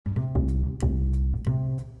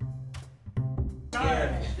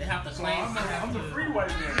They have to claim. I'm the free white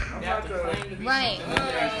man. I'm not the claim to be Right. Say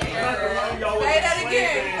that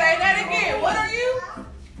again. Say that again. What are you?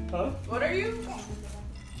 Huh? What are you?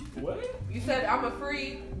 What? You said I'm a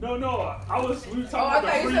free. No. We were talking Oh, I about the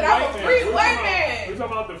thought you free said white I'm a man. free white man. We're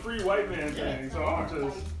talking about the free white man thing. So I'm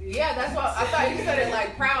just. Yeah, that's what I thought you said it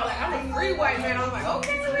like proud. Like I'm a free white man. I was like,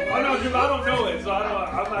 okay. Oh no, because I don't know it, so I'm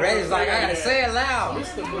not. Red's like, I gotta say it loud.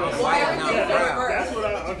 It's the White, not Yeah, brown. that's what I.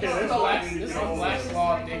 Okay, that's what I need to This is get a hold Black's of.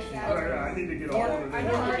 Law Dictionary. I need to get a hold of it.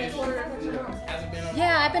 Hasn't been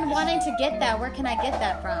Yeah, I've been wanting to get that. Where can I get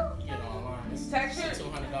that from? You know, online. It's Texture. a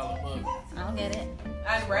 $200 book. I don't get it.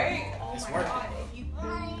 And right. It's worth it. I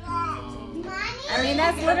mean,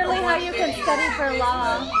 that's literally how you can study for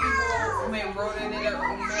law. Who may wrote it in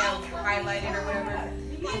or highlighted or whatever.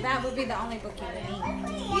 So that would be the only book you would need.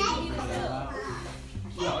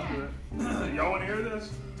 Yeah, I'll do it. Y'all want to hear this?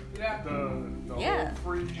 Yeah. The Yeah. whole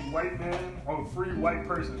free white man, free white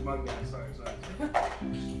person. My bad, sorry.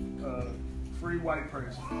 Free white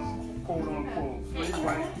person, quote unquote, free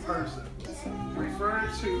white person,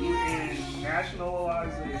 referred to in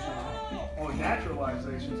Naturalization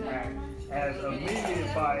Act as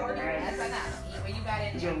amended by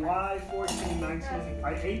Act July 14,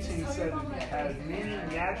 1870, has meaning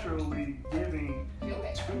naturally giving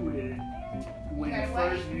to it when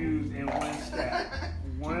first used in one stat.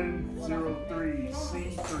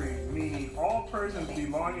 103C3, meaning all persons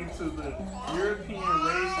belonging to the European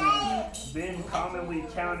races then commonly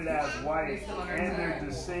counted as white and their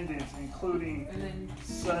descendants, including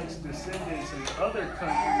such descendants in other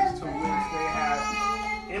countries to which they have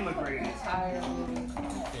immigrated.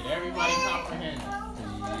 Did everybody comprehend?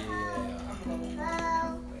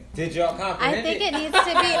 Did y'all comprehend I think it needs to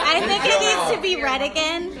be. I think it needs to be read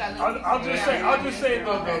again. I'll just say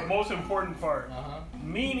the most important part. Uh-huh.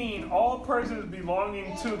 Meaning all persons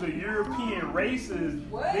belonging to the European races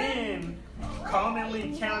then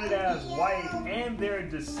commonly counted as white and their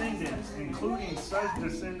descendants, including such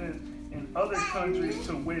descendants in other countries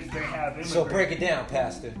to which they have immigrated. So break it down,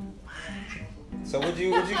 Pastor. So what'd you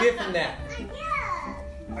get from that?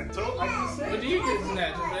 I just said. What do you get from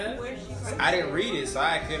that, Javed? I didn't read it, so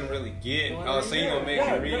I couldn't really get. Oh, so you gonna make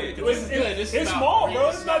me read it? It's small, bro.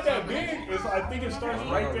 It's not that big. I think it starts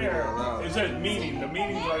right there. It says meaning. The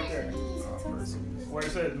meaning's right there. Where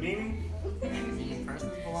it says meaning.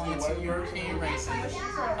 Persons belonging to European races,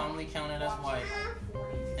 commonly counted as white,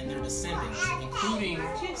 and their descendants, including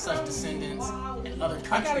such descendants in other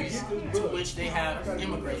countries to which they have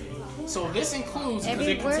immigrated. So this includes because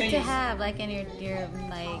Every it word continues. to have, like in your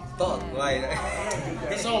like. Fuck, like.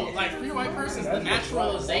 So, like free white persons, the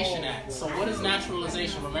Naturalization Act. So, what is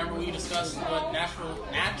naturalization? Remember we discussed what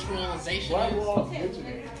naturalization is.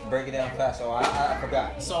 Break it down fast. Oh, I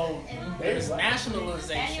forgot. So, there's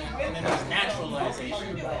nationalization and then there's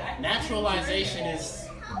naturalization. Naturalization is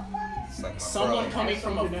Like someone coming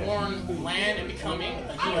from a foreign land and becoming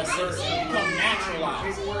a U.S. citizen, become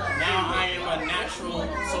naturalized. Now I am a natural.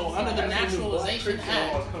 So under the Naturalization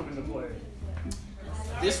Act,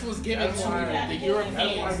 this was given to the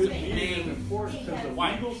Europeans to be named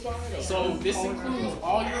white. So this includes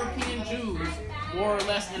all European Jews, more or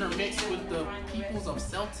less intermixed with the peoples of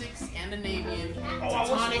Celtic, Scandinavian,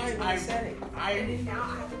 Teutonic,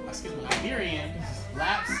 Iberian,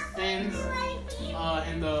 Lapps, Finns,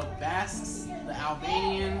 and the Basques, the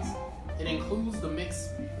Albanians. It includes the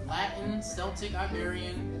mixed Latin, Celtic,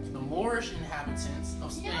 Iberian, the Moorish inhabitants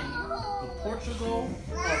of Spain, the Portugal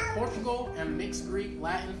and mixed Greek,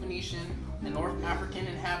 Latin, Phoenician, and North African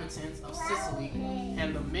inhabitants of Sicily,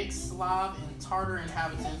 and the mixed Slav and Tartar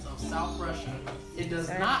inhabitants of South Russia. It does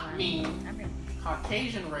not mean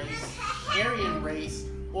Caucasian race, Aryan race,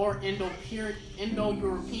 or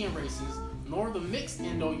Indo-European races, nor the mixed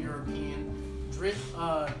Indo-European,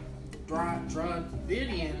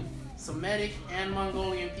 Dravidian, Semitic, and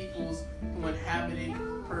Mongolian peoples who inhabited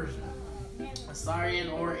Persia. Assyrian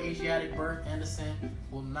or Asiatic birth and descent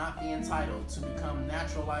will not be entitled to become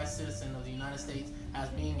naturalized citizen of the United States as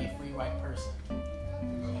being a free white person.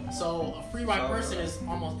 So a free white person is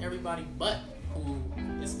almost everybody but who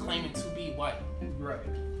is claiming to be white. Right.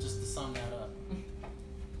 Just to sum that up.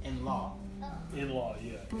 In law. In law,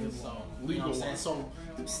 yeah. So, you know what I'm saying? So,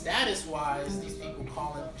 status-wise, these people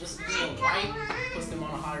call it just being white puts them on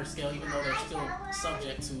a higher scale, even though they're still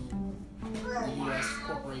subject to the U.S.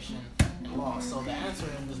 corporation and law. So, the answer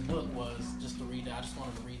in this book was just to read that. I just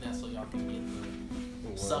wanted to read that so y'all can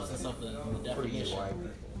get the substance of the definition.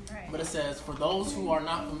 But it says, for those who are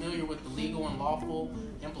not familiar with the legal and lawful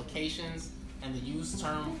implications and the used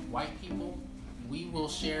term white people, we will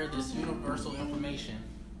share this universal information.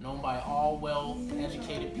 known by all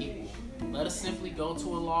well-educated people. Let us simply go to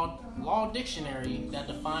a law dictionary that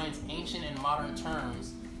defines ancient and modern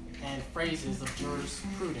terms and phrases of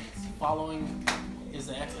jurisprudence. Following is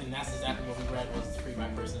the and that's exactly what we read was free by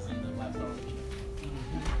persons in the Black's Law Dictionary.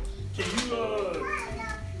 Can you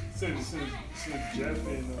since Jeff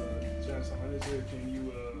and Jackson Hunt is here, can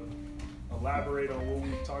you elaborate on what we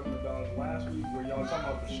were talking about last week, where y'all talking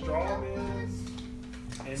about the straw man,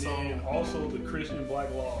 and then also the Christian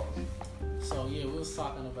black laws? So yeah, we was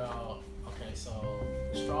talking about so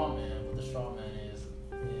the straw man. What the straw man is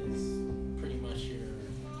pretty much your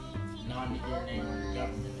your name or your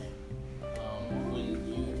government name. When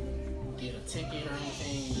you get a ticket or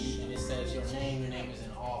anything and it says your name is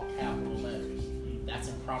in all capital letters. That's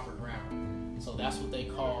improper grammar. So that's what they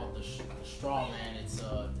call the straw man. It's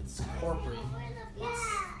corporate.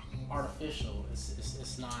 It's artificial.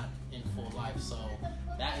 It's not in full life. So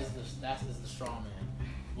that is the straw man.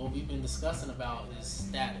 What we've been discussing about is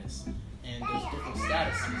status, and there's different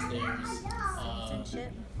statuses. There's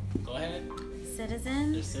Citizenship. Go ahead.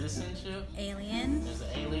 Citizen. There's citizenship. Alien. There's an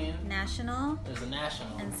alien. National. There's a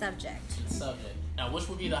national. And subject. Now, which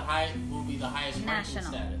will be the highest ranking National.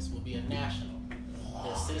 status? Will be a national.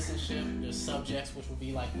 There's citizenship. There's subjects, which will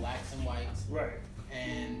be like blacks and whites. Right.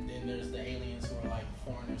 And then there's the aliens who are like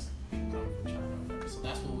foreigners who come from China or whatever. So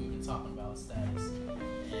that's what we've been talking about, status.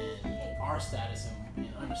 And our status and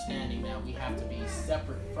understanding that we have to be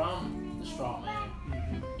separate from the straw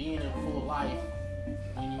man. Being in full life,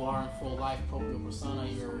 when you are in full life, proprio persona,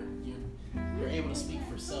 you're able to speak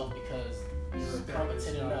for self because you're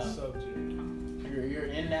competent enough. You're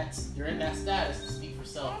in that status to speak for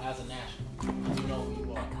self as a national, because you know who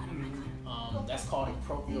you are. That's called in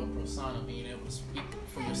proprio persona, being able to speak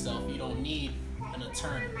for yourself. You don't need an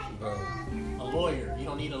attorney, a lawyer. You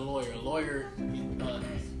don't need a lawyer. A lawyer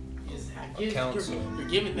counsel. You're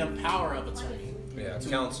giving them power of attorney. Yeah,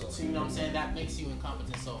 counsel. So you know what I'm saying? That makes you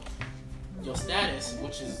incompetent. So your status,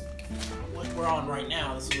 which is what we're on right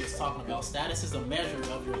now, this is what it's talking about. Status is a measure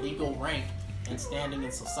of your legal rank and standing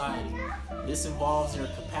in society. This involves your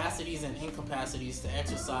capacities and incapacities to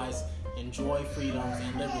exercise, enjoy freedoms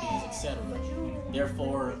and liberties, etc.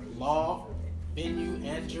 Therefore, law, venue,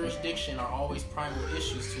 and jurisdiction are always primary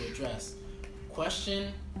issues to address.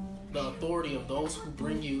 Question the authority of those who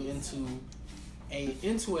bring you into a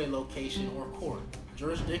location or court.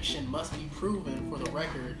 Jurisdiction must be proven for the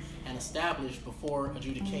record and established before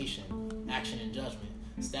adjudication, action, and judgment.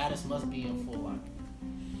 Status must be in full life.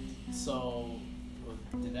 So,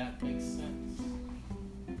 did that make sense?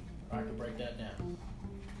 Or I could break that down.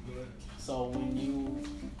 So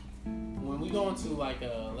when we go into like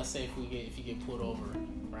let's say if you get pulled over,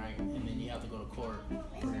 right, and then you have to go to court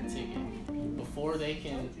for their ticket, before they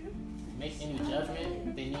can make any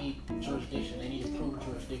judgment, they need jurisdiction. They need to prove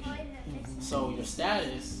jurisdiction. So your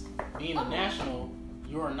status, being a national,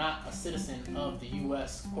 you are not a citizen of the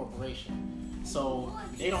U.S. corporation. So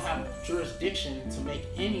they don't have jurisdiction to make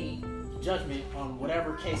any judgment on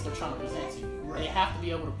whatever case they're trying to present to you. They have to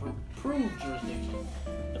be able to prove jurisdiction.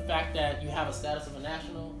 The fact that you have a status of a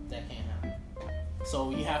national, that can't happen.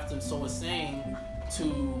 So you have to. So it's saying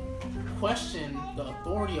to question the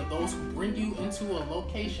authority of those who bring you into a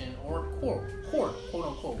location or court, quote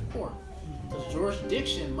unquote court. Because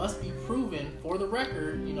jurisdiction must be proven for the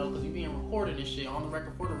record, because you're being recorded and shit, on the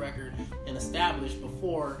record, for the record, and established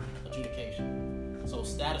before adjudication. So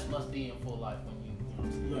status must be in full life when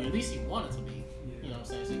you at least you want it to be. You know what I'm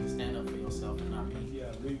saying? So you can stand up for yourself and not be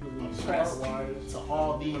legally, smart-wise to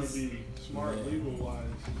all these. You want to be smart legal-wise.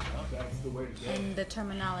 That's the way to go. And the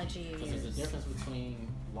terminology you Because use. there's a difference between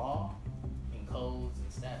law and codes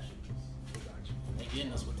and statutes. And they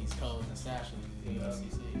getting us with these codes and statutes, these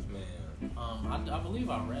ECCs. Man. I believe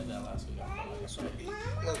I read that last week. I feel like I read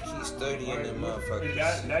it. Look, he's sturdy in them And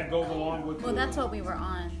motherfuckers. that goes along with Well, that's what we were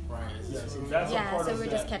on. Right. Yes, that's Yeah, a part so of we're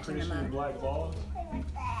that just catching them Christian up. black laws.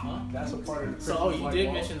 Huh? That's a part of the So, Christian you black did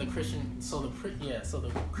laws. mention the Christian. So the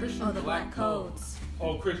Christian Oh, the black black codes.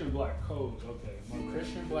 Oh, Christian black codes. Okay. The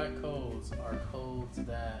Christian black codes are codes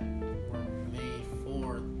that were made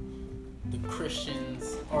for the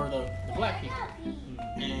Christians or the black people.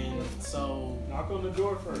 And so Knock on the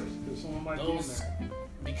door first, because someone might be in there.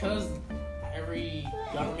 because every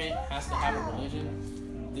government has to have a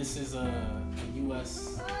religion, this is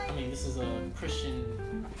this is a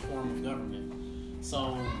Christian form of government.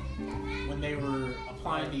 So when they were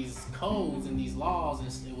applying these codes and these laws,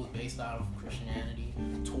 it was based out of Christianity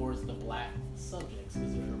towards the black subjects.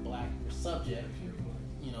 Because if you're black, you're subject,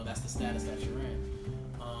 that's the status that you're in.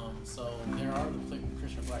 So there are the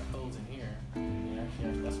Christian black codes in here. And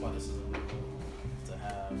actually, that's why this is illegal to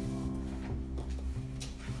have.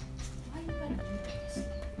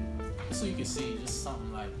 so you can see just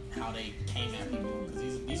something like how they came at people,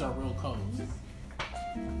 because these are real codes.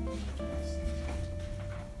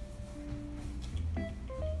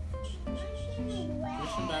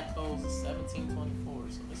 Christian back codes is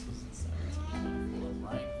 1724, so this was in 1724,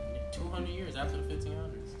 right? 200 years after the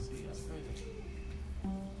 1500s. See, that's crazy.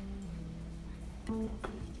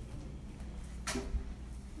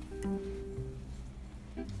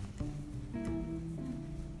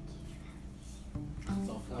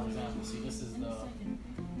 So, for example, see, this is the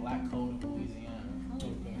Black Code of Louisiana.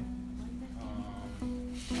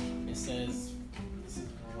 It says, this is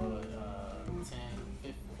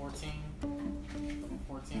 14.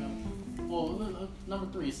 Well, number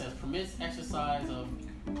 3, it says, permits exercise of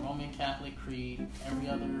Roman Catholic creed. Every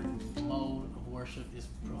other mode of worship is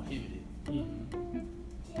prohibited.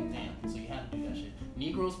 Damn, so you had to do that shit.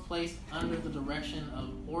 Negroes placed under the direction of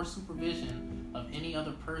or supervision of any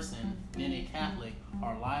other person than a Catholic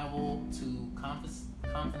are liable to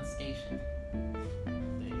confiscation.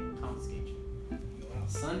 They confiscate you.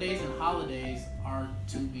 Sundays and holidays are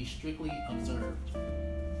to be strictly observed.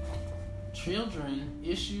 Children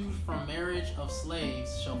issued from marriage of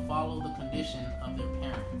slaves shall follow the condition of their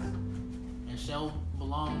parents, and shall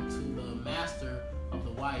belong to the master of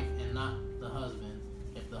the wife and not the husband,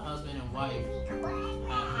 if the husband and wife have different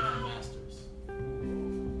masters.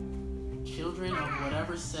 Children of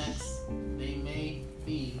whatever sex they may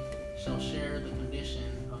be shall share the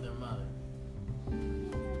condition of their mother.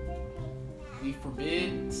 We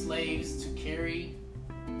forbid slaves to carry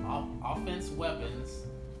offense weapons.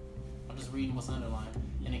 I'm just reading what's underlined.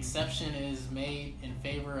 An exception is made in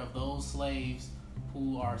favor of those slaves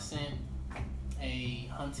who are sent a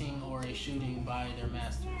hunting or a shooting by their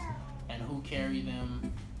masters, and who carry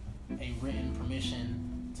them a written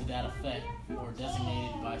permission to that effect, or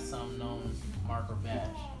designated by some known mark or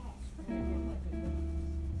badge.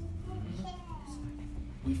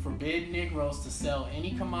 We forbid Negroes to sell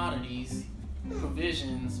any commodities,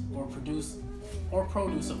 provisions, or produce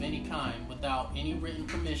of any kind without any written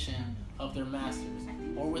permission of their masters,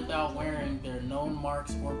 or without wearing their known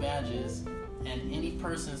marks or badges, and any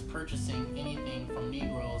persons purchasing anything from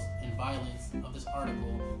Negroes in violence of this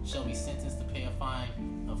article shall be sentenced to pay a fine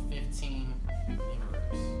of 15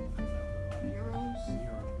 euros.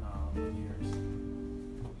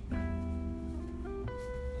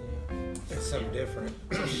 It's something different.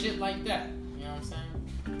 So shit like that, you know what I'm saying?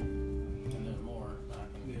 And there's more that I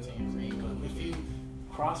can continue to read, but if you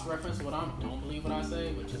cross-reference don't believe what I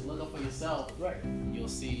say, but just look up for yourself, Right. you'll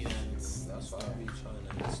see that it's... That's why I be trying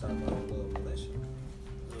to start my own little militia.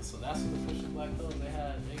 So that's what the Christian Black Codes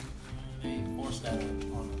they forced that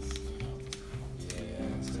on us, you know.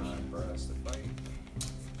 Yeah, it's time for us to fight.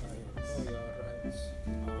 For your rights.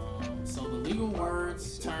 So the legal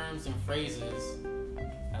words, terms, and phrases,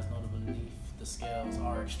 as noted beneath the scales,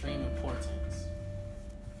 are extreme importance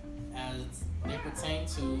as they pertain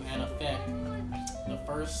to and affect the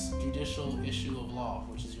first judicial issue of law,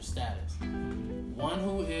 which is your status. One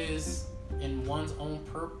who is in one's own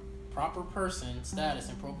proper person, status,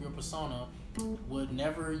 and propria persona would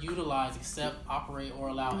never utilize, accept, operate, or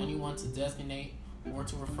allow anyone to designate or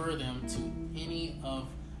to refer them to any of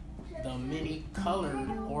the many colored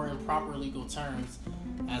or improper legal terms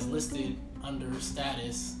as listed under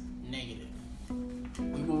status negative.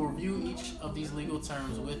 We will review each of these legal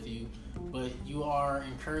terms with you, but you are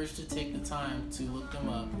encouraged to take the time to look them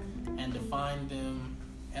up and define them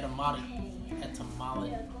etymologically.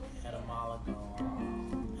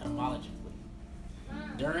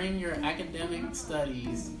 During your academic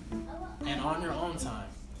studies and on your own time,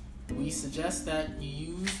 we suggest that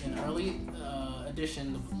you use an early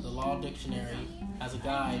edition of the Law Dictionary as a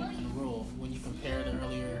guide and rule when you compare the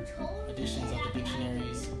earlier editions of the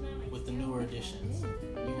dictionaries with the newer editions.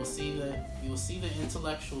 You will see the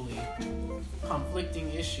intellectually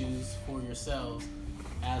conflicting issues for yourselves,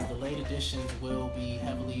 as the late editions will be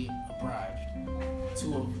heavily abridged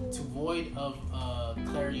to void of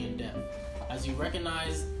clarity and depth. As you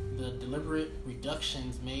recognize the deliberate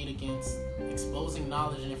reductions made against exposing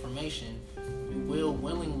knowledge and information, you will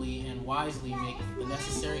willingly and wisely make the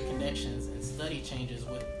necessary connections and study changes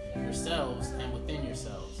with yourselves and within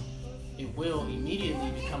yourselves. It will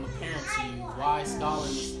immediately become apparent to you why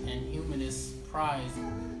scholars and humanists prize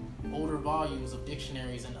older volumes of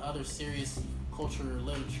dictionaries and other serious cultural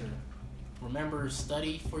literature. Remember,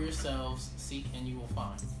 study for yourselves, seek and you will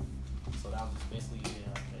find. So that was basically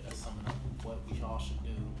that's summing up what we all should do.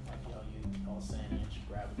 Like you all saying, you should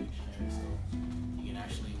grab a dictionary so you can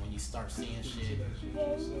actually, when you start seeing shit,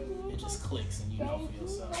 it just clicks and you know for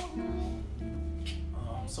yourself.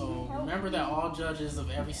 So remember that all judges of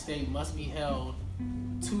every state must be held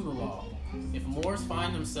to to the law. If Moors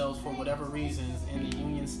find themselves for whatever reasons in the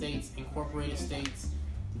Union States, incorporated states,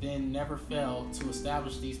 then never fail to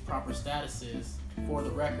establish these proper statuses for the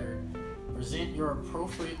record. Present your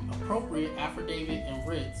appropriate affidavit and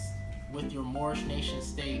writs with your Moorish nation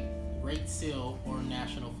state, Great Seal, or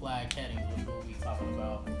national flag headings, which we'll be talking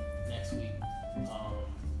about next week,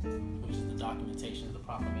 which is the documentation of the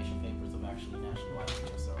proclamation papers of actually nationalizing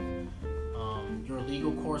yourself. Your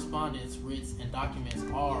legal correspondence, writs, and documents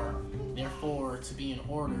are, therefore, to be in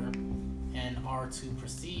order and are to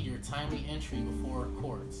precede your timely entry before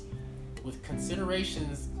courts. With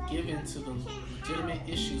considerations given to the legitimate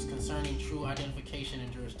issues concerning true identification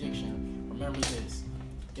and jurisdiction, remember this.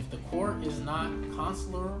 If the court is not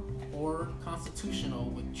consular or constitutional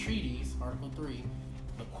with treaties, Article 3,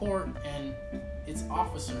 the court and its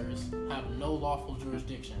officers have no lawful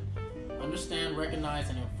jurisdiction. Understand, recognize,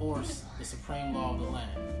 and enforce the supreme law of the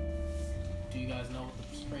land. Do you guys know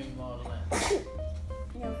what the supreme law of the land is?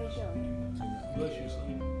 No, for sure. Bless you,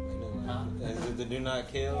 son. Huh? Is it the do not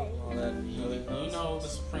kill? All that other You know the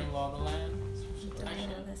supreme law of the land? I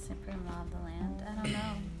know the supreme law of the land. I don't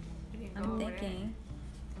know. I'm thinking.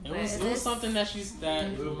 It was something that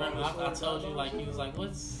remember I told you, like, he was like,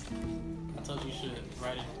 I told you should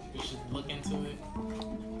write it, you should look into it.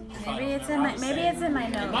 Maybe it's in my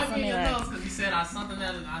notes. It might be in your Let me notes because you said something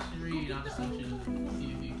that I should read. I just want you to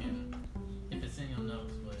see if it's in your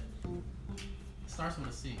notes, but it starts with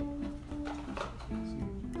a C.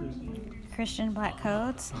 Christian Black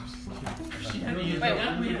Codes.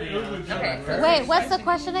 Wait, what's the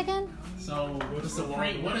question again? So, what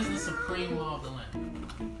is the supreme law of the land?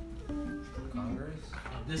 Congress?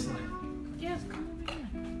 Of this land. Yes.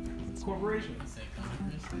 Corporation. You said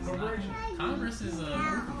Congress. Corporation. Congress is a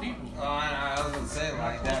group of people. Oh, I was gonna say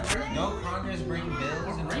like that. No Congress bring bills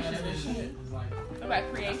and Corporation all that is shit. like What about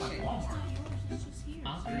that's creation? like Walmart.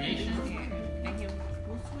 Creation.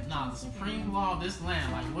 Nah, the supreme law of this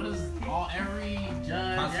land. Like, what is every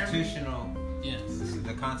judge? Constitutional. Yes. This is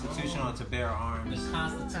the constitutional to bear arms. The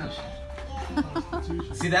Constitution.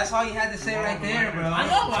 See, that's all you had to say right there, bro. I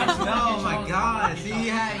know. I just No, wanna get my you God. on- See,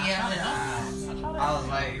 you had. I was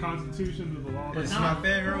like, Constitution of the law. this is my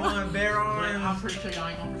favorite one. Bear But I'm arms. pretty sure y'all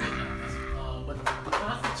ain't gonna forget that. But the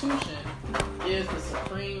Constitution is the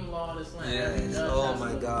supreme law of this land. Every Yes. judge Oh has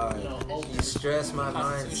my to, God. hold You stress my mind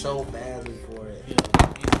Constitution. so badly for it.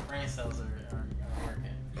 These brain cells are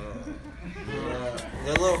working. Yeah.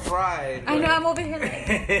 They're a little fried. I know, I'm over here like,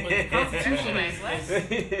 But the Constitution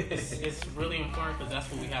is really important because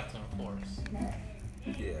that's what we have to enforce.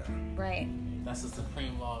 Yeah. right. That's the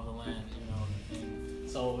supreme law of the land, you know.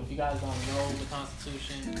 So if you guys don't know the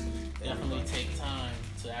Constitution, definitely take time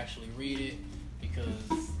to actually read it because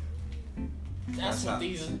that's what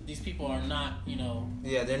these people are not, you know.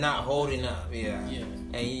 Yeah, they're not holding up. Yeah. Yeah.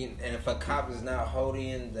 And if a cop is not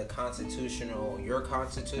holding your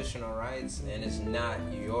constitutional rights, then it's not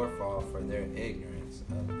your fault for their ignorance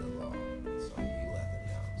of the law. So you let them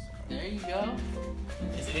know. There you go.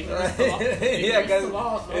 It's ignorance to law. Yeah, Ignorance to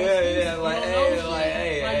laws, no excuse. yeah, You like, don't hey, know shit. like,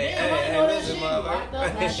 hey, Like, hey, damn, I hey, know that listen, shit. motherfucker. Locked up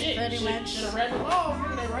that That's shit. pretty Should much- have read the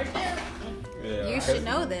laws. They're right there. Yeah. You should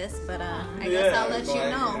know this, but I guess I'll let you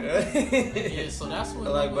know. Yeah, so that's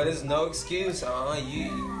what. Like, but it's no excuse.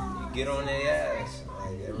 You get on their ass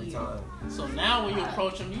like every time. So now when you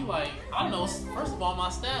approach them, you like, I know, first of all, my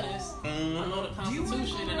status. I know the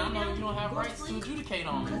Constitution, and I know you don't have rights to adjudicate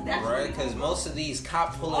on it. Right? Because most of these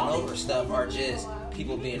cop pulling over stuff are just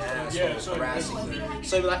people being assholes, Yeah, so- harassing you.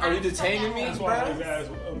 So you're like, are you detaining me, That's why I bro? always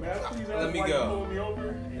ask, man, please ask Let me why go. you pulled me over.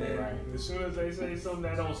 And like, as soon as they say something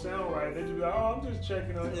that don't sound right, they just be like, oh, I'm just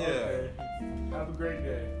checking on you. Yeah. Okay. Have a great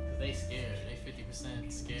day. They scared. They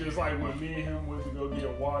 50% scared. Just like when me and him went to go get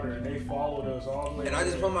water and they followed us all the way. And I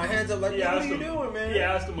just there. put my hands up like, He what are asked you him- doing, man? He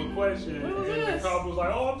asked him a question, and the this? cop was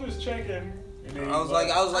like, "Oh, I'm just checking." And then I was like,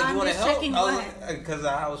 you I'm want to just help? checking Because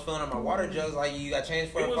I was filling up my water jugs. Like, you got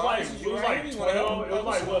change for it a was $5? like You wanna 12. It help? was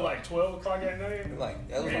like what, like 12 o'clock at night. Like,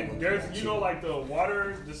 that was And like there's, you know, like the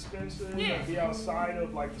water dispensers Yeah. that be outside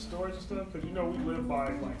of like the stores and stuff. Because you know we live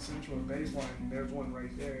by like Central and Baseline. And there's one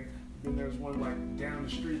right there. Then there's one like down the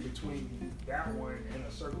street between that one and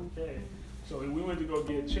a Circle K. So we went to go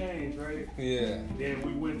get change, right? Yeah. Then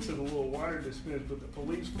we went to the little water dispenser, but the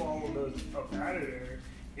police followed us up out of there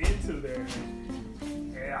into there,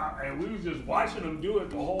 and we was just watching them do it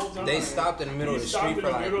the whole time. They stopped in the middle of the street for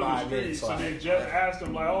like 5 minutes. So Like, they just asked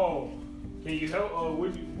them like, "Oh, can you help?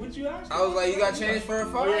 Would you ask?" I was like, you got change for a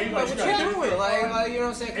 $5? Oh, yeah, he Like, like, what you you got doing? change for a Like, $5? you know what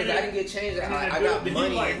I'm saying? Because I didn't get change. And I then got he money.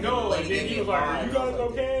 was like, and no, the and lady then gave he me was a like, $5. "Are you guys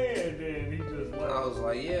okay?" And then he just left. I was was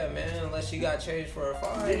like, yeah, man, unless you got changed for a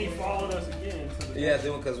fine. Then he followed us again to the Yeah,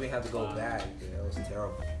 then because we had to go back. Yeah, it was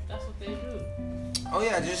terrible. That's what they do. Oh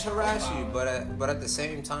yeah, just harass you, but at the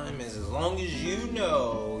same time, as long as you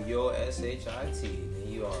know your SHIT, then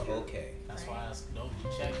you are okay. That's why I asked Dope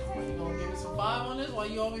to check. You gonna give me some 5 on this while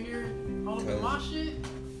you over here holding my shit?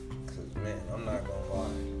 Cause man, I'm not gonna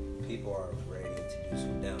lie, people are ready to do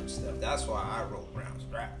some dumb stuff. That's why I wrote Brown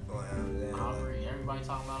Strap. Aubrey, everybody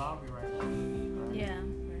talking about Aubrey right now. Yeah.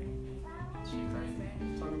 She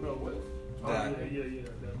crazy. Talking about what? That. Yeah,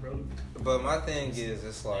 that brother. But my thing is,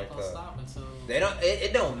 it's like They gonna stop until they don't.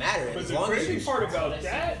 It don't matter But as the long as crazy you. part about they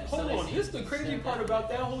that, said- hold so they on, said- this is the crazy said part that. about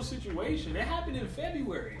that whole situation. It happened in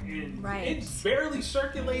February, and Right. it's barely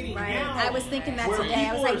circulating Right. now. I was thinking that where today.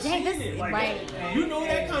 I was people like, are dang, seeing this it. Like, right. You know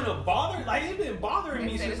that kind of bothered. Like it's been bothering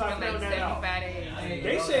me They said since it's I been like found that out. 75 days.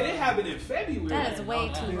 They said it happened in February. That is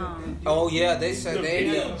way too long. Oh yeah, they said The they.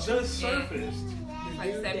 video just surfaced. It's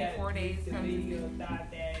like 74 days. The video thought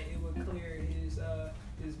that it would clear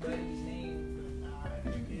his buddy's name.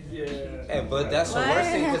 Yeah. Hey, but that's the What? worst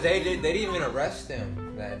thing because they didn't even arrest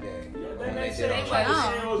him that day. when They they said did it all like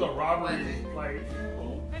that. it was a robbery. Like,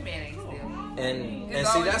 My man ain't still. And It's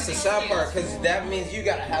see always that's the the sad part kids. because that means you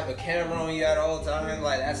gotta have a camera on you at all times.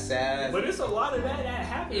 Like that's sad. but it's a lot of that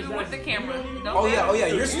happens. Even with the camera. You Don't Oh yeah,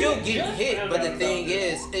 matter. you're still just getting hit, found but out the about thing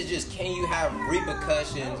this. is, it's just can you have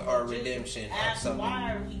repercussions or redemption of Ask something?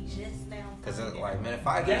 why are we just now? Because like, man, if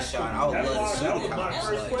I get That's shot, the- I would that's love to why- sue that the was my cops.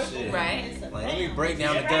 first Like, question. shit. Right. Like, let me break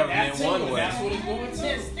down the government one way. That's what it's going The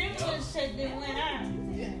to. stimulus check that went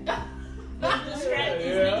out. Let's distract these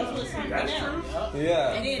Yeah, niggas with something that's else. true.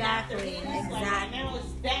 Yeah. And then after Exactly, this, like, exactly. now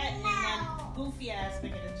it's that and that goofy ass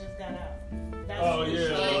nigga that just got out. That's Oh what yeah,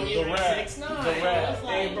 it's the like. rap, 6ix9ine. the rap. It's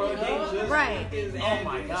like, Hey, bro, they just Right. Oh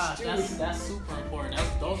my gosh, that's super important.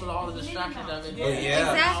 Those are all the distractions I've been doing.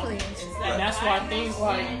 Yeah. Exactly. And that's why things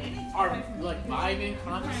like are like vibing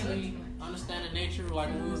consciously, understanding nature, like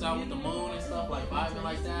when we was out with the moon and stuff, like vibing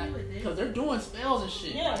like that, because they're doing spells and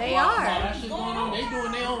shit. Yeah. They While are. that shit's going on, they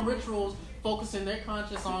doing their own rituals, focusing their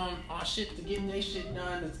conscious on shit to get their shit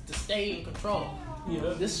done to stay in control.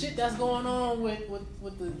 Yeah. This shit that's going on with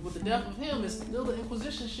the death of him is still the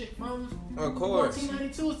Inquisition shit from Of course.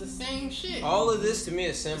 1492. It's the same shit. All of this to me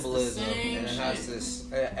is symbolism, same and it has shit. this.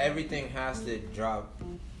 Everything has to drop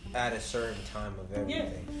at a certain time of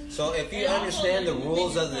everything. So if you And also, understand the you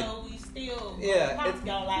rules niggas of the know we still Yeah, pop it-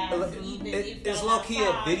 y'all lives, even if it's y'all low key a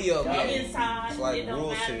outside, video y'all game. inside, It's like it don't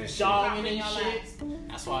rules to matter. this shit. Jogging and Y'all shit. lives.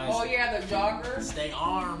 That's why Oh it's yeah, the joggers. stay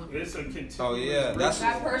armed. It's a continuous. Oh, yeah, that's-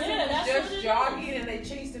 That person Yeah, was that's what just it is. jogging and they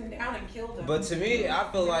chased him down and killed him. But to me,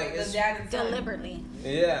 I feel like the it's dad and son. Deliberately.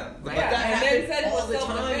 yeah, but Yeah, that and then happens said it all was the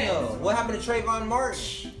time self-defense. though. What happened to Trayvon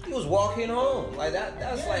Martin? He was walking home like that.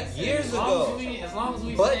 That's like years As long ago. as long as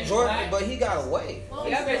we But stay Jordan, black, but he got away.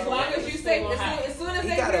 Yeah, but as long as you say, as soon as He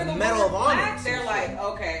they got hear a the Medal word of Honor. black, they're like,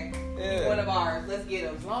 okay, he's one of Yeah. ours. Let's get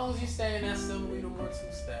him. as long as you stay in that civil leader War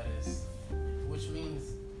II status, which means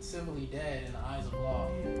civilly dead in the eyes of law,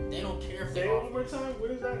 they don't care if Say they it one more time.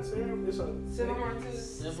 What is that? Say it. It's a Civil War II.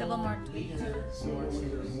 Civil War II. leader Civil War II.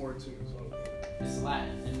 War more too. So. It's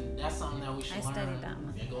Latin, and that's something that we should I learn. studied that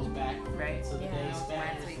one. It goes back Right. to the Yeah. day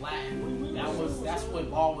Spanish Latin. Latin. That's what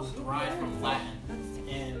law was derived from Latin,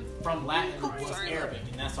 and from Latin was Arabic,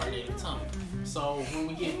 and that's our native tongue. So when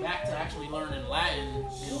we get back to actually learning Latin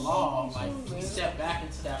in law, like we step back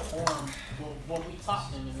into that form, what we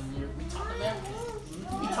taught them in the year, we taught them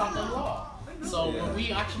everything. We taught them law. So when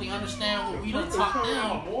we actually understand what we done It's taught coming them,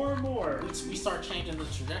 out more and more. we start changing the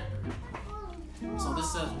trajectory. So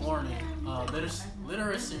this says warning: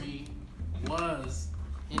 literacy was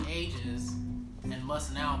in ages and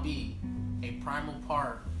must now be a primal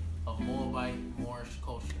part of Moabite Moorish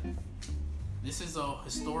culture. This is a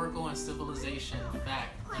historical and civilization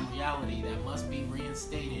fact and reality that must be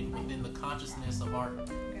reinstated within the consciousness of our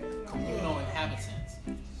communal inhabitants.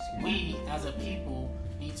 We, as a people,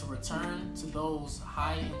 need to return to those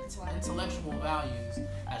high intellectual values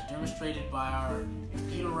as demonstrated by our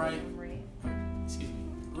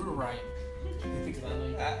Rudolite.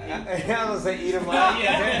 I was say eat him up.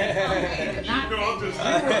 Yeah. You know, I'm just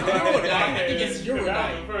Eurodite. I think it's That was the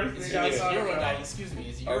Eurodite. first It's thing I thought Eurodite. about. Excuse me.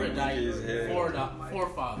 It's Oh, his Eurodite head.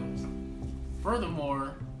 forefathers.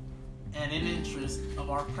 Furthermore, and in interest of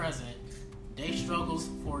our present day struggles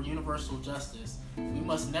for universal justice, we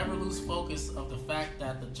must never lose focus of the fact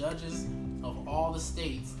that the judges of all the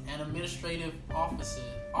states and administrative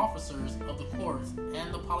officers of the courts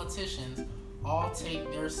and the politicians all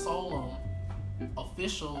take their solemn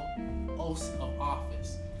official oaths of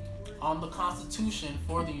office on the Constitution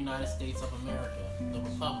for the United States of America, the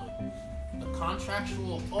Republic, The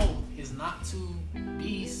contractual oath is not to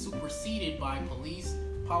be superseded by police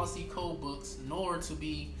policy code books, nor to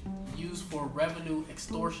be used for revenue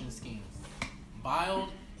extortion schemes. Filed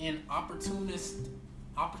in opportunistic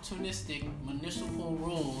municipal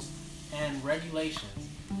rules and regulations.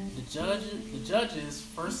 The judge's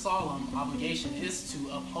first solemn obligation is to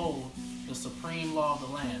uphold the supreme law of the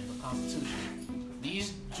land, the Constitution.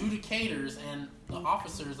 These judicators and the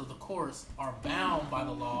officers of the courts are bound by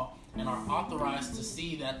the law and are authorized to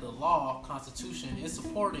see that the law, Constitution, is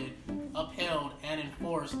supported, upheld, and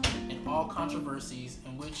enforced in all controversies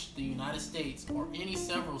in which the United States or any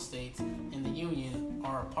several states in the Union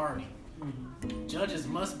are a party. Judges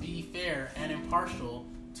must be fair and impartial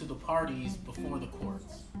to the parties before the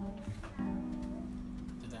courts.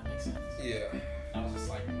 Did that make sense? Yeah. That was just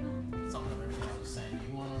like something of everything I was saying.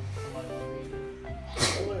 You want somebody to read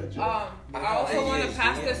it? I also want to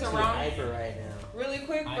pass this around Hyper right now. really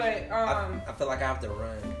quick, but I feel like I have to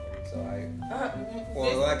run, so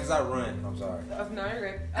because I run. I'm sorry. no,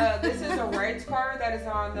 you're good. This is a rights card that is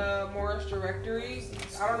on the Moorish directory.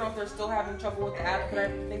 I don't know if they're still having trouble with the app, but I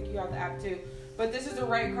think you have the app too. But this is a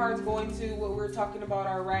right card going to what we're talking about,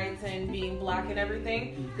 our rights and being black and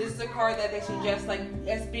everything. This is a card that they suggest, like,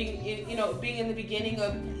 as being, being in the beginning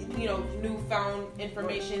of, newfound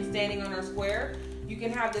information standing on our square. You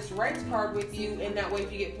can have this rights card with you, and that way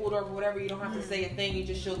if you get pulled over or whatever, you don't have to say a thing, you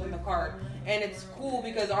just show them the card. And it's cool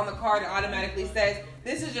because on the card it automatically says,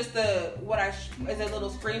 this is just is a little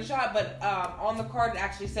screenshot, but on the card it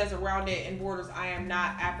actually says around it in borders, I am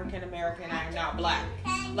not African American, I am not black.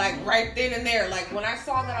 Like right then and there. Like when I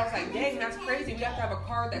saw that, I was like, dang, that's crazy. We have to have a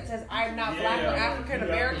card that says I am not black or African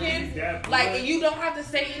American. Like you don't have to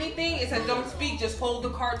say anything. It says don't speak, just hold the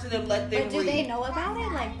card to them, let them read. But do they know about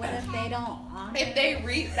it? Like what if they don't? If they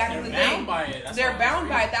read, that's the thing. They're bound by it. They're bound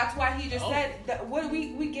by it. That's why he just said that. What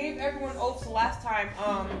we gave everyone oaths last time.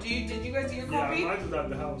 Did you guys do your copy? Yeah, mine's at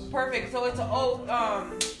the house. Perfect. So it's an oath.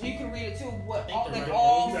 You can read it too. What they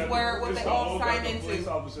all signed into. Police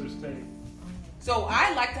officers take. So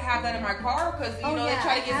I like to have that in my car because they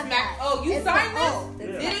try to get smacked. That. Oh, you It's signed the this? oath.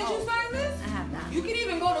 Didn't you sign this? I have that. You can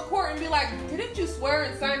even go to court and be like, didn't you swear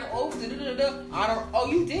and sign the oath? I don't. Oh,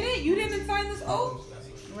 you did it? You didn't sign this oath?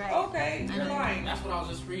 Right. Okay, you're lying. That's what I was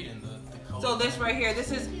just reading. The code. So this right here,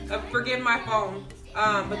 this is forgive my phone.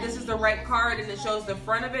 But this is the right card, and it shows the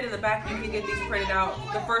front of it and the back. You can get these printed out.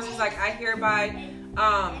 The first is like, I hereby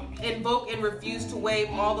invoke and refuse to waive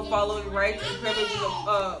all the following rights and privileges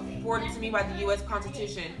afforded to me by the U.S.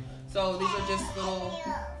 Constitution. So these are just little.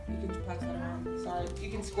 You can pass that around. Sorry, you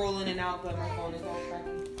can scroll in and out, but my phone is all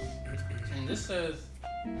cracky. And this says.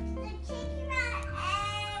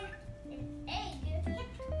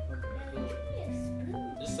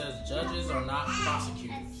 This says judges are not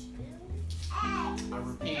prosecutors. I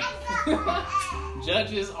repeat,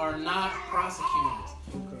 judges are not prosecutors,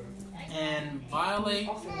 and violate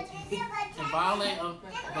of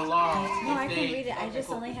the law No, I if can they read it. I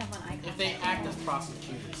just only have one icon. if they act as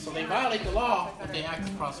prosecutors. So they violate the law if they act as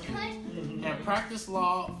prosecutors and practice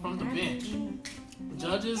law from the bench.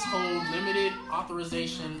 Judges hold limited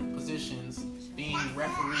authorization positions, being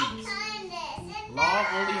referees. Law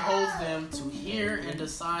only holds them to hear and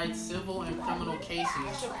decide civil and criminal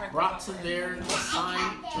cases brought to their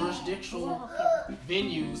assigned jurisdictional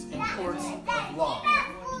venues and courts of law.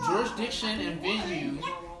 Jurisdiction and venue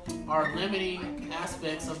are limiting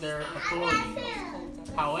aspects of their authority.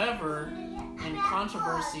 However, in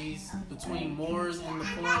controversies between Moors and the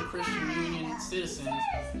foreign Christian Union citizens,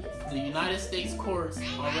 the United States courts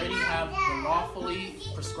already have the lawfully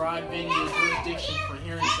prescribed venue and jurisdiction for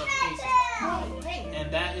hearing such cases,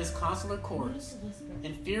 and that is consular courts.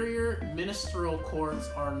 Inferior ministerial courts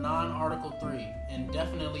are non-Article 3 and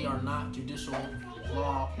definitely are not judicial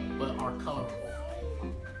law, but are colorable.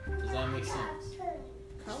 Does that make sense?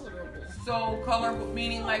 So colorful,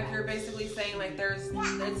 meaning like you're basically saying like there's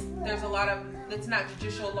a lot of, it's not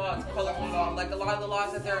judicial law, it's colorful law. Like a lot of the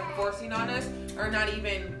laws that they're enforcing on us are not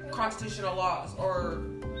even constitutional laws or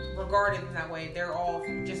regarded in that way. They're all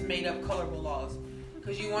just made up colorful laws.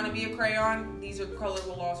 Because you want to be a crayon, these are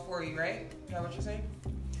colorful laws for you, right? Is that what you're saying?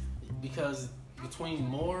 Because between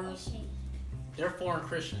Moors, they're foreign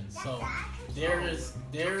Christians, so there's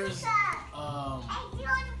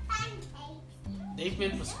they've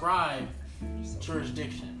been prescribed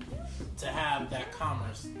jurisdiction to have that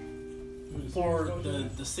commerce for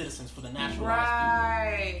the citizens, for the naturalized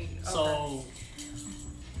right. people. So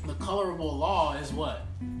the colorable law is what?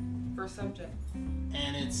 For subject.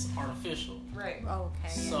 And it's artificial. Right. Okay.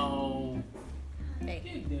 So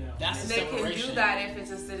Fake. that's the They separation. can do that if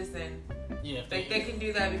it's a citizen. Yeah. Like they can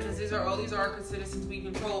do that because these are our citizens we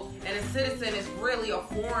control, and a citizen is really a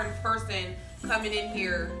foreign person coming in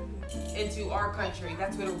here into our country.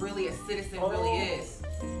 That's what a citizen really is.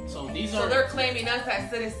 So these So are. they're claiming us as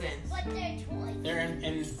citizens. They're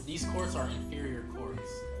and these courts are inferior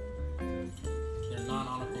courts. They're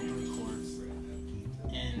non-article 3 courts,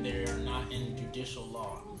 and they are not in judicial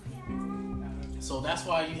law. So that's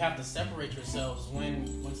why you have to separate yourselves when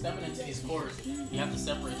stepping into these courts. You have to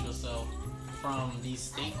separate yourself from these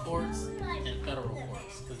state courts and federal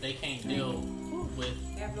courts because they can't deal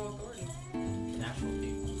with They have no authority. natural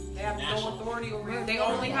people. They have no authority over. They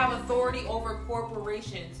only have authority over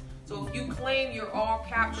corporations. So if you claim your all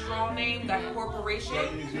cap straw name, that corporation,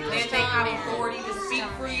 then they have authority to speak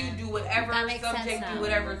for you, do whatever That makes sense subject, now. do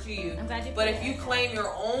whatever to you. I'm glad you But put if it. you claim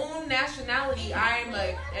your own nationality, I am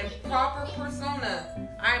a proper persona.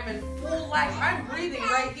 I'm in full life. I'm breathing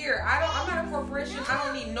right here. I'm not a corporation. I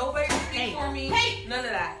don't need nobody to speak for me. None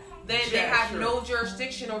of that. Then they have no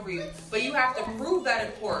jurisdiction over you. But you have to prove that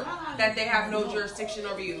in court that they have no jurisdiction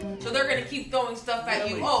over you. So they're gonna keep throwing stuff at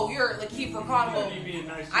you. Oh, you're Lakeith Recordable.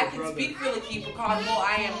 I can speak for Lakeith Recordable.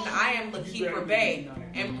 I am Lakeith Rebay.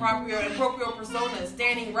 And proprio persona,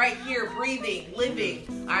 standing right here, breathing,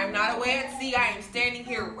 living. I am not away at sea. I am standing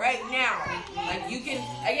here right now. Like you can,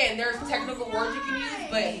 again, there's technical words you can use,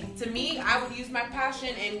 but to me, I would use my passion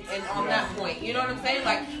and on that point. You know what I'm saying?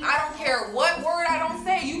 Like I don't care what word I don't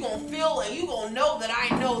say. You gonna feel and you gonna know that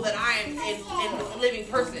I am a living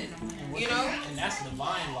person. You know? And that's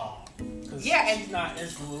divine law. Yeah, and she's not,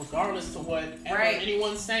 regardless to whatever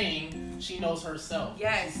anyone's saying, she knows herself.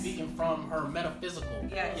 Yes. She's speaking from her metaphysical.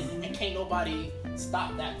 Yes. And can't nobody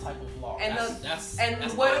stop that type of law. And that's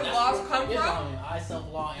where the laws come from? I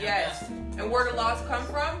self-law. Yes. And where the laws come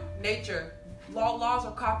from? Nature. Laws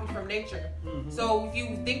are copied from nature. Mm-hmm. So if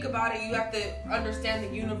you think about it, you have to understand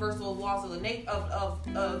the universal laws of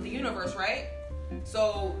the universe, right?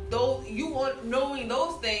 So knowing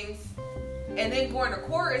those things. And then going to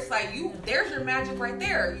court, it's like there's your magic right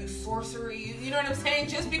there. You sorcery, you know what I'm saying?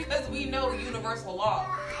 Just because we know universal law.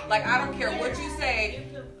 Like, I don't care what you say.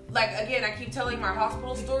 Like, again, I keep telling my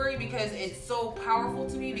hospital story because it's so powerful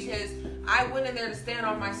to me because I went in there to stand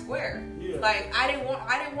on my square. Yeah. Like, I didn't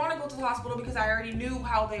want to go to the hospital because I already knew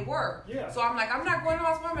how they were. Yeah. So I'm like, I'm not going to the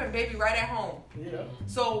hospital, I'm having baby right at home. Yeah.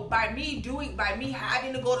 So by me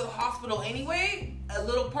having to go to the hospital anyway, a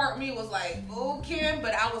little part of me was like, oh, Kim,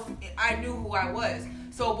 but I knew who I was.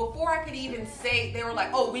 So before I could even say, they were like,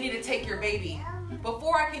 oh, we need to take your baby.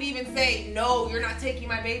 Before I could even say, no, you're not taking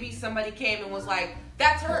my baby, somebody came and was like,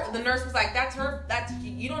 that's her. The nurse was like, that's her.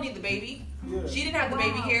 You don't need the baby. Yeah. She didn't have the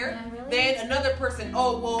baby here. Yeah, really? Then another person,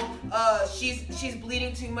 she's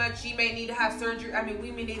bleeding too much. She may need to have surgery. I mean, we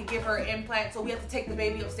may need to give her an implant, so we have to take the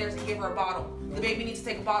baby upstairs and give her a bottle. The baby needs to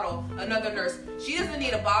take a bottle. Another nurse, she doesn't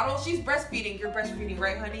need a bottle. She's breastfeeding. You're breastfeeding,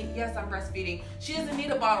 right, honey? Yes, I'm breastfeeding. She doesn't need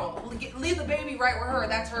a bottle. Leave the baby right with her.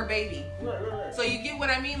 That's her baby. Right. So you get what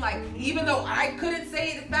I mean? Like, even though I couldn't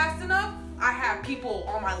say it fast enough, I have people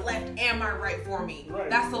on my left and my right for me. Right.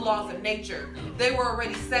 That's the laws of nature. They were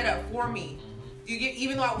already set up for me.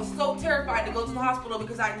 Even though I was so terrified to go to the hospital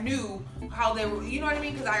because I knew how they were, you know what I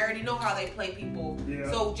mean? Because I already know how they play people.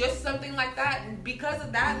 Yeah. So just something like that, and because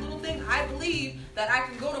of that little thing, I believe that I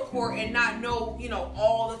can go to court and not know,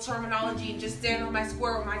 all the terminology and just stand on my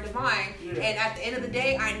square with my divine. Yeah. And at the end of the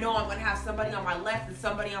day, I know I'm going to have somebody on my left and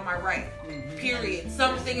somebody on my right. Mm-hmm. Period.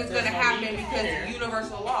 Something is going to happen because of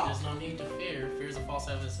universal law. There's no need to fear. Fear is a false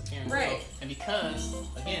evidence appearing. Right. And because,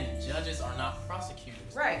 again, judges are not prosecutors.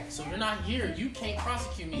 Right. So you're not here. You can't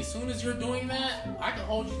prosecute me. As soon as you're doing that, I can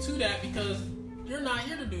hold you to that because you're not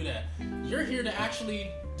here to do that. You're here to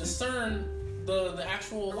actually discern the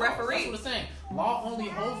actual referee. That's what it's saying. Law only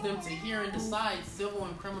holds them to hear and decide civil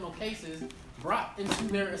and criminal cases brought into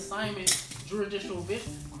their assignment judicial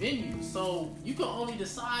venue. So you can only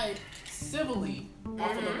decide civilly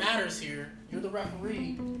off of the matters here. You're the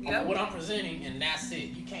referee of what I'm presenting, and that's it.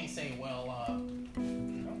 You can't say,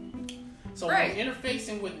 So when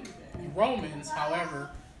interfacing with Romans, however,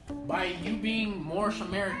 by you being Moorish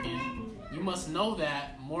American, you must know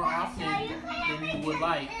that more often than you would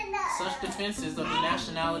like, such defenses of the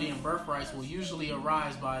nationality and birthrights will usually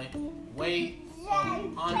arise by way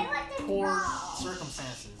of untoward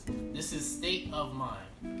circumstances. This is state of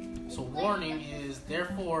mind. So warning is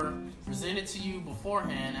therefore presented to you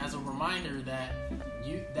beforehand as a reminder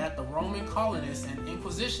that the Roman colonists and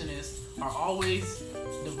inquisitionists are always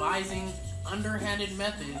devising underhanded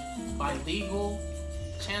methods by legal,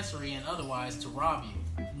 chancery, and otherwise to rob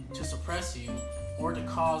you, to suppress you, or to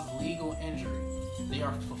cause legal injury. They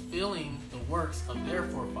are fulfilling the works of their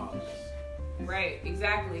forefathers. Right,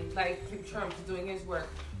 exactly. Like Trump is doing his work.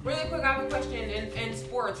 Really quick, I have a question in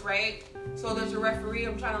sports, right? So there's a referee.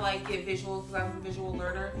 I'm trying to like get visuals because I'm a visual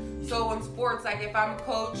learner. So in sports, like if I'm a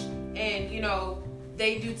coach and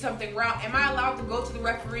they do something wrong, am I allowed to go to the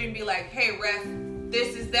referee and be like, "Hey, ref,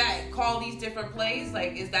 this is that. Call these different plays."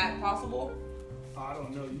 Like, is that possible? I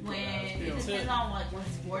don't know. It depends on what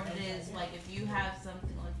sport it is. Like if you have something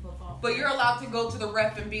like football. But you're allowed to go to the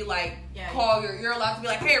ref and be like, Yeah, you're allowed to be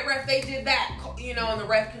like, "Hey, ref, they did that," and the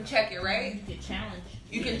ref can check it, right? You can challenge.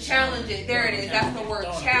 You can challenge it. There it is. That's the word,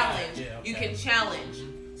 challenge. Yeah, okay. You can challenge.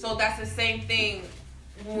 So that's the same thing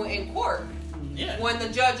in court. Yeah. When the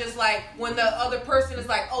judge is like, when the other person is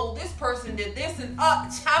like, "Oh, this person did this," and I'm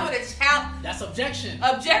gonna challenge. That's objection.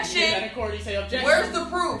 Objection. You get that in court, you say objection. Where's the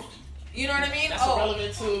proof? You know what I mean? That's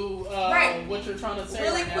irrelevant to right. what you're trying to say.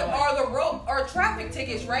 Really right quick, now. are traffic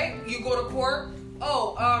tickets, right? You go to court.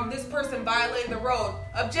 Oh, this person violated the road.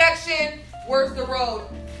 Objection. Where's the road?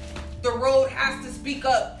 The road has to speak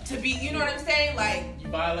up to be. You know what I'm saying? Like you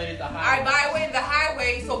violated the highway. I violated the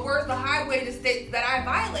highway. So where's the highway to state that I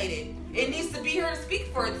violated? It needs to be here to speak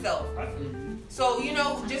for itself. So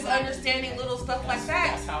just understanding little stuff like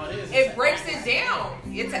that. That's how it is. It breaks it down.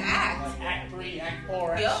 It's an act. Like Act 3, Act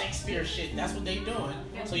 4, Yep. Shakespeare shit. That's what they doing.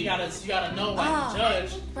 So you gotta know the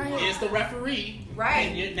judge is the referee. Right.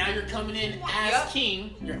 And now you're coming in as Yep.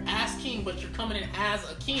 king. You're as king, but you're coming in as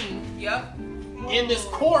a king Yep. in this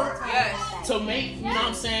court Yes. to make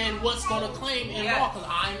what's gonna claim in Yeah. law. Because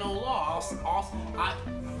I know law.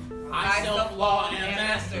 I self law and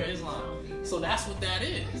master master. Islam. So that's what that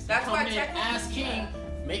is. That's You're why coming in technically- as king,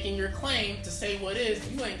 making your claim to say what is.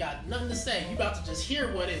 You ain't got nothing to say. You about to just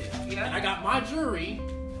hear what is. Yeah. And I got my jury.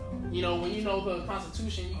 When you know the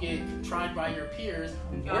Constitution, you get tried by your peers.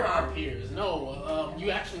 We're our peers. No,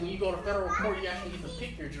 you actually, when you go to federal court, you actually get to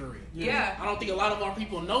pick your jury. Yeah. I don't think a lot of our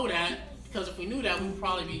people know that, because if we knew that, we would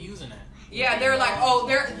probably be using that. Yeah, they're like,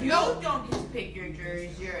 You don't just pick your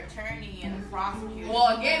juries. Your attorney and the prosecutor.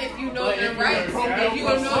 Well, again, if you know But your if you're rights, a pro- if you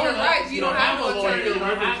don't know your rights, you don't have no lawyer. attorney. You don't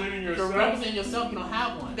have- Representing If you're yourself. representing yourself, you don't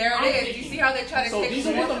have one. There I'm it is. thinking- You see how they try to So take these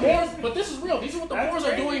the are what the Moors. Moors, but this is real. These are what the That's Moors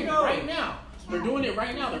are doing crazy, right now. They're doing it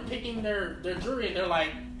right now. They're picking their jury, and they're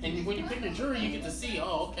like, and when you pick your jury, you get to see,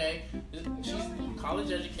 okay, she's college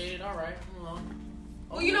educated, all right.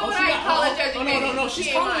 Well, you know what? I ain't college educated. No. She's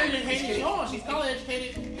She ain't college mine. educated. She's college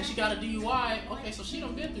educated, and she got a DUI. Okay, so she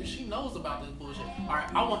done been through. She knows about this bullshit. All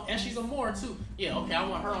right, and she's a Moor too. Yeah, okay, I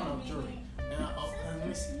want her on the jury. Now, let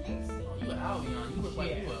me see. Oh, you an Albion. You look like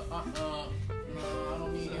you a. No, I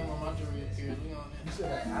don't need him on my jury appears. You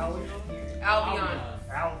said Albion? Albion.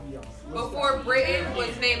 Albion. Before Britain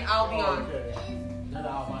was named Albion. Okay. They're the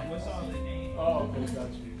Albion. What's all the name? Oh, okay, got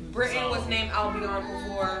you. Britain was named Albion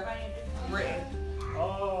before Britain.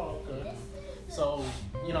 Oh, okay. So,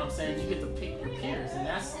 you know what I'm saying? You get to pick your peers, and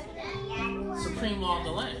that's supreme law of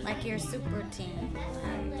the land. Like your super team.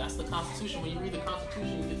 That's the Constitution. When you read the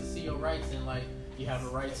Constitution, you get to see your rights, and you have the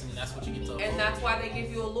rights, and that's what you get to uphold. And that's why they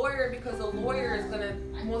give you a lawyer, because a lawyer is going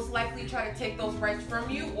to most likely try to take those rights from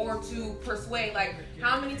you or to persuade. Like,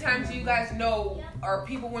 how many times do you guys know, or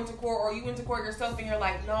people went to court, or you went to court yourself and you're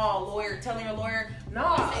like, no, lawyer, telling your lawyer,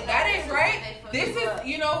 no, that ain't right. This is,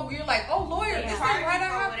 you're like, oh, lawyer, They this is charge right, you I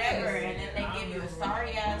for have whatever, this. and then they give you a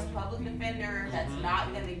sorry ass public defender that's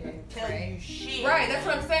not gonna tell you shit. Right, that's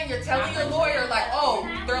what I'm saying. You're telling your lawyer, like,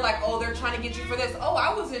 they're trying to get you for this. Oh,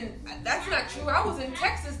 that's not true. I was in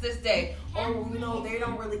Texas this day. Oh, they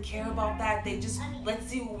don't really care about that. They just, let's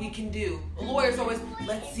see what we can do. The lawyer's always,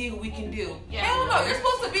 let's see what we can do. Yeah. Hell no, you're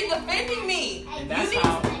supposed to be defending me. And You that's need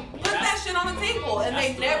how- to put that shit on the table, and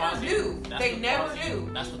they never do. They never do.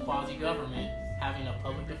 That's the quasi-government having a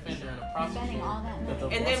public defender and a prosecutor. Spending all that But the,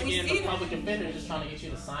 And once then we again, see the that- public defender is just trying to get you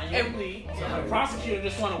to sign your And- plea. The prosecutor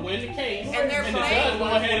just want to win the case, And they're the playing- judge go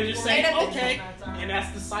ahead and just say, and at the- okay, and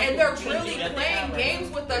that's the cycle. And they're of changing really that they playing have right games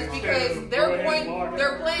now. with us because they're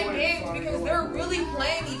playing games because they're really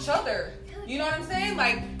playing each other. You know what I'm saying?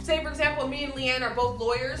 Like, say for example, me and Leanne are both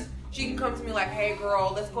lawyers. She can come to me like, hey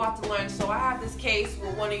girl, let's go out to lunch. So I have this case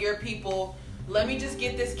with one of your people. Let me just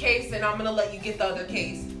get this case and I'm gonna let you get the other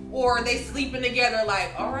case. Or they sleeping together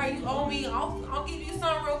like, all right, you owe me, I'll give you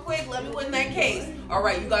something real quick, let me win that case. All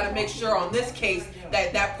right, you gotta make sure on this case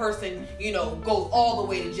that person, goes all the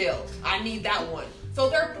way to jail. I need that one. So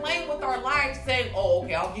they're playing with our lives saying, oh,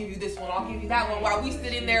 okay, I'll give you this one, I'll give you that one. While we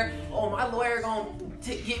sit in there, oh, my lawyer gonna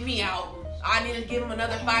get me out. I need to give him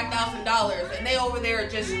another $5,000. And they over there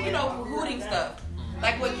just, cahooting stuff.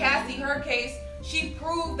 Like with Cassie, her case, she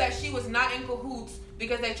proved that she was not in cahoots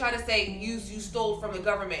because they try to say you stole from the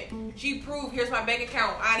government. She proved, here's my bank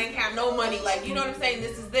account. I didn't have no money. Like, you know what I'm saying?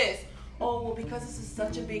 This is this. Oh, well, because this is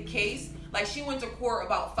such a big case, like she went to court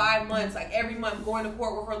about 5 months, like every month going to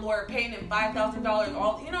court with her lawyer, paying him $5,000,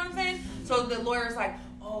 all, you know what I'm saying? So the lawyer's like,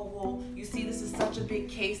 oh, well, you see, this is such a big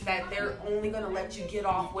case that they're only going to let you get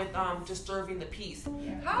off with disturbing the peace.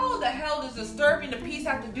 How the hell does disturbing the peace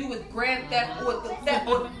have to do with grand theft,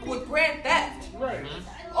 with grand theft? Right.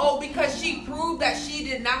 Oh, because she proved that she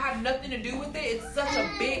did not have nothing to do with it. It's such a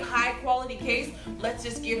big, high-quality case. Let's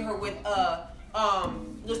just get her with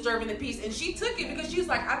disturbing the peace. And she took it because she was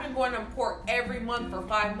like, I've been going to court every month for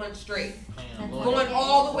 5 months straight. Going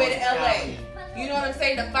all the way to LA. You know what I'm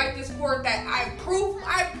saying? To fight this court that I proved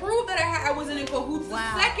that I wasn't in cahoots the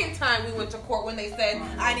second time we went to court when they said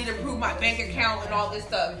I need to prove my bank account and all this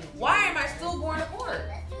stuff. Why am I still going to court?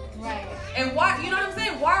 Right. And why, you know what I'm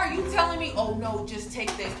saying? Why are you telling me, oh no, just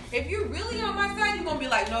take this? If you're really on my side, you're going to be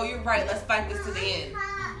like, no, you're right. Let's fight this to the end.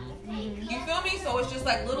 You feel me? So it's just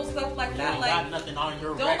like little stuff like that. You like, got nothing on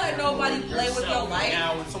your don't let nobody play with your life.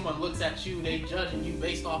 Now when someone looks at you, they judging you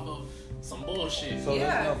based off of some bullshit. So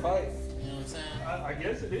there's no fight. You know what I'm saying? I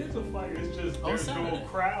guess it is a fight. It's just there's no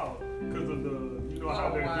crowd because of the, you know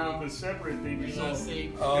how they're doing the separate thing. So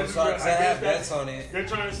So I have bets on it. They're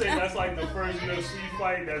trying to say that's like the first UFC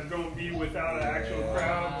fight that's going to be without an actual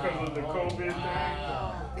crowd because of the COVID thing.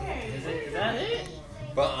 Is that it?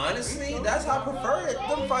 But honestly, that's how I prefer it.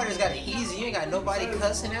 Them fighters got it easy. You ain't got nobody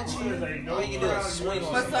cussing at you. All you can do is swing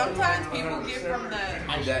on But sometimes people get from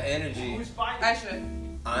that energy. I should.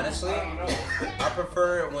 Honestly, I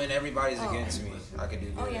prefer it when everybody's against me. I could do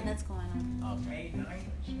good. Oh yeah, that's going on. Okay.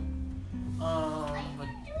 But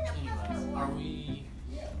anyways, are we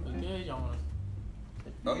good? Y'all want to?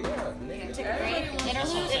 Oh yeah. Take a break.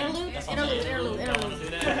 Interlude.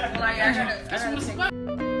 Like I gotta take.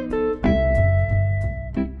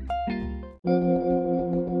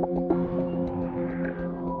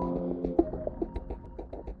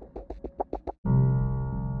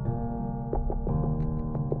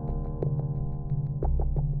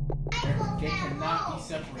 They cannot be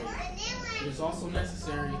separated. It is also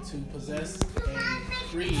necessary to possess a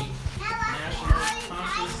free national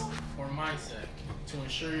conscience or mindset to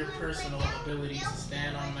ensure your personal ability to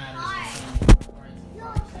stand on matters concerning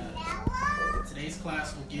rights and property. Today's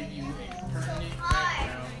class will give you a pertinent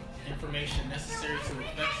background information necessary to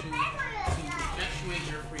effectuate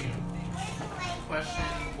your freedom. Question: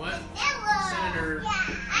 what senator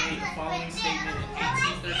made the following statement in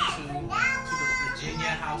 1832 to the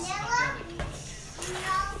Virginia House of Delegates?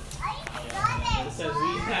 It says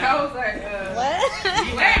we have. I was like, What?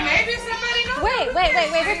 wait, maybe somebody knows. Wait.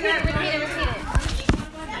 Repeat it.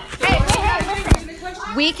 Hey,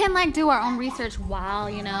 we can like do our own research while,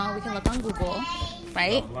 you know, we can look on Google,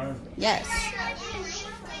 right? Yes.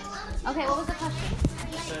 Okay, what was the question?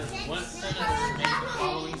 It says, what senator made the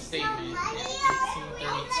following statement in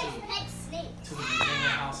 1832 to the Virginia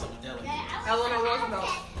House of Delegates? Eleanor Roosevelt.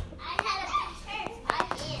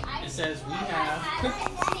 It says, we have,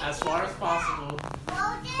 as far as possible,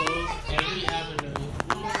 closed every avenue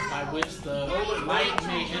by which the light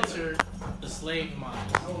may enter the slave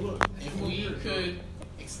minds. If we could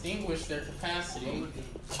extinguish their capacity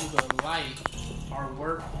to the light, our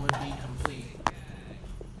work would be complete.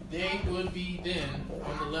 They would be then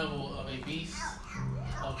on the level of a beast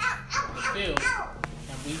of the field,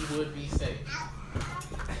 and we would be safe.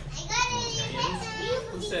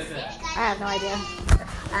 Who said that? I have no idea.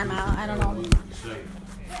 I'm out. I don't know. So,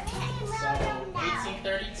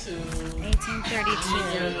 1832.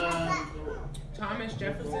 1832. Thomas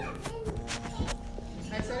Jefferson.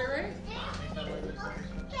 I said it right?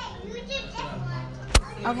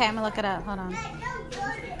 Okay, I'm gonna look it up. Hold on. I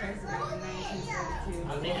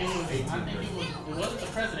think it wasn't the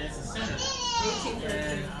president, it's the senator.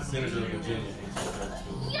 Senator of Virginia.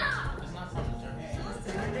 It's not Thomas Jefferson.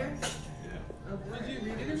 Senator? Would you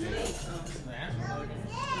read it in me? The answer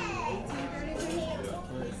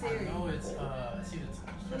is no, it's either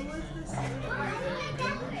Thomas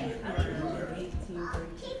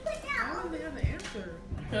How do they have the answer?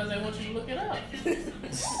 because they want you to look it up.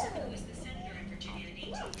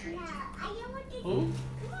 Who?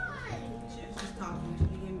 She's talking. She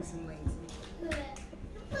gave me some links.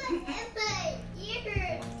 I'm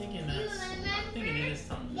thinking it is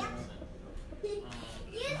Thomas Jefferson.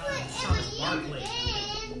 Thomas Barclay.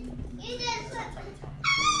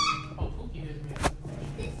 Oh, Pookie hit me.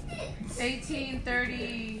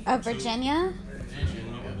 1830. Of Virginia?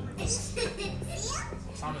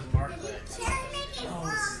 Thomas Barclay.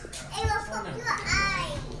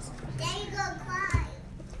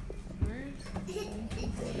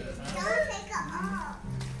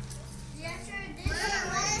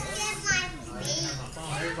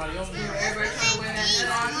 Everybody over here. Everybody trying to win that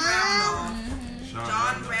head-on round.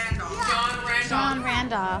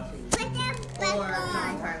 Randolph. Or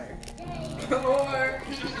John Tyler. Or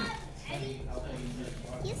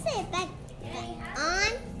You said back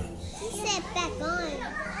on. You said back on.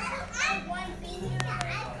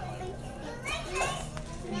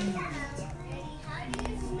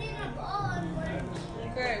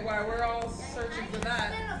 okay, while we're all searching for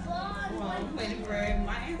that, Well, I'm waiting for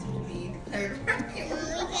my answer to be declared.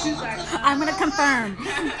 she's like, I'm gonna confirm.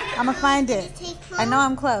 I'm gonna find it. I know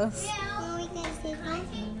I'm close.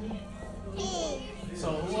 So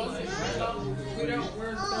who was it? Randolph? we don't.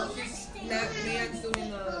 We're she's that man's doing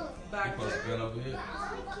the back check.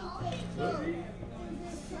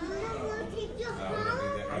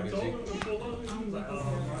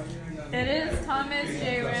 It is Thomas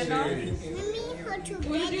J. Randolph. What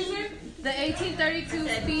did you say? The 1832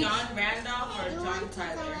 Said speech, John Randolph or John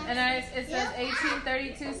Tyler? and it says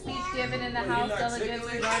 1832 speech given in the House delegates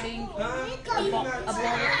regarding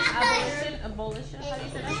abolition. How do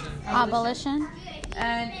you say that? Abolition.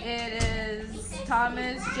 And it is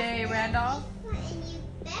Thomas J. Randolph.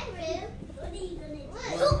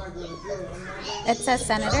 It says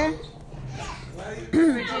senator.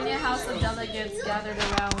 Virginia House of Delegates gathered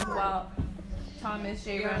around while Thomas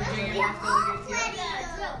J. Randolph. Virginia House delegates,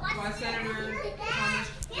 yeah. By Senator Thomas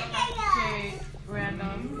J.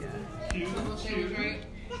 Randolph. Yeah. Double J was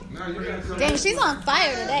right. Dang, she's on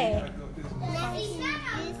fire today.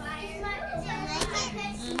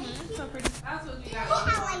 So pretty. That's what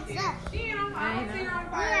you got. She ain't on fire. I see her on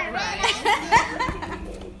fire.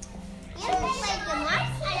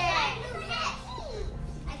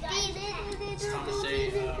 Thomas J.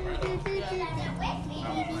 Randolph.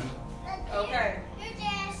 Okay.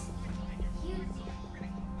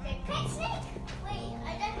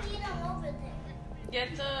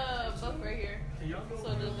 Get the book right here.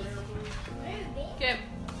 So it doesn't. Kim.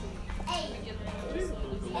 Get the book so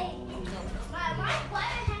it doesn't.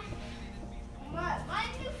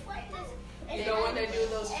 You know when they do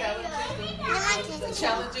those challenges? The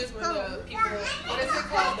challenges where the people, what is it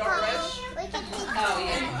called? The rush? Oh,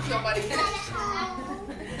 yeah. Somebody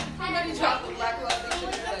dropped the black light.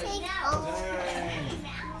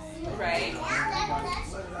 Right?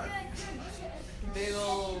 Big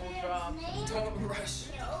old drop. Don't rush.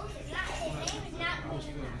 Okay.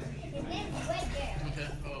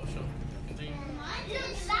 Oh, sure. Continue.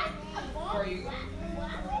 Where are you?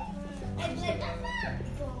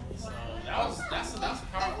 So that's a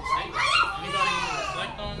powerful statement. Anybody want to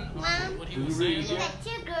reflect on what he was saying?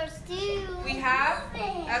 We have,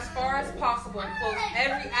 as far as possible, closed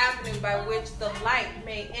every avenue by which the light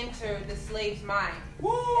may enter the slave's mind.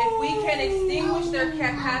 If we can extinguish their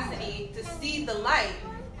capacity to see the light,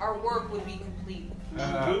 our work would be complete.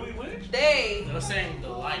 They They're saying the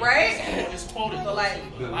light. Right? It's quoted. The light.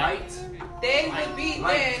 The light. They would be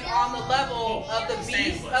then on the level of the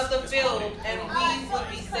beasts of the field, and we would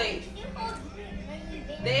be safe.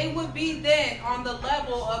 They would be then on the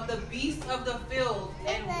level of the beasts of the field,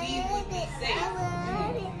 and we would be safe.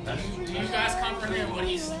 Do you guys comprehend what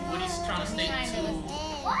he's trying to state to the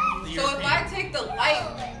So if I European? take the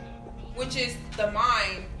light, which is the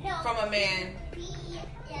mind, from a man,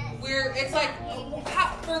 it's like,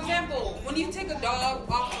 for example, when you take a dog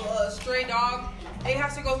off a stray dog, it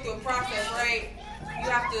has to go through a process, right? You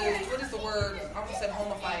have to, what is the word? I almost said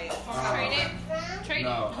homify it. Train it.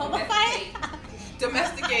 Homify it?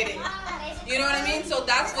 Domesticate it. You know what I mean? So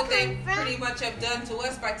that's what they pretty much have done to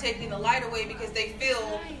us by taking the light away, because they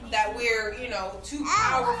feel that we're, too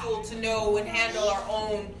powerful to know and handle our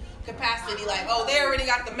own capacity. Like, oh, they already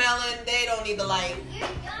got the melon, they don't need the light.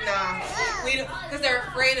 Nah, we don't, because they're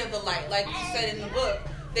afraid of the light. Like you said in the book,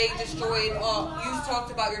 they destroyed. You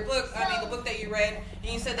talked about your book. I mean, the book that you read,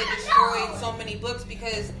 and you said they destroyed so many books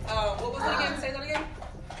because what was it again? Say that again.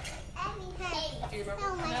 Do you remember?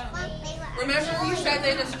 Remember you said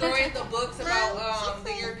they destroyed the books about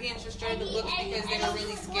the Europeans destroyed the books because they were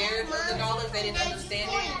really scared of the knowledge, they didn't understand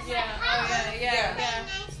it. Yeah.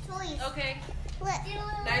 Oh yeah. Okay.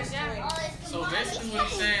 Nice choice. So basically what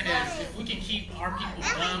he's saying is, if we can keep our people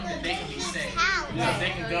dumb, then they can be safe. Because they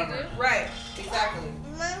can govern. Right. Exactly.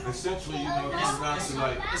 Essentially, it's not to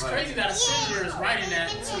like. It's crazy that a senator is writing that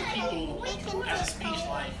to people as a speech,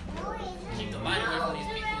 like, keep the light away from these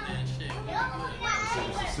people, then shit.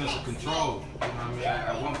 It's a sense of control. You know what I mean?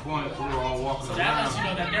 At one point, we were all walking So that around. lets you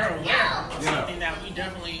know that they're aware of something that we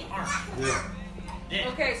definitely aren't. Yeah.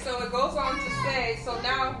 Okay, so it goes on to say, so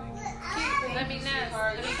now, Let me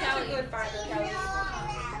Kelly. Kelly.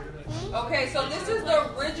 Okay, so this is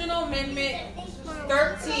the original amendment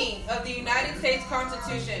 13 of the United States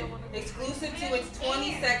Constitution, exclusive to its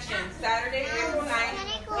 20 sections, Saturday, April 9,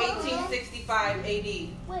 1865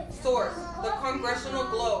 AD. Source: The Congressional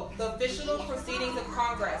Globe, the official proceedings of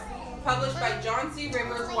Congress, published by John C.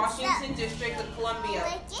 Rivers, Washington District of Columbia,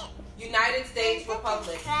 United States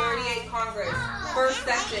Republic, 38 Congress, first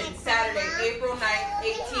session, Saturday, April 9,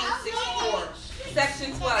 1864.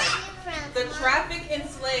 Section 12. The traffic in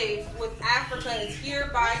slaves with Africa is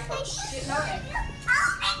hereby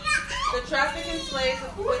The traffic in slaves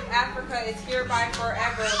with Africa is hereby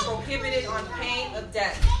forever prohibited on pain of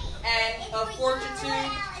death and of forfeiture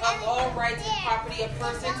of all rights and property of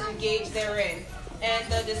persons engaged therein, and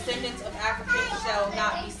the descendants of Africans shall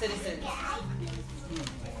not be citizens.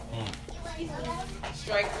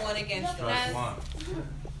 Strike one against them. Strike one.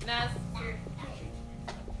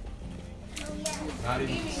 Not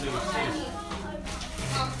even considered citizen.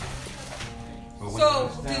 So,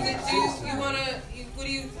 does it do? You wanna? What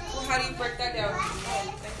do you? How do you break that down? Oh,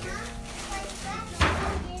 thank you.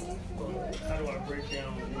 How do I break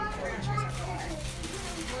down?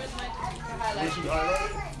 Where's my Did you highlight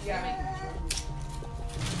it? Yeah.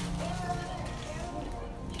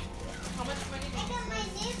 How much money did you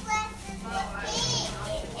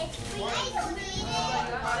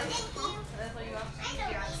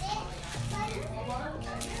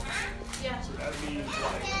Yeah. So that means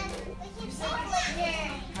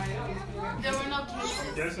There were no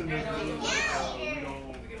cases. doesn't it mean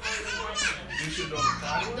we should don't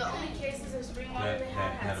apply it? The only cases are spring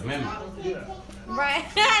That amendment. Yeah. Right.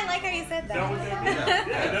 I like how you said That was that. that?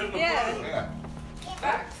 Yeah, that's the Yeah. problem. Yeah.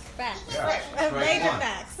 Facts. Facts. Yeah. Strike Major one.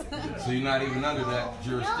 facts. So you're not even under that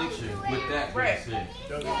jurisdiction with that being Right. said.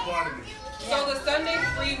 Doesn't apply to me. So the Sunday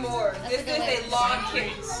free more. This is a law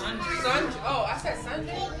case. Sundry. Oh, I said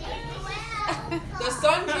Sunday. The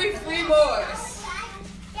Sundry Free Moors.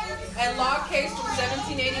 A law case from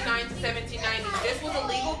 1789 to 1790. This was a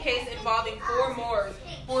legal case involving 4 Moors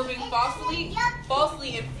who were being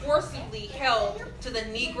falsely and forcibly held to the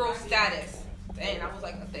Negro status. And I was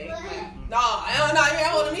like, a thing? No, I don't know. You're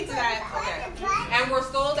holding me to that. Okay. And were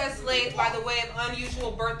sold as slaves by the way of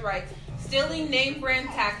unusual birthrights, stealing name brand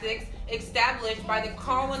tactics established by the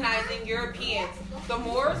colonizing Europeans. The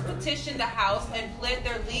Moors petitioned the House and pled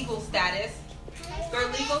their legal status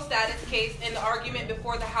case in the argument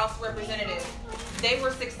before the House of Representatives. They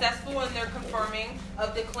were successful in their confirming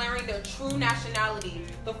of declaring their true nationality.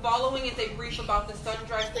 The following is a brief about the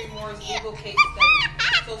Sundry Free Moors legal case study.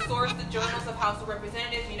 So source: the Journals of House of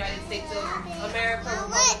Representatives, United States of America,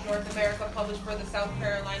 Republic of North America, published for the South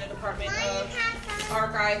Carolina Department of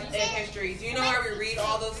Archives and History. Do you know why we read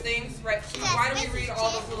all those things? Right? Why do we read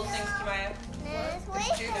all those little things, Kimaya?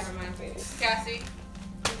 Never mind. Cassie?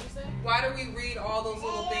 Why do we read all those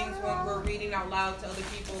little things when we're reading out loud to other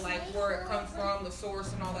people, like where it comes from, the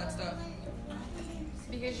source, and all that stuff?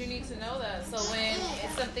 Because you need to know that. So when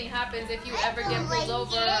something happens, if you ever get pulled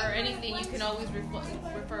over or anything, you can always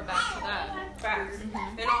refer back to that. Facts.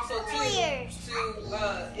 And also, too,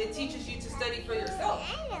 it teaches you to study for yourself.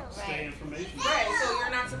 Stay information. Right, so you're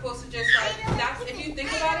not supposed to just that's, if you think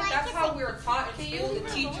about it, that's how we're taught in school. The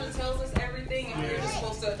teacher tells us everything and we're just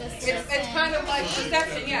supposed to, it's kind of like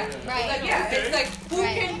perception, yeah. Right. It's like, yeah, it's like,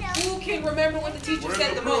 who can remember what the teacher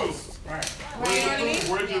said the most? Right. You know what I mean?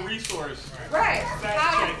 Where's the resource? Right.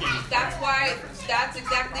 Fact-checking. That's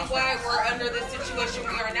exactly why we're under the situation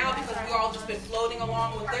we are now, because we've all just been floating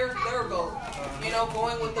along with their boat. You know,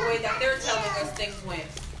 going with the way that they're telling us things went.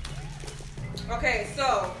 Okay,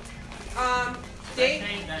 so, Dave,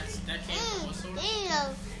 That came from what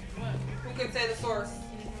source? who can say the source?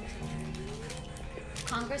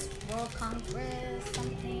 Congress, World Congress,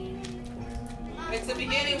 something. It's the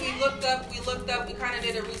beginning. We looked up. We kind of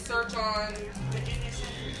did a research on.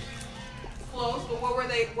 Close, but what were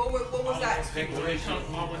they? What was that? Declaration.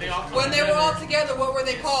 When they were all together, what were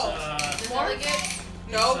they called? Delegates?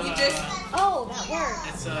 No, we just. Oh, that word.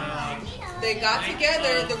 It's They got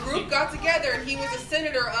together. The group got together, and he was a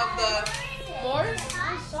senator of the. Moors?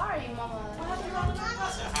 I'm sorry, Mama.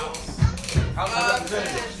 House of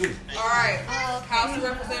Representatives. All right, Oh, okay. House of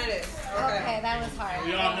Representatives. Okay, Okay. that was hard.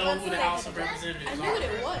 we all know who the House of Representatives I are. knew what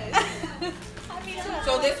it was.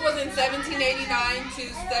 So this was in 1789 to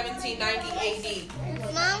 1790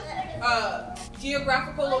 AD.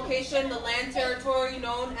 Geographical location: the land territory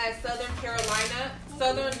known as South Carolina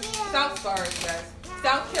in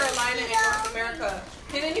North America.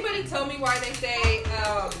 Can anybody tell me why they say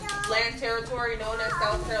land territory known as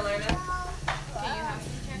South Carolina? Can you have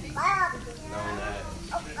some candy?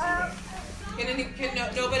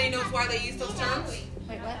 Nobody knows why they use those terms?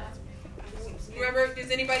 Wait, what? Remember?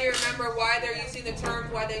 Does anybody remember why they're using the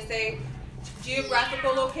terms? Why they say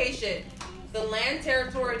Geographical location. The land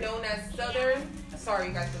territory known as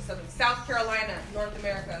South Carolina, North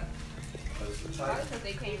America. Because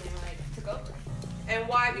they came and like took over. And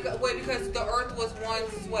why? Because the earth was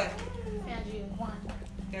once what? Pangea.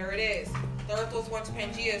 There it is. The earth was once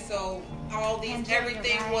Pangea, so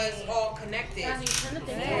everything was all connected.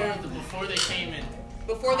 Before they came in.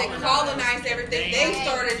 Before they colonized everything, they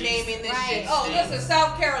started naming this shit. Oh, this is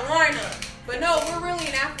South Carolina. But no, we're really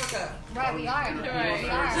in Africa. Right, we are.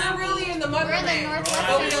 Right. We're really in the motherland.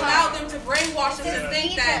 But we allowed them to brainwash us to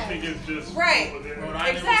think that. Right.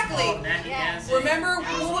 Exactly. Remember,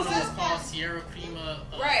 what was this? Called Sierra Prima.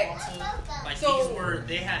 Right. Like so,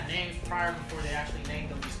 they had names prior before they actually named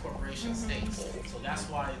them these corporation states. So that's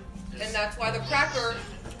why. And that's why the cracker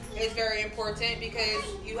is very important, because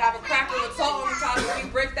you have a cracker with salt on the top. If you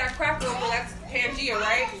break that cracker open, that's Pangea,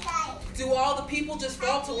 right? Do all the people just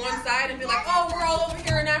fall to one side and be like, oh, we're all over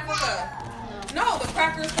here in Africa? No, the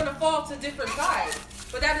cracker is going to fall to different sides.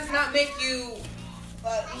 But that does not make you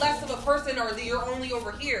less of a person or that you're only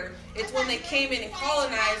over here. It's when they came in and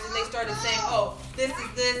colonized and they started saying, oh, this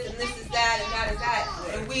is this and this is that and that is that.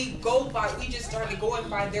 And we just started going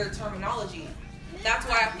by their terminology. That's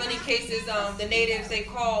why a funny case is the natives, they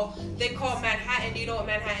call Manhattan. Do you know what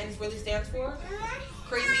Manhattan really stands for?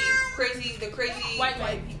 The crazy white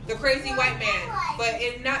man. The crazy white man, but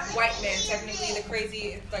it's not white man technically. The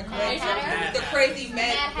crazy, like the crazy red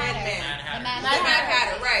man, the Mad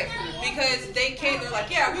Hatter, right? Because they came, they're like,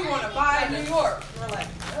 yeah, we want to buy New York. We're like,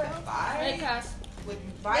 buy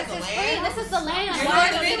the land. This is the land. You're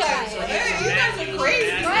going to be like, hey, you guys are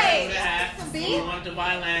crazy, right? We wanted to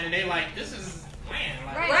buy land, and they like, this is.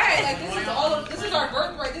 Right, like this is our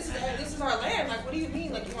birthright. This is our land. Like, what do you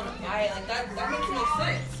mean? Like, you want to buy it? Like that makes no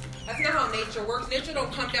sense. That's not how nature works. Nature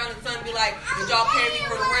don't come down in the sun and be like, did y'all pay me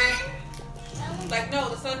for the rent? Like, no,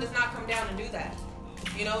 the sun does not come down and do that.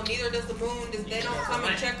 You know, neither does the moon. They don't come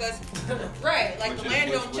and check us. Right, like the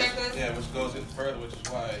land don't check us. Yeah, which goes in further, which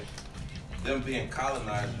is why them being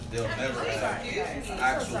colonizers, they'll never have an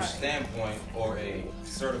actual standpoint or a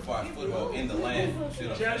certified foothold in the land.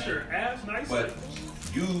 But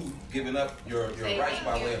you giving up your rights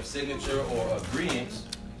by way of signature or agreements,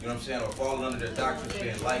 you know what I'm saying, or falling under their doctrines,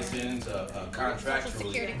 being licensed,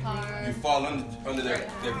 contractually, you fall under their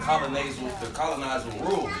colonizer rules.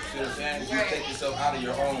 You know what I'm saying? You take yourself out of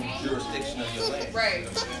your own jurisdiction of your land. Right. You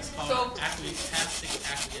know so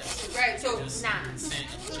acquiescence. Right. So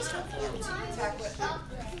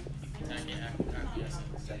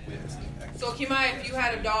So Kimai, if you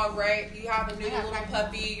had a dog, right? You have a new little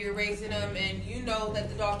puppy, you're raising him, and you know that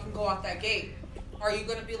the dog can go out that gate. Are you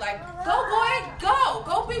gonna be like, go boy,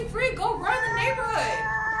 go be free, go run the neighborhood?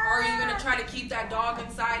 Or are you gonna try to keep that dog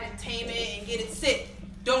inside and tame it and get it sit?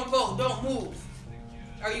 Don't go, don't move.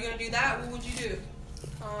 Are you gonna do that? What would you do?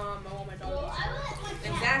 I want my dog.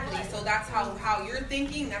 Exactly. So that's how you're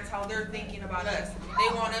thinking. That's how they're thinking about us.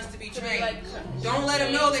 They want us to be trained. Don't let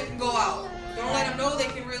them know they can go out. Don't let them know they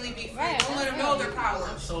can really be free. Don't let them know their power.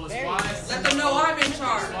 So it's wise. Let them know I'm in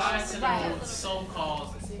charge. It's wise to know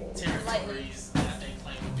so-called territories that they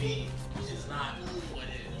claim to be is not what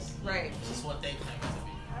it is. Right. It's just what they claim to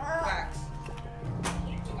be. Facts.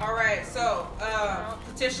 All right. So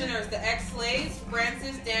petitioners, the ex-slaves,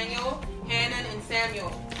 Francis, Daniel, Hannah, and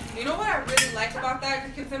Samuel. You know what I really like about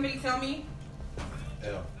that? Can somebody tell me?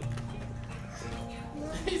 L.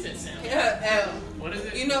 He said Samuel. Yeah, L. What is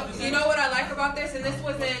it? You know what I like about this? And this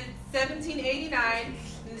was in 1789 and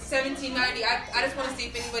 1790. I just want to see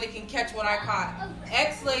if anybody can catch what I caught.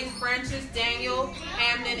 Ex-slaves, Francis, Daniel,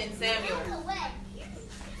 Hamden, and Samuel.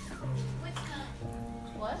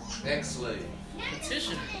 What? Ex-slave.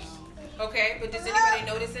 Petitioners. Okay, but does anybody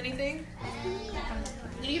notice anything?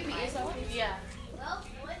 Did you repeat yourself? Yeah.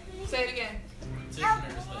 Say it again.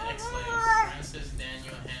 Petitioners, the ex-slaves, Francis,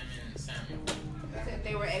 Daniel, Hammond, and Samuel.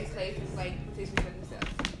 They were ex-slaves, like petitioners of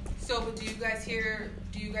themselves. So, but do you guys hear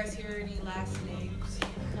any last names?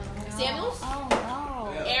 No. Samuels? Oh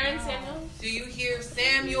no. Aaron Samuels? Do you hear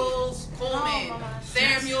Samuels Coleman?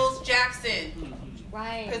 Samuels Jackson?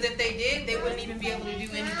 Right. Because if they did, they wouldn't even be able to do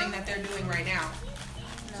anything that they're doing right now.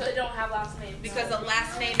 So they don't have last names. Because the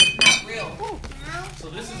last name is not real. So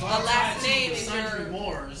this is A all last tied to name the is Sundry your-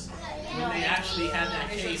 Wars when they actually had that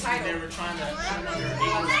It's your case when they title. were trying to come under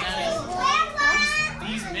English status.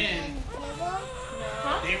 These men,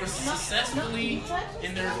 they were successfully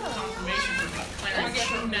in their confirmation for declaring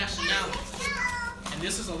true nationality. And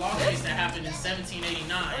this is a law case that happened in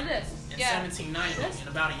 1789 and 1790 in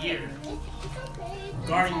about a year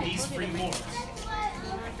regarding these free Moors.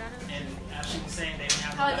 And as she was saying, they didn't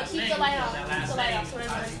have the last name because that last name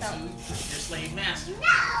ties into their slave master.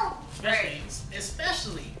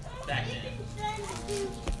 especially back then.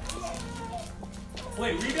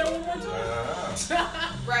 Wait, read that one more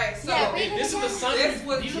time. Right. So these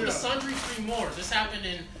are the sundry free Moors. This happened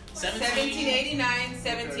in 1789,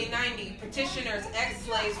 1790. Petitioners,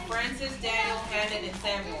 ex-slaves Francis, Daniel, Hanan, and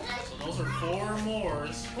Samuel. So those are 4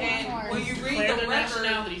 Moors. And when you read their the record,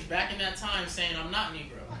 nationalities back in that time, saying I'm not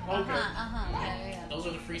Negro. Okay. Yeah. Those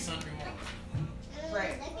are the free sundry Moors.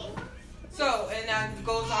 Right. So, and that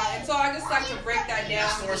goes on. And so I just like to break that down.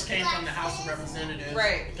 The source came from the House of Representatives.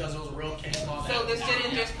 Right. Because it was a real case law. So this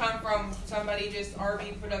didn't just come from somebody, just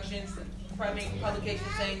RV Productions, publication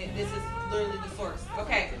saying that this is literally the source.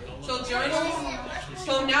 Okay. So journals.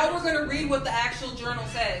 So now we're going to read what the actual journal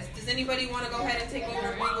says. Does anybody want to go ahead and take over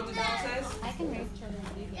and read what the journal says? I can read journal.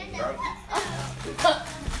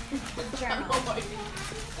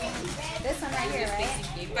 This one right here,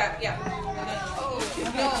 right? Yeah. Oh,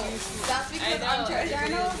 no. That's because I'm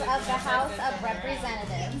Journals of the House of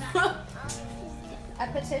Representatives. A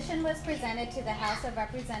petition was presented to the House of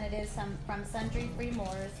Representatives from sundry free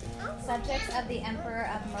Moors, subjects of the Emperor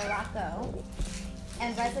of Morocco,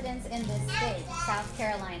 and residents in this state, South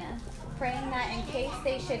Carolina, praying that in case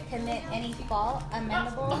they should commit any fault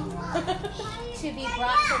amenable to be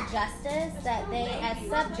brought to justice, that they as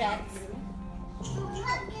subjects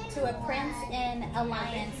to a prince in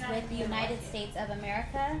alliance with the United States of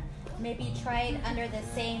America may be tried under the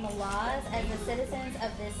same laws as the citizens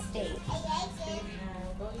of this state.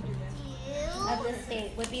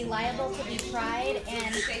 Would be liable to be tried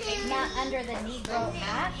and not under the Negro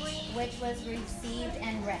Act, which was received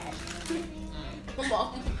and read. Come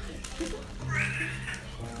on.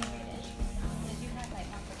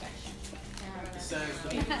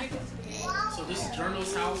 So this is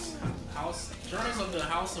Journals of the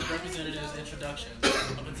House of Representatives introduction.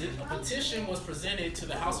 A petition was presented to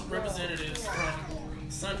the House of Representatives from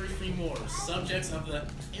sundry free Moors, subjects of the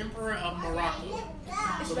Emperor of Morocco.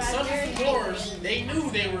 So the sundry free Moors, they knew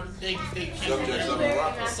they came from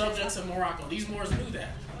the subjects of Morocco. These Moors knew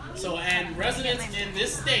that. So, and residents in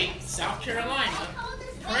this state, South Carolina,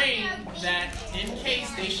 praying that in case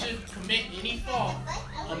they should commit any fault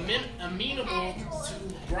amenable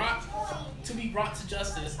to be brought to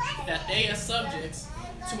justice, that they as subjects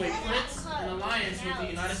to a prince in alliance with the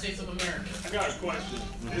United States of America. I got a question.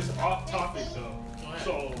 It's off topic though.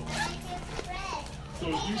 So if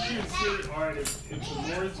you consider, alright, if the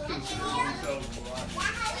Moors consider themselves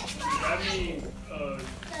Moroccans, does that mean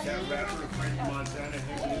that rapper Frank Montana,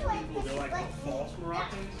 him and his people, they're like the false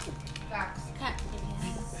Moroccans? Facts.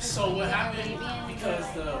 So what happened, because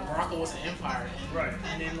Morocco was an empire, right?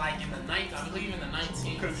 And then like in the I believe in the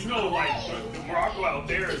 19th. Because you know, like the Morocco out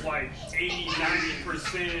there is like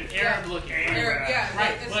 80-90% Arab looking. Arab, yeah,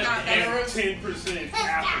 right? But not the Arabs, 10%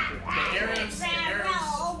 African. The Arabs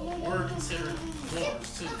were considered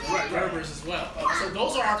Moors too. Right. Berbers as well. So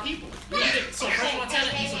those are our people. So Frank Montana,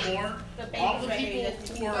 he's a Moor. All the people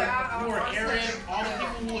who are Arab, all the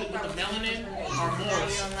people with the melanin are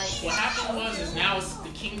Moors. What happened was now it's the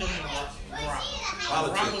kingdom of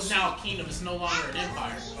Morocco. Morocco is now a kingdom. It's no longer an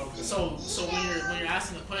empire. So when you're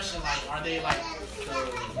asking the question, like, are they like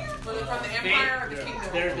from the empire or the kingdom?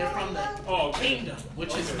 They're from the kingdom,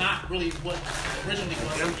 which is not really what originally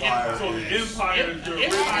was an empire. So the empire is the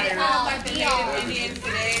empire. Like the Native Indians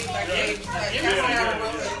today, like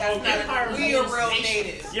we are real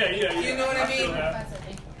natives. Yeah. You know what I mean?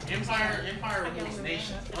 Empire rules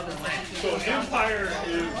nations, other lands. So empire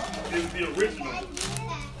is the original.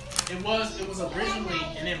 It was originally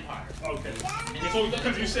an empire. Okay. So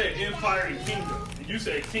because you said empire and kingdom, and you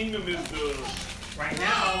said kingdom is the right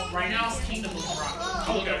now it's kingdom of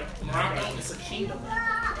Morocco. Okay. Morocco is a kingdom.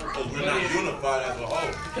 Because we're not unified as a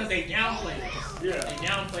whole. Because they downplayed it. Yeah. They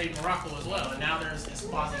downplayed Morocco as well, and now there's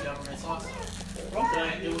quasi-governments also.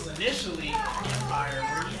 But it was initially an empire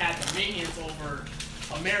where he had dominions over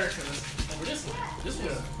Americas, over this land. This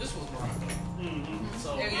was Morocco. Mm-hmm.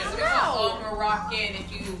 So it's Moroccan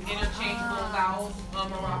if you interchangeable vowels.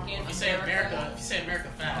 Moroccan. If you say America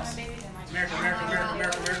fast. America,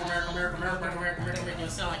 you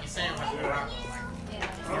sound like you're saying like Morocco.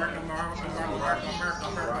 America.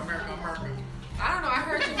 I don't know. I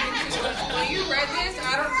heard you when you read this.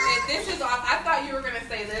 I thought you were gonna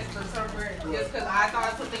say this for some reason, just because I thought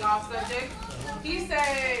it was something off subject. He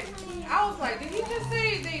said, I was like, did he just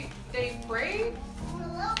say they prayed?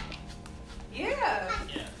 Yeah.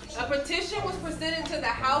 A petition was presented to the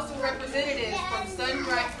House of Representatives from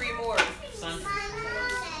sundry free Moors.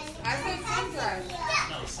 I said sun-dry.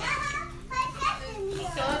 No, sun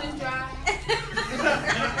and dry.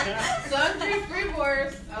 Sundry free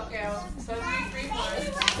Moors. Okay, sundry free Moors.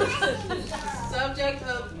 Subject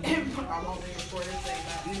of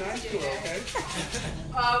okay?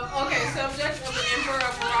 Okay, subjects of the Emperor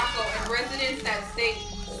of Morocco and residents that state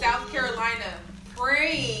South Carolina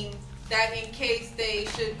praying that in case they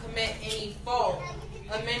should commit any fault,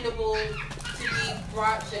 amendable to be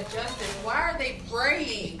brought to justice. Why are they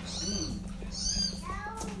praying?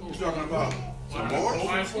 You talking about some more?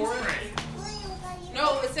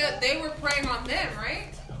 No, it said they were praying on them,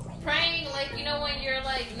 right? Praying, like, you know, when you're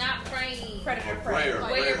like not praying. Predator prayer.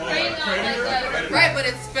 When you're praying on like Right, but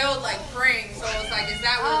it's spelled like praying, so it's like, is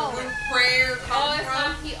that where the word prayer comes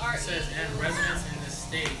from? It says, and residents in this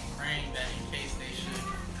state praying that in case they should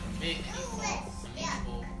commit any fault,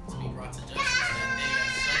 amenable to be brought to justice, that they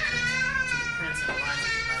as subjects to the Prince and Alliance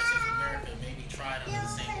of the United States of America may be tried under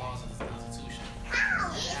the same laws as the Constitution,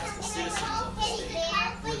 and as the citizens of the state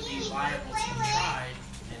would be liable to be tried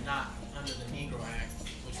and not under the Negro Act,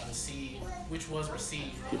 which was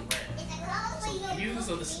received in red. So the views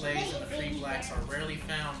of the slaves and the free blacks are rarely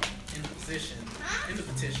found in the petition.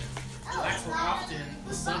 Blacks were often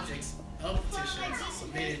the subjects of petitions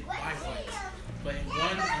submitted by whites. But in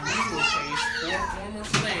one unusual case, 4 former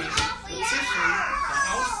slaves petitioned the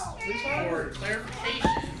House for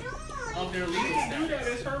clarification of their legal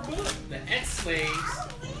status. The ex-slaves,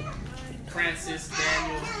 Francis,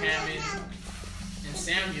 Daniel, Hammond, and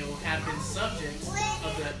Samuel had been subjects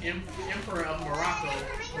of the Emperor of Morocco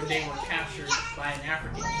when they were captured by an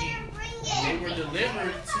African king. They were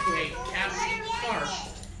delivered to a captive cart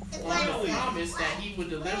on the promise that he would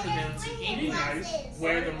deliver them to England,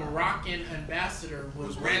 where the Moroccan ambassador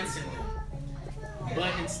would ransom them.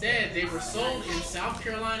 But instead, they were sold in South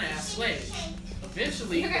Carolina as slaves.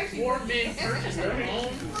 Eventually, the 4 men purchased their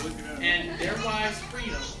home and their wives'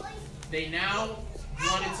 freedom. They now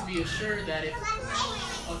wanted to be assured that if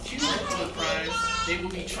accused of the crimes, they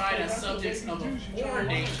would be tried as subjects of a foreign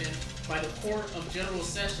nation by the Court of General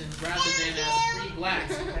Sessions rather than as free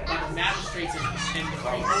blacks by the magistrates and the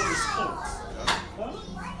freeholders'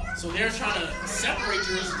 courts. So they're trying to separate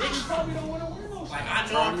jurisdiction. Like,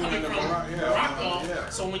 I know I'm coming from Morocco,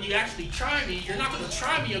 so when you actually try me, you're not going to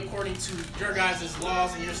try me according to your guys'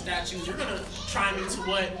 laws and your statutes. You're going to try me to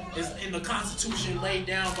what is in the Constitution laid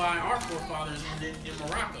down by our forefathers in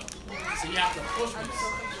Morocco. So you have to push me.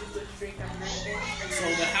 So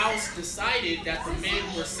the House decided that the men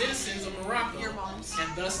were citizens of Morocco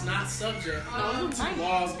and thus not subject to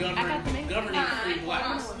laws governing free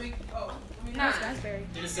blacks.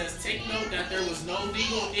 Then it says, take note that there was no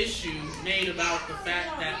legal issue made about the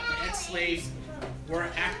fact that the ex-slaves were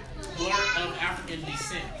of African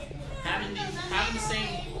descent, having the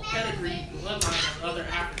same pedigree bloodline as other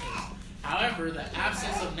Africans. However, the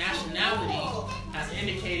absence of nationality, as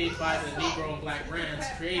indicated by the Negro and Black brands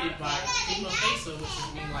created by prima facie,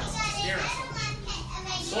 which means like stare at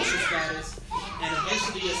something, social status, and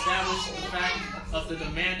eventually established the fact of the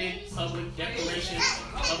demanded public declaration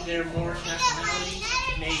of their Moorish nationality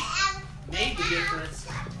made the difference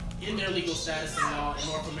in their legal status and law in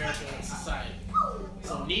North American society.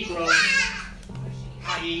 So Negroes,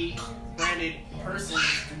 i.e. branded persons,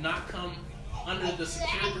 do not come under the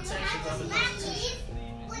secure protections of the Constitution.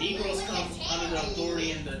 Negroes come under the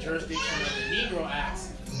authority and the jurisdiction of the Negro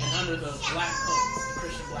Acts and under the Black Codes, the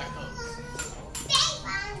Christian Black Codes.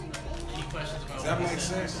 Any questions about that? Does that make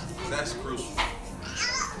sense? That's crucial.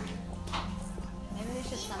 Maybe we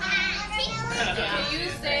should sum Can you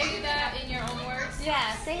say that in your own words?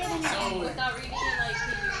 Yeah, say it in your own words. Without reading it, like, can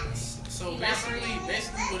you so basically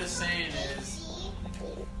what it's saying is,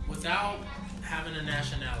 without having a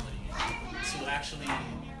nationality to actually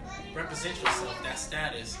represent yourself, that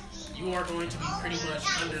status, you are going to be pretty much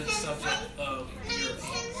under the subject of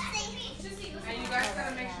Europeans. And you guys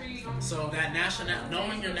gotta make sure you don't. So that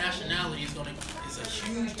knowing your nationality is a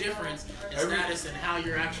huge difference in status and how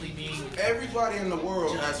you're actually being. Everybody in the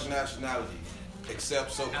world has a nationality,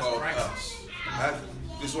 except so-called us.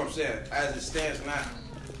 This is what I'm saying. As it stands now,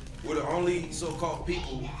 we're the only so-called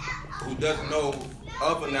people who doesn't know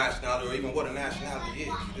of a nationality or even what a nationality is.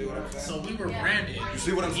 You do what I'm saying? So we were branded. You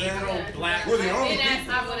see what I'm saying? Negro, Black, we're the only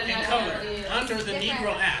people and color under the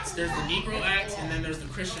Negro Acts. There's the Negro Acts and then there's the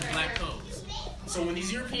Christian Black Codes. So when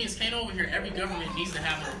these Europeans came over here, every government needs to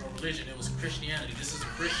have a religion. It was Christianity. This is a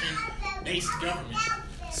Christian-based government.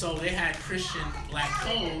 So they had Christian Black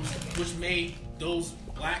Codes, which made those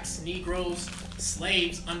blacks, Negroes,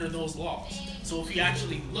 slaves under those laws. So if you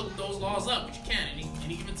actually look those laws up, which you can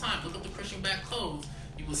any given time, look up the Christian Black Codes,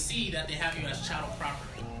 you will see that they have you as chattel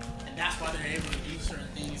property. And that's why they're able to do certain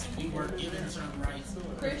things and we weren't given certain rights.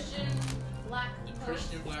 Christian Black Codes. The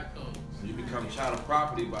Christian Black Codes. You become chattel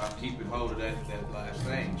property by keeping hold of that last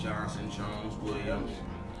name, Johnson, Jones, Williams.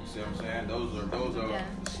 see what I'm saying? Those are the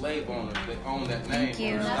slave owners. They own that name. Thank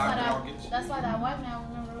you. On the stock markets. That's why that white man,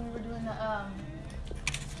 remember we were doing the,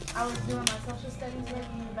 I was doing my social studies work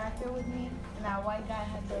and he was back there with me, and that white guy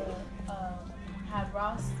had had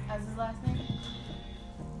Ross as his last name.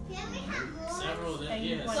 Several of them, And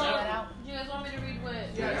you yeah. pointed that out. Do you guys want me to read what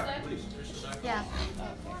Yeah, it please. said? Yeah.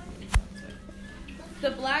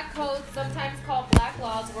 The Black Codes, sometimes called Black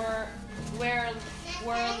Laws, were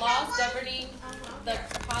laws governing the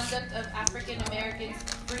conduct of African Americans,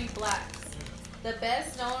 free blacks. The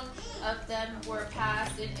best known of them were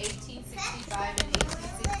passed in 1865 and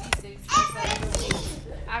 1866 by states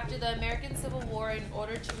after the American Civil War in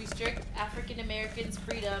order to restrict African Americans'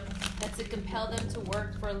 freedom and to compel them to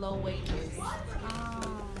work for low wages.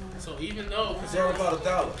 So even though It's all about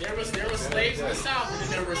 $1. there were slaves in the South and then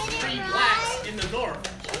there were free blacks in the North,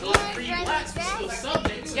 those free blacks were still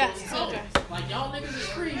subject to those codes. Like y'all niggas is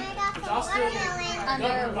free, but y'all still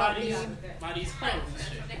governed by these codes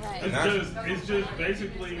and shit. It's just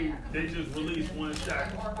basically they just released one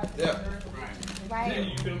shackle. Yeah. Yeah,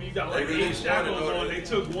 you feel me? You got like 8 shackles on. They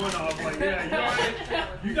took one off. Like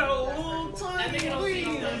you got a little That tiny nigga don't see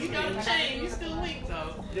you though. You got a weed. chain, you still weak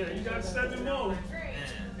though. Yeah, you got 7 more.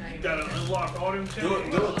 You gotta unlock all them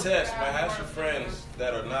chains. Do a test, man. Ask your friends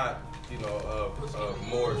that are not,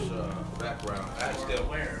 Moorish background. Ask them,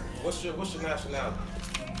 what's your nationality?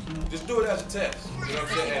 Just do it as a test. You know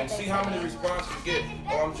what I'm saying? And see how many responses you get.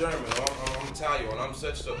 Oh, I'm German. Oh, I'm Italian. Or I'm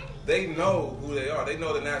such so. They know who they are. They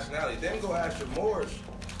know the nationality. Then go ask your Moorish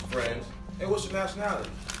friends. Hey, what's your nationality?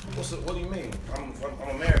 What do you mean? I'm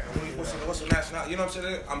American. What's the nationality? You know what I'm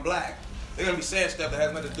saying? I'm black. They're gonna be saying stuff that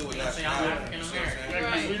has nothing to do with nationality.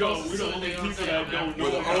 We don't the only people that don't know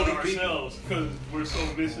about ourselves because we're so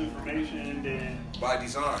misinformation and by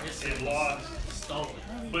design and lost.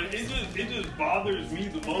 But it just bothers me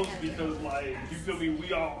the most because like you feel me,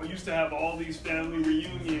 we all used to have all these family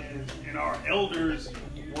reunions and our elders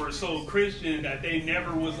were so Christian that they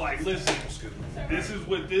never was like, listen, this is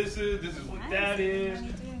what this is what that is.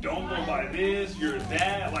 Don't go by this, you're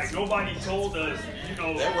that. Like nobody told us,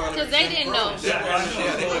 because they didn't know. They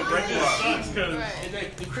wouldn't break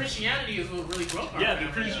the Christianity is what really broke our family.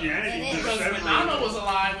 The Christianity. Because when Nana was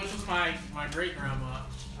alive, which was my great grandma,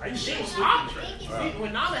 she was hopping.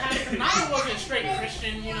 When Nana wasn't straight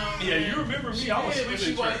Christian, Yeah, you remember me? I was but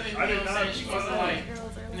she wasn't. I did not. She wasn't like.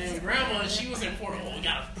 And then grandma, she was in Fort. Oh, we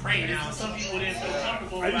gotta pray now. Some people didn't feel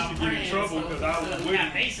comfortable about praying. I used to get in trouble because I was with. We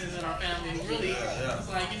got Masons in our family. Really, it's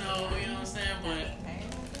like you know what I'm saying. But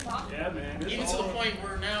yeah, man. Even to the point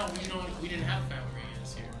where now we didn't have family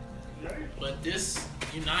reunions here. But this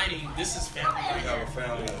uniting, this is family. We have a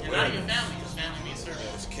family. And not even family, because family means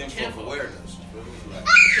service. It's kinfolk awareness.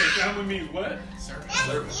 Family means what?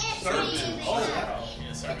 Service. Servitude. Oh, wow.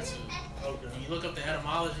 Yeah, servitude. Okay. When you look up the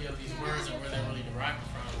etymology of these words and where they're really derived from,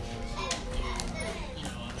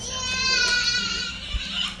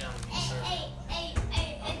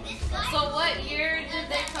 So what year did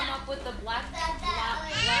they come up with the black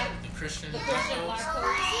the Christian black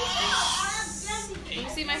code? Can you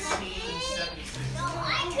see my phone?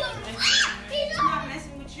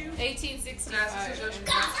 1865.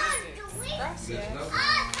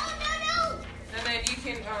 And then you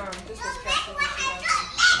can, this was captured. You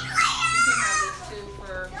can have this too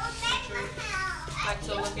for future, like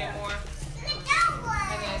to look at more.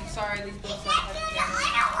 And then, sorry, these books don't have a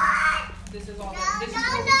camera. This is all. This is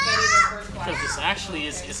what we studied in first class.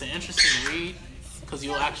 Because it's an interesting read, because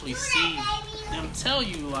you'll actually see them tell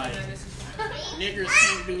you like niggers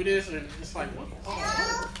can't do this, and it's like what?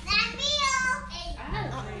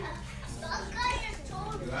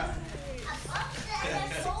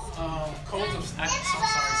 Codes of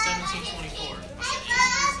 1724.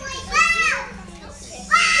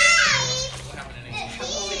 What happened in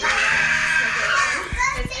 1865?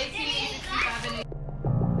 It's 1865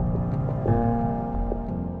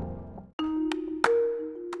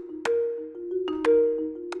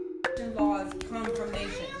 and laws come from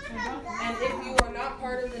nations. And if you are not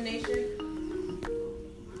part of the nation,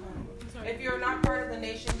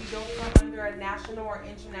 you don't come under a national or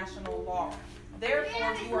international law.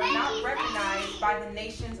 Therefore, you are not recognized by the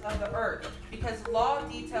nations of the earth, because law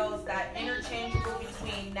details that interchangeable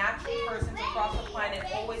between natural persons across the planet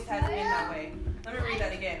always has been that way. Let me read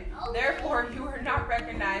that again. Therefore, you are not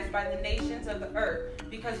recognized by the nations of the earth,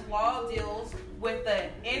 because law deals with the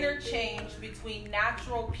interchange between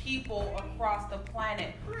natural people across the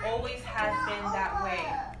planet. Always has been that way.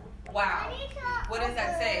 Wow. What does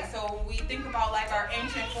that say? So when we think about like our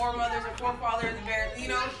ancient foremothers or forefathers,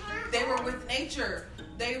 they were with nature.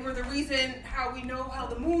 They were the reason how we know how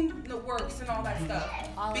the moon works and all that stuff.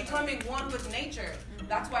 Becoming one with nature.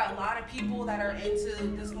 That's why a lot of people that are into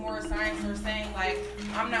this more science are saying, like,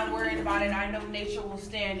 I'm not worried about it. I know nature will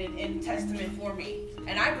stand in testament for me.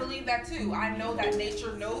 And I believe that too. I know that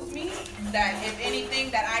nature knows me, that if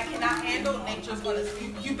anything that I cannot handle, nature's going to,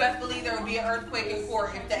 you best believe there will be an earthquake in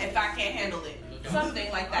court if I can't handle it.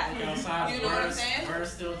 Something like that. You know what I'm saying?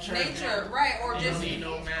 Nature, right? Or just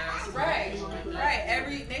no mask. Right.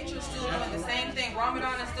 Every nature's still doing the same thing.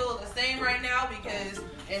 Ramadan is still the same right now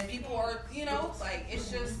and people are, like it's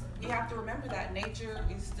just you have to remember that nature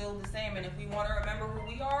is still the same. And if we want to remember who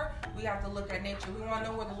we are, we have to look at nature. We want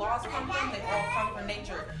to know where the laws come from. They all come from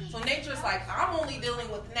nature. So nature's like, I'm only dealing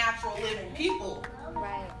with natural living people.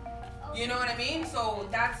 Right. You know what I mean? So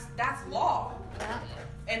that's law. Yeah.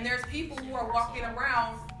 And there's people who are walking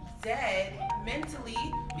around dead mentally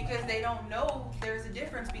because they don't know there's a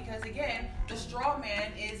difference. Because again, the straw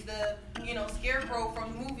man is the scarecrow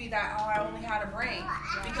from the movie that I only had a brain.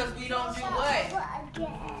 Because we don't do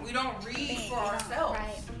what? We don't read for ourselves.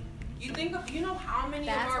 Right. You know how many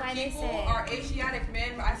of our people are Asiatic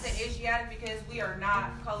men? I say Asiatic because we are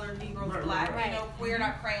not colored Negroes, black. Right. We're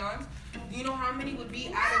not crayons. Do you know how many would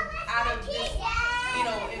be out of this,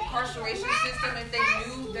 incarceration system if they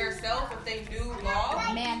knew their self, if they knew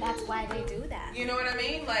law? Man, that's why they do that. You know what I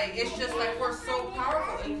mean? Like, it's just like we're so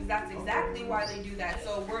powerful, and that's exactly why they do that.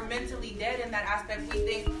 So we're mentally dead in that aspect. We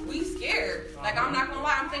think we scared. Like, I'm not gonna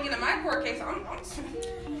lie, I'm thinking of my court case. I'm kind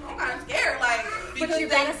of scared. Like, but you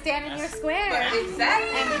gotta stand in your square.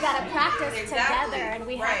 Exactly. And we gotta practice together, and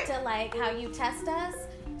we have to, like how you test us.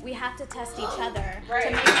 We have to test each other to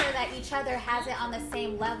make sure that each other has it on the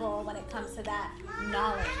same level when it comes to that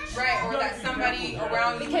knowledge. Right, or that somebody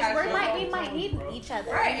around you because we might need each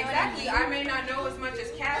other. Right, exactly. I may not know as much as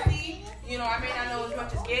Kathy. I may not know as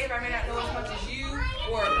much as Gabe. I may not know as much as you,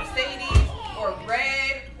 or Mercedes, or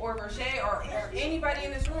Red, or Roche, or anybody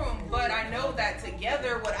in this room. But I know that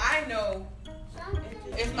together, what I know.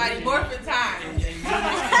 It's Mighty Morphin time. And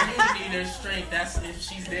unity, there's strength. That's if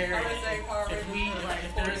she's there.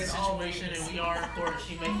 If there is a situation and we are in court,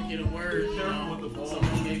 she may forget a word.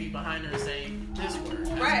 Somebody may be behind her saying this word as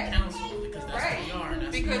a counsel because that's what we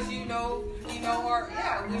are. Because we know when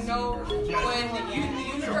the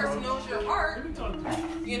universe knows your heart.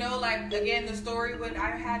 Like again, the story when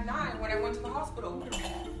I had 9 when I went to the hospital.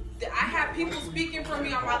 I had people speaking for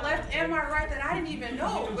me on my left and my right that I didn't even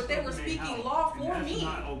know, but they were speaking law for me.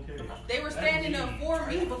 They were standing up for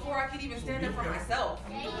me before I could even stand up for myself.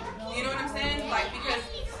 You know what I'm saying? Like, because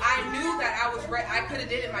I knew that I was right. I could have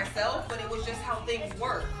did it myself, but it was just how things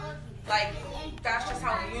work. Like, that's just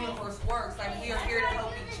how the universe works. Like, we are here to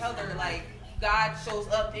help each other. Like, God shows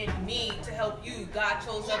up in me to help you. God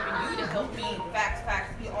shows up in you to help me. Facts,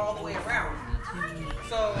 all the way around.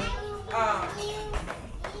 So,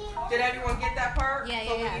 did everyone get that part? So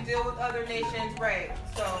when you deal with other nations, right.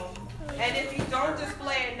 So, and if you don't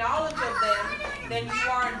display a knowledge of them, then you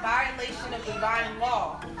are in violation of divine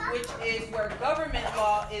law, which is where government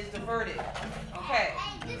law is diverted. Okay.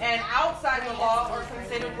 And outside the law are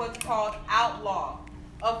considered what's called outlaw,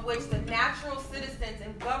 of which the natural citizens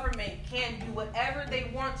and government can do whatever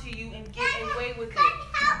they want to you and get away with it.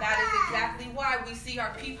 That is exactly why we see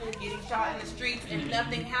our people getting shot in the streets and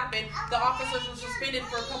nothing happened. The officers were suspended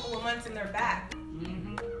for a couple of months and they're back.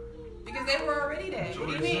 Because they were already dead. What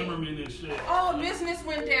do you mean? Oh, business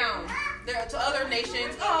went down. To other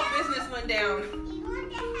nations, business went down.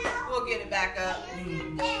 We'll get it back up.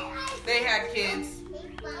 They had kids.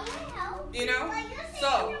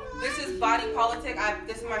 So, this is body politic.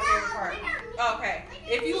 This is my favorite part. Okay.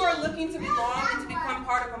 If you are looking to belong and to become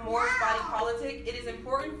part of a Moorish body politic, it is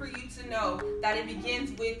important for you to know that it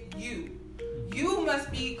begins with you. You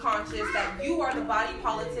must be conscious that you are the body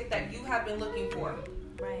politic that you have been looking for.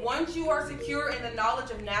 Right. Once you are secure in the knowledge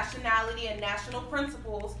of nationality and national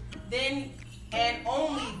principles, then and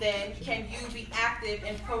only then can you be active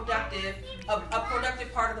and productive, a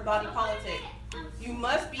productive part of the body politic. You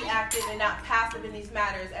must be active and not passive in these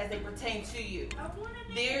matters as they pertain to you.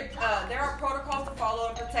 There are protocols to follow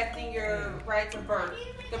in protecting your rights of birth.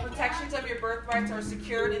 The protections of your birthrights are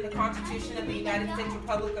secured in the Constitution of the United States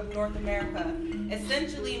Republic of North America.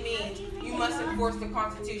 Essentially means you must enforce the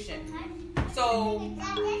Constitution. So,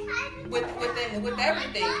 with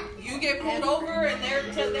everything, you get pulled over and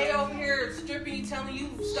they over here stripping you, telling you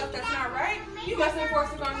stuff that's not right, you must enforce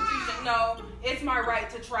the Constitution. No, it's my right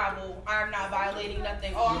to travel. I'm not violating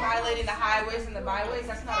nothing. Oh, I'm violating the highways and the byways.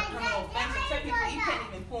 That's not a criminal offense. So technically, you can't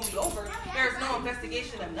even pull me over. There's no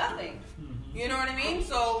investigation of nothing. You know what I mean?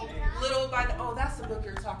 So little by the that's the book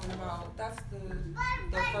you're talking about. That's the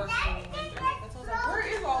first one we went through. That's what I was like, where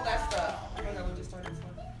is all that stuff? Okay, we just started this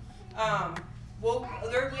one.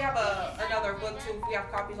 We have another book too. If we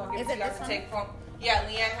have copies, I'll give it to you guys to take home. Yeah,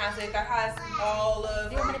 Leanne has it. That has all of.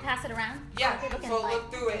 Do you want me to pass it around? Yeah. So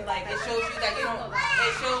look through it. Like it shows you that you don't.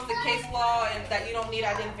 It shows the case law and that you don't need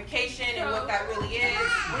identification and what that really is.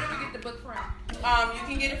 Where do we get the book from? You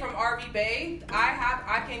can get it from RV Bay.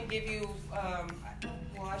 I can give you.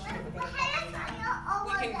 Well, I should have a better copy than that.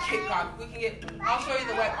 We can get copy. We can get. I'll show you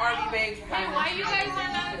the web RV Bay. Hey, why you guys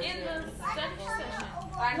are not in the study session?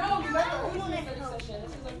 I know you guys are always in the study session.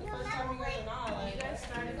 This is like the first time you guys are not. Like, You guys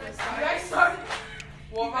started this. you guys started.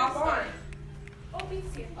 Well, hop on. Oh,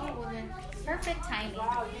 BC. Oh, well then. Perfect timing.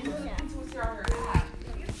 Wow, you really put your on your app.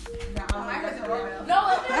 No,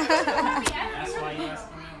 That's why you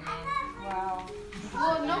asked me. Wow.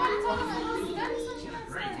 well, no one told us about the study session.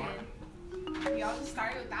 Great, man. Y'all just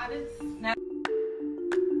started without us.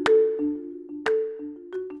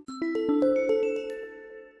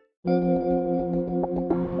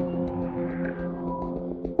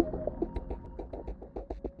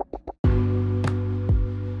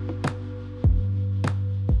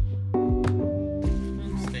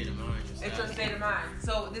 State of mind. It's your state of mind.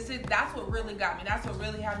 So that's what really got me. That's what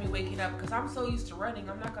really had me waking up because I'm so used to running.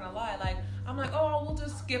 I'm not gonna lie. Like I'm like, oh, we'll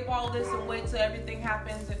just skip all this and wait till everything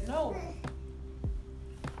happens. And no,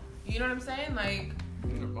 you know what I'm saying? Like,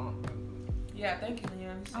 yeah. Thank you,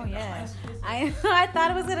 Leanne. Oh yeah. I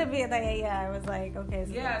thought it was gonna be like I was like, okay.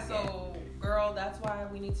 So yeah. So girl, that's why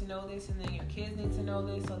we need to know this, and then your kids need to know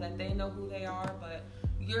this so that they know who they are. But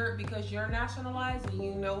because you're nationalized and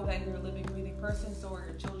you know that you're a living, breathing person, so are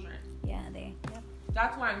your children. Yeah, they. Yep.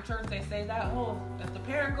 That's why in church they say that, if the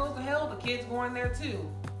parent goes to hell, the kid's going there too.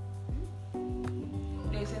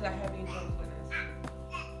 They say that heavy in Jehovah's Witness.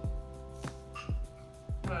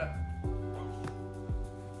 But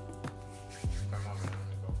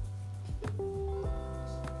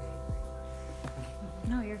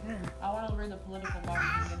No, you're good. I want to read the political body.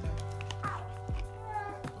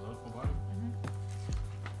 Political body?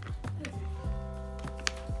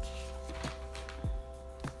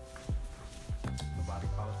 The body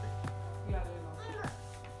politic. Yeah, there you go.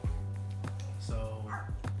 So,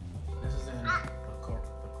 this is in the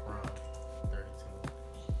Quran,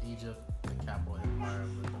 32. Egypt, the capital empire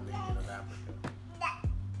of the dominion of Africa.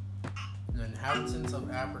 The inhabitants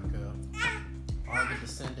of Africa are the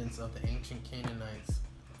descendants of the ancient Canaanites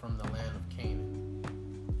from the land of Canaan.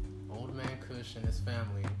 Old man Cush and his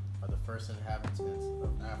family are the first inhabitants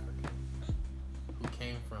of Africa who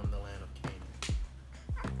came from the land of Canaan.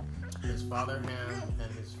 His father Ham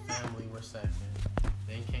and his family were second.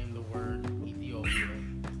 Then came the word Ethiopia,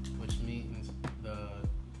 which means the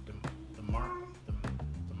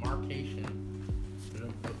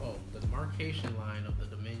demarcation line of the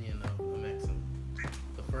dominion of Amexem,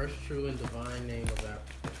 the first true and divine name of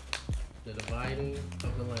Africa, the dividing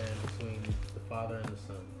of the land between the Father and the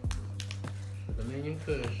Son. The dominion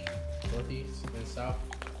Kush, northeast and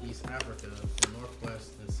southeast Africa, and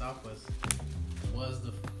northwest and southwest, was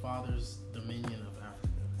the Father's dominion of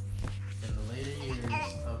Africa. In the later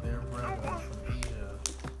years of their brethren from Asia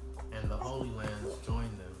and the Holy Lands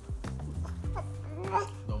joined them.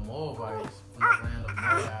 The Moabites from the land of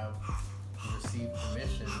Moab received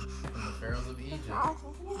permission from the pharaohs of Egypt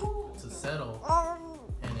to settle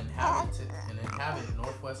and inhabit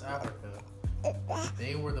northwest Africa.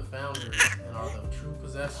 They were the founders and are the true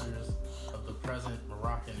possessors of the present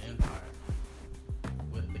Moroccan Empire,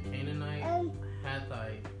 with the Canaanite,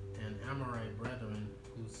 Hittite, and Amorite brethren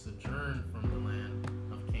who sojourned from the land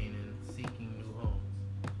of Canaan seeking new homes.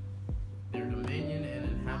 Their dominion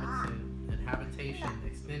and habitation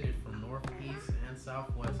extended from northeast and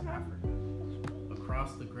southwest Africa,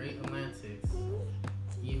 across the great Atlantics,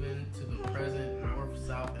 even to the present North,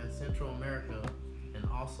 South, and Central America, and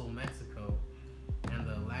also Mexico and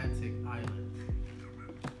the Atlantic Islands,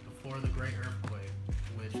 before the Great Earthquake,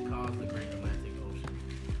 which caused the Great Atlantic Ocean.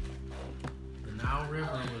 The Nile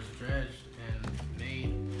River was dredged and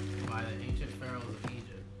made by the ancient pharaohs of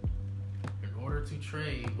Egypt. In order to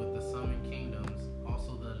trade with the Summon Kingdoms,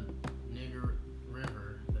 also the Niger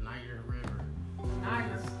River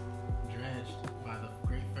was dredged by the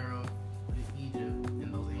great pharaoh of Egypt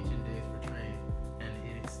in those ancient days for trade, and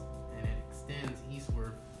it extends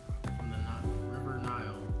eastward from the River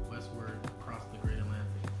Nile westward across the Great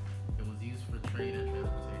Atlantic. It was used for trade and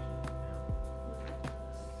transportation.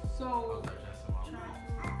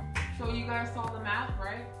 So you guys saw the map,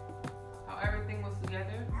 right? How everything was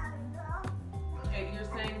together. And you're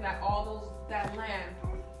saying that that land.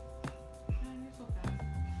 Man, you're so fast.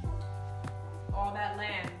 all that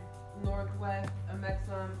land, Northwest,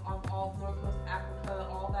 all Northwest Africa,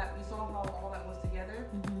 all that. We saw how all that was together.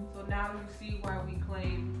 So now you see why we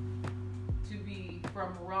claim to be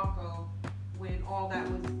from Morocco when all that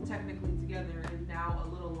was technically together, and now a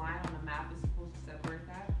little line on the map is supposed to separate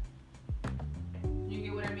that. You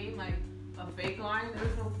get what I mean? Like a fake line.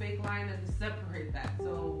 There's no fake line to separate that.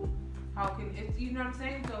 So how can it? You know what I'm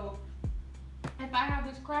saying? So if I have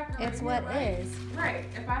this cracker, It's right what here, right? is. Right.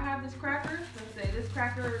 If I have this cracker, let's say this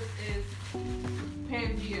cracker is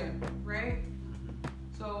Pangea, right?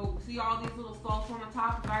 So see all these little salts on the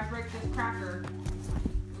top. If I break this cracker,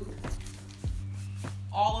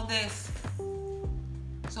 all of this.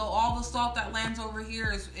 So all the salt that lands over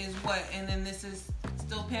here is what? And then this is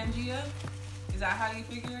still Pangea? Is that how you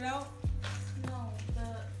figure it out? No,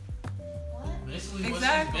 what? Basically,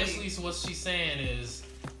 what she's saying is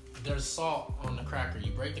there's salt on the cracker.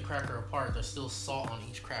 You break the cracker apart, there's still salt on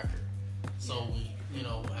each cracker. So we,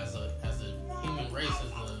 as a human race,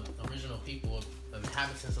 as the original people, the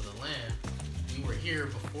inhabitants of the land, we were here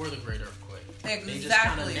before the Great Earthquake. Exactly. They just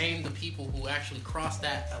kind of named the people who actually crossed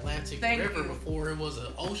that Atlantic River before it was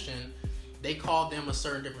an ocean. They called them a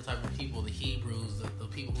certain different type of people, the Hebrews, the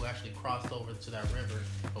people who actually crossed over to that river,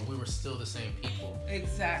 but we were still the same people.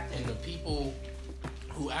 Exactly. And the people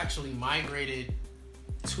who actually migrated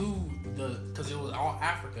because it was all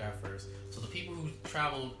Africa at first. So the people who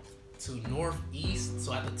traveled to northeast,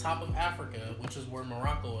 so at the top of Africa, which is where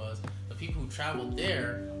Morocco was, the people who traveled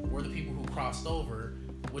there were the people who crossed over,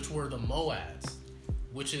 which were the Moads,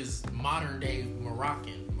 which is modern day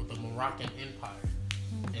Moroccan, with the Moroccan Empire.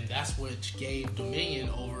 And that's what gave dominion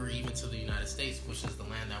over even to the United States, which is the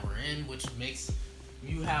land that we're in, which makes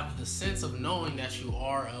you have the sense of knowing that you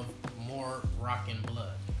are of Moroccan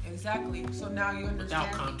blood. Exactly. So now you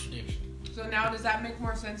understand. Without contradiction. So now does that make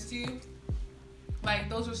more sense to you? Like,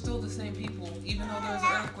 those are still the same people. Even though there's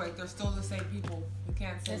an earthquake, they're still the same people. You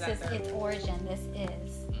can't say This is its origin. This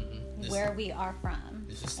is where we are from.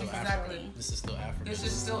 This is still Exactly. Africa. This is still Africa. This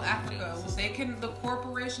is still Africa. The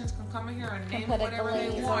corporations can come in here and name put a whatever they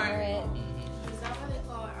glaze want. over it. Is that why they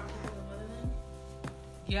call Africa the motherland?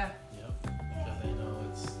 Yeah. Yep. Because they know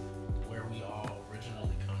it's where we all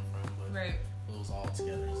originally come from, but right. It was all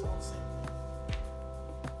together. It's all the same thing.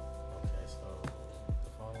 Okay, so the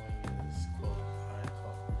following is quote I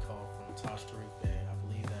recall from Tosh Tariq Bey. I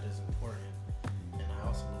believe that is important, and I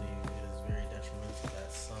also believe it is very detrimental that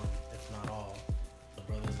some, if not all, the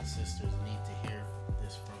brothers and sisters need to hear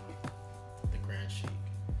this from the Grand Sheikh.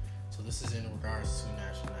 So this is in regards to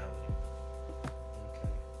nationality. Okay.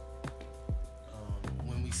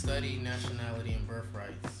 When we study nationality and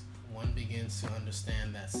birthrights, one begins to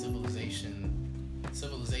understand that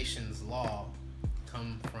civilization's law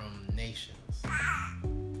come from nations.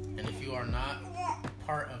 And if you are not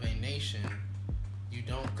part of a nation, you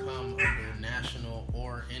don't come under national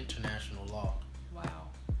or international law. Wow.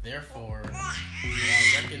 Therefore, you are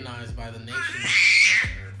recognized by the nations of the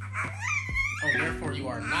earth. Oh, therefore you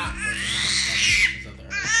are not recognized by the nations of the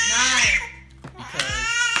earth. Because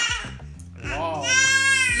law...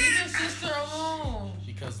 Leave your sister alone.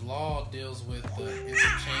 Because law deals with the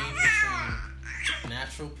interchange between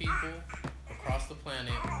natural people across the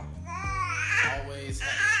planet, always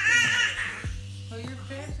have But you're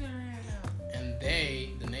fancy right now. and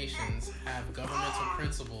they, the nations, have governmental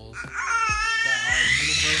principles that are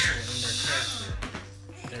universal in their character.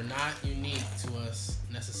 They're not unique to us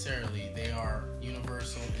necessarily. They are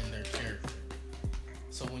universal in their character.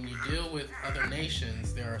 So when you deal with other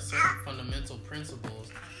nations, there are certain fundamental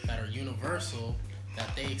principles that are universal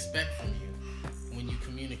that they expect from you when they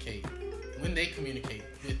communicate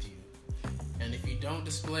with you. And if you don't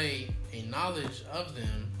display a knowledge of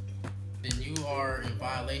them, then you are in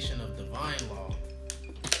violation of divine law,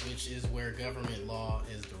 which is where government law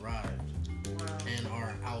is derived, and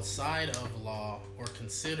are outside of law or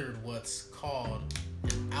considered what's called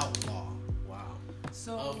an outlaw. Wow.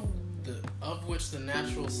 So Of which the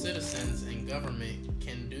natural citizens and government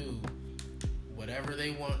can do whatever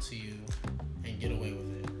they want to you and get away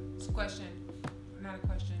with it. It's a question. Not a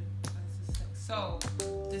question. So,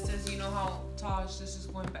 this is, you know how Taj, this is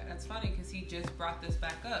going back. That's funny because he just brought this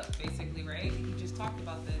back up, basically, right? He just talked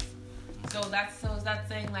about this. So is that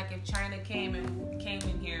saying like if China came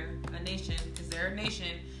in here, a nation, because they're a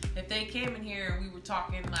nation, if they came in here and we were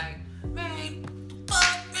talking like, man,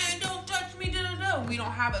 don't touch me, we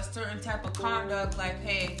don't have a certain type of conduct like,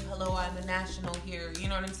 hey, hello, I'm a national here, you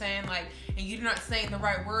know what I'm saying? Like, and you're not saying the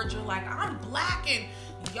right words, you're like, I'm black and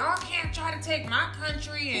y'all can't try to take my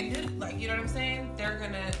country and like, you know what I'm saying? They're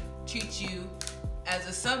gonna treat you as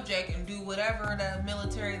a subject and do whatever the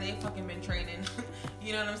military they fucking been training.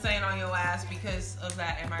 You know what I'm saying, on your ass because of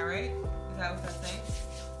that. Am I right? Is that what that's saying?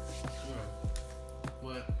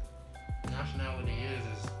 What nationality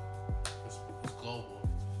is global.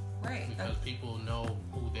 Right. Because people know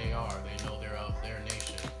who they are. They know they're of their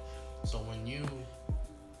nation. So when you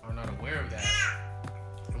are not aware of that,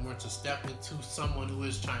 and were to step into someone who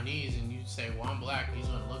is Chinese and you say, well, I'm black, he's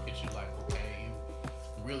going to look at you like, okay,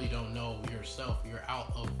 you really don't know yourself. You're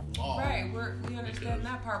out of law. Right. We understand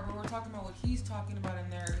that part, but we're talking about what he's talking about in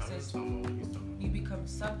there. It says you become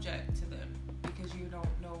subject to them because you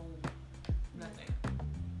don't know nothing.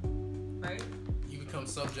 Right? You become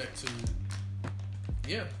subject to,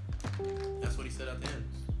 yeah. That's what he said at the end.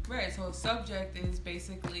 Right, so subject is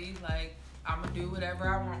basically like, I'm gonna do whatever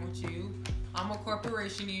I want with you. I'm gonna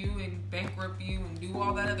corporation you and bankrupt you and do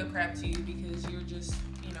all that other crap to you because you're just,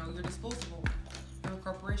 you're disposable. You're a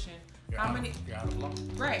corporation. You're out of law.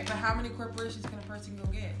 Right, but how many corporations can a person go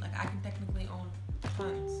get? Like, I can technically own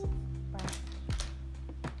tons. Right.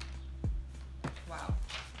 Wow.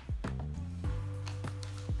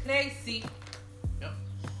 Crazy. Yep.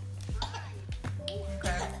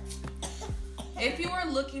 Okay. If you are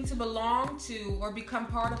looking to belong to or become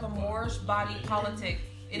part of a Moorish body politic,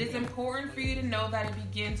 it is important for you to know that it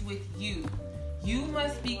begins with you. You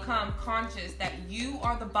must become conscious that you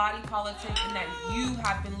are the body politic and that you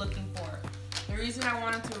have been looking for. The reason I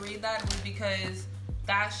wanted to read that was because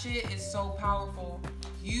that shit is so powerful.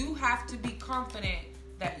 You have to be confident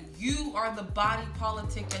that you are the body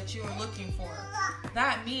politic that you're looking for.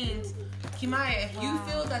 That means, Kimaya, if you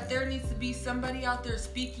feel that there needs to be somebody out there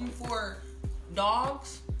speaking for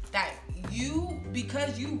dogs, that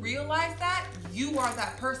because you realize that, you are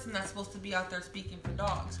that person that's supposed to be out there speaking for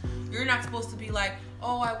dogs. You're not supposed to be like,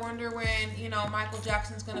 oh, I wonder when, Michael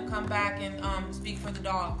Jackson's gonna come back and speak for the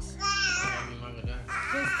dogs.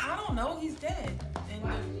 Because I don't know, he's dead.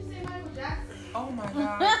 Why did you say Michael Jackson? Oh my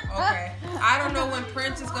God. Okay. I don't know when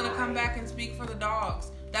Prince is gonna come back and speak for the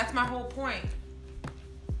dogs. That's my whole point.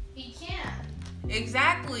 He can.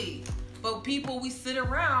 Exactly. But people, we sit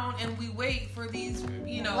around and we wait for these,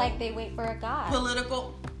 like they wait for a God.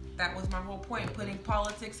 Political. That was my whole point. Putting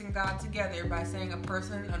politics and God together by saying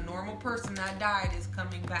a normal person that died is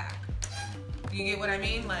coming back. You get what I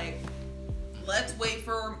mean? Like, let's wait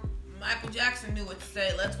for Michael Jackson knew what to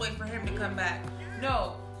say. Let's wait for him to come back.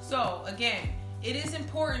 No. So, again, it is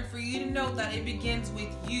important for you to know that it begins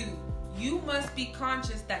with you. You must be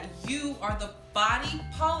conscious that you are the body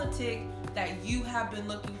politic that you have been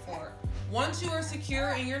looking for. Once you are secure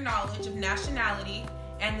in your knowledge of nationality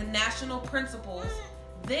and the national principles,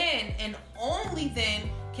 then and only then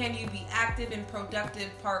can you be active and productive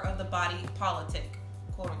part of the body politic,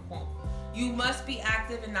 quote unquote. You must be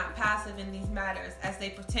active and not passive in these matters as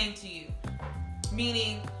they pertain to you.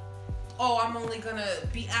 Meaning, oh, I'm only gonna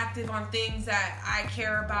be active on things that I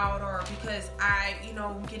care about, or because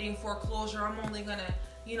I'm getting foreclosure, I'm only gonna,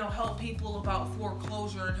 help people about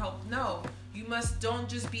foreclosure and help. No, don't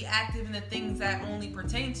just be active in the things that only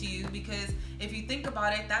pertain to you, because if you think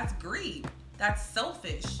about it, that's greed. That's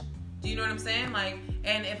selfish. Do you know what I'm saying? Like,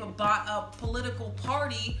 and if a political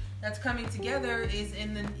party that's coming together is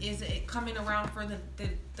coming around for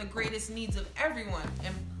the greatest needs of everyone.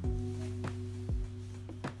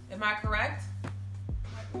 Am I correct?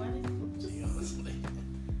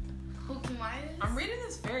 I'm reading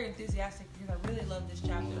this very enthusiastic because I really love this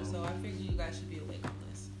chapter, so I figured you guys should be awake on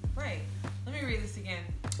this. Right. Let me read this again.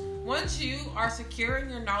 Once you are secure in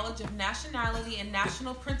your knowledge of nationality and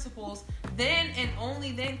national principles, then and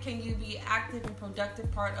only then can you be active and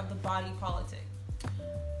productive part of the body politic.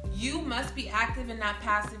 You must be active and not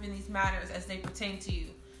passive in these matters as they pertain to you.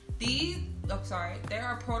 There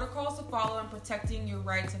are protocols to follow in protecting your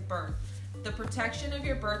rights of birth. The protection of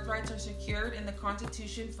your birthrights are secured in the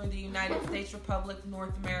Constitution for the United States Republic of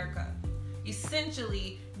North America.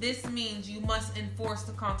 Essentially, this means you must enforce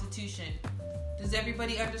the Constitution. Does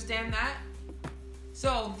everybody understand that?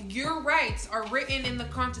 So, your rights are written in the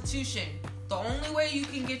Constitution. The only way you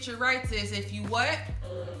can get your rights is if you what?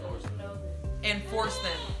 Enforce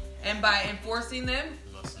them. And by enforcing them,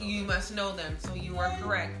 you must know them. So you are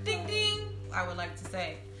correct. Ding ding, I would like to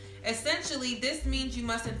say. Essentially, this means you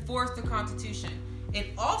must enforce the Constitution. It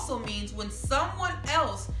also means when someone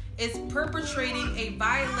else is perpetrating a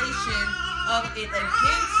violation of it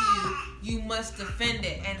against you, you must defend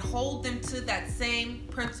it and hold them to that same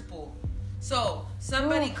principle. So,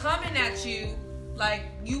 somebody coming at you like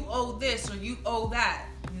you owe this or you owe that.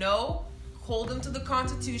 No, hold them to the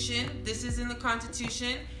Constitution. This is in the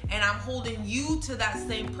Constitution, and I'm holding you to that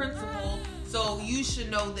same principle, so you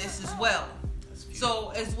should know this as well.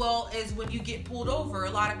 So as well as when you get pulled over,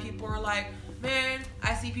 a lot of people are like, man,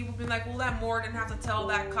 I see people being like, well, that Moore didn't have to tell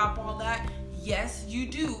that cop all that. Yes, you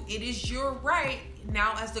do. It is your right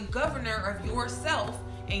now as the governor of yourself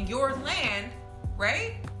and your land,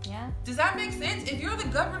 right? Yeah. Does that make sense? If you're the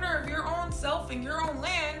governor of your own self and your own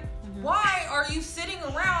land, why are you sitting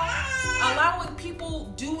around allowing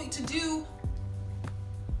people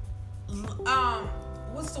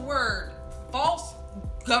what's the word? False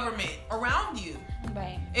government around you?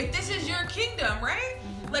 Right. If this is your kingdom, right?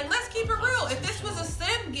 Like, let's keep it real. If this was a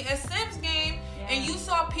Sims game and you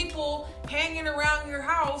saw people hanging around your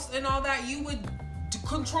house and all that, you would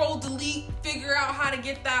control, delete, figure out how to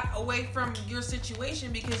get that away from your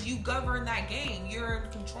situation because you govern that game. You're in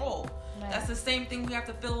control. Right. That's the same thing we have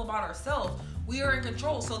to feel about ourselves. We are in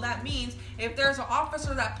control. So that means if there's an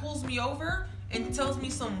officer that pulls me over and tells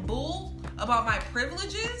me some bull about my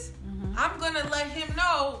privileges, I'm going to let him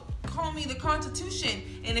know, call me the Constitution.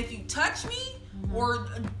 And if you touch me or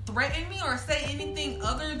threaten me or say anything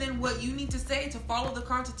other than what you need to say to follow the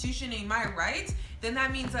Constitution and my rights, then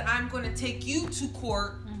that means that I'm going to take you to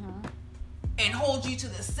court and hold you to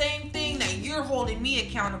the same thing that you're holding me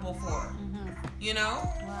accountable for. You know?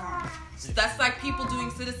 Wow. So that's like people doing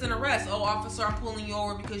citizen arrest. Oh, officer, I'm pulling you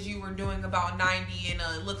over because you were doing about 90 and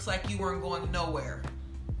it looks like you weren't going nowhere.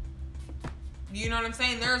 You know what I'm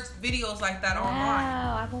saying? There's videos like that online.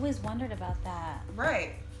 Wow, I've always wondered about that.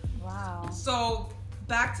 Right. Wow. So,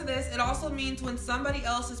 back to this. It also means when somebody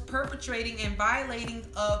else is perpetrating and violating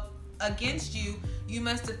against you, you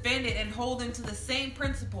must defend it and hold them to the same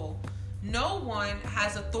principle. No one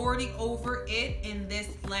has authority over it in this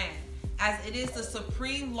land, as it is the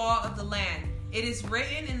supreme law of the land. It is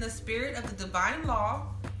written in the spirit of the divine law,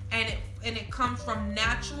 and it comes from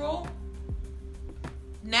national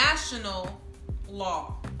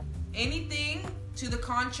law. Anything to the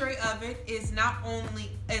contrary of it is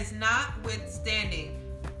notwithstanding,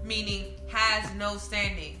 meaning has no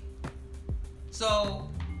standing. So,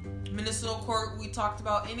 municipal court, we talked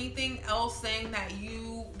about anything else saying that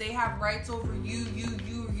they have rights over you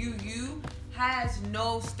has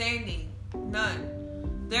no standing, none.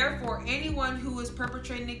 Therefore, anyone who is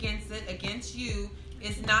perpetrating against you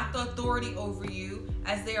is not the authority over you,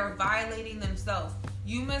 as they are violating themselves.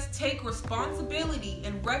 You must take responsibility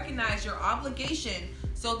and recognize your obligation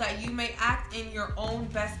so that you may act in your own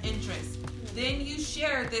best interest. Then you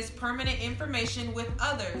share this permanent information with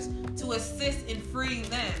others to assist in freeing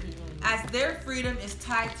them, as their freedom is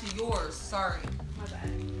tied to yours. Sorry. My bad.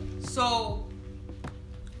 So,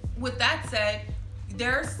 with that said,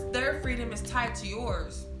 their freedom is tied to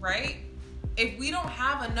yours, right? If we don't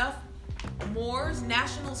have enough Moors,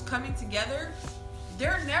 nationals coming together,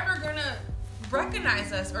 they're never gonna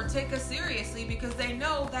recognize us or take us seriously because they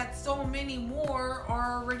know that so many more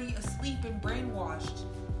are already asleep and brainwashed.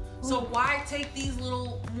 So why take these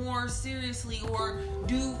little more seriously or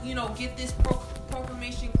do, get this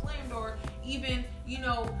proclamation claimed or even,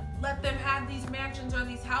 let them have these mansions or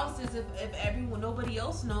these houses if nobody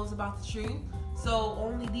else knows about the truth. So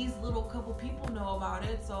only these little couple people know about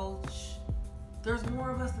it. So there's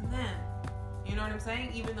more of us than them. You know what I'm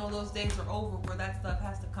saying? Even though those days are over where that stuff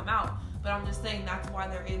has to come out. But I'm just saying that's why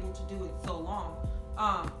they're able to do it so long.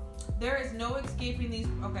 There is no escaping these.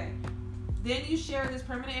 Okay. Then you share this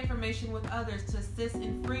permanent information with others to assist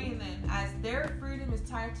in freeing them, as their freedom is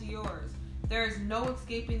tied to yours. There is no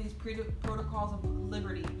escaping these protocols of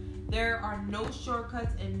liberty. There are no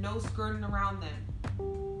shortcuts and no skirting around them.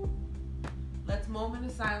 Let's moment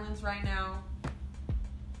of silence right now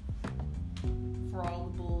for all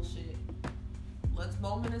the bullshit. Let's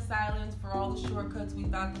moment of silence for all the shortcuts we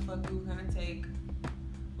thought the fuck we were gonna take.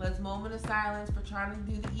 Let's moment of silence for trying to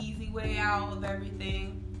do the easy way out of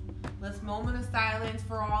everything. Let's moment of silence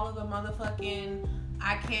for all of the motherfucking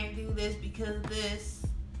I can't do this because of this.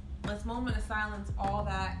 Let's moment of silence all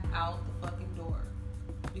that out the fucking door.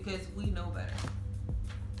 Because we know better.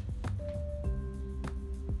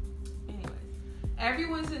 Anyways.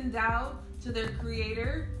 Everyone's endowed to their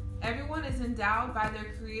creator. Everyone is endowed by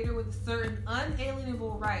their creator with certain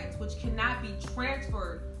unalienable rights which cannot be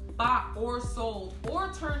transferred, bought, or sold,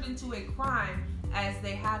 or turned into a crime as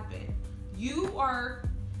they have been.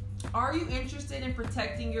 Are you interested in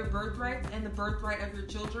protecting your birthrights and the birthright of your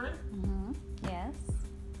children? Yes.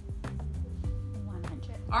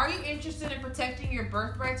 100. Are you interested in protecting your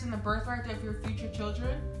birthrights and the birthright of your future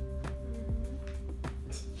children?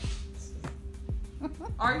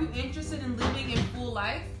 Are you interested in living a full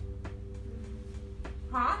life?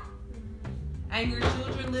 Huh? And your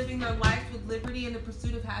children living their lives with liberty and the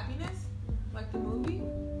pursuit of happiness? Like the movie,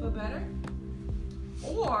 but better?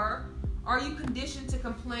 Or are you conditioned to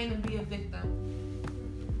complain and be a victim?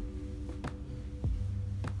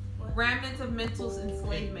 remnants of mental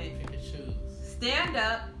enslavement. Stand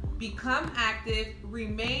up, become active,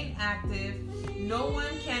 remain active. No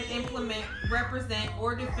one can implement, represent,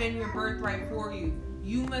 or defend your birthright for you.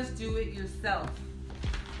 You must do it yourself.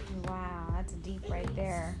 Wow, that's deep right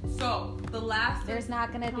there. So, the last... There's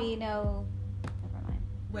not going to be no... Never mind.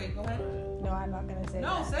 Wait, go ahead. No, I'm not going to say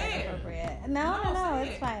No, that. say it. Appropriate. No,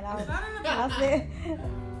 it's fine. I'll say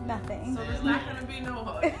nothing. So there's not going to be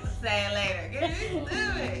no... Say it later. Get used to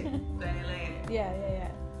it. Say it later. Yeah.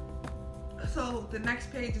 So the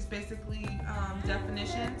next page is basically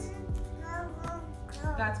definitions.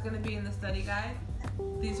 That's going to be in the study guide.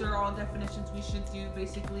 These are all definitions we should do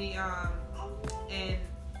basically on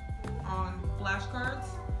flashcards.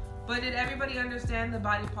 But did everybody understand the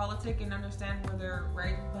body politic and understand where they're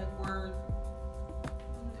right? Like where,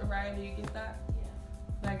 right? Do you get that?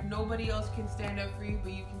 Yeah. Like nobody else can stand up for you,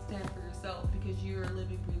 but you can stand for yourself because you're a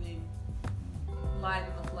living, breathing, live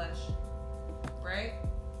in the flesh, right?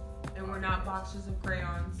 And we're not boxes of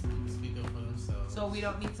crayons. Speak up for themselves. So we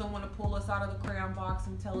don't need someone to pull us out of the crayon box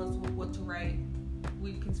and tell us what to write.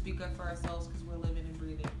 We can speak up for ourselves because we're living and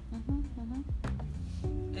breathing.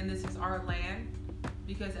 And this is our land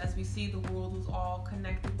because as we see, the world was all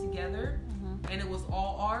connected together and it was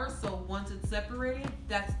all ours. So once it's separated,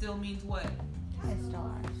 that still means what? It's still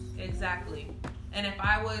ours. Exactly. And if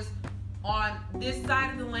I was on this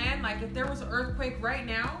side of the land, like if there was an earthquake right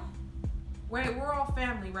now, right, we're all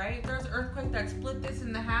family, right? If there's an earthquake that split this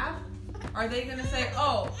in half, are they going to say,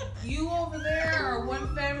 oh, you over there are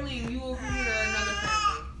one family and you over here are another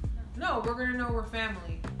family? No, we're going to know we're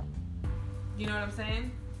family. You know what I'm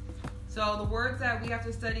saying? So the words that we have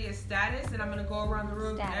to study is status, and I'm going to go around the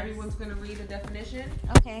room and everyone's going to read a definition.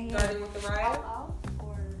 Okay, yeah. Starting with the right. Out loud?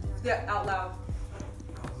 Yeah, out loud.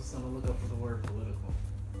 I was just going to look up for the word political.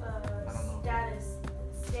 I don't know. Status.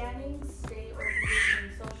 Standing, state, or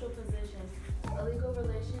position, social position. A legal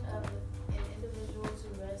relation of an individual to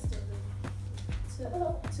rest of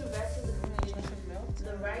the community.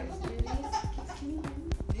 The rights, duties.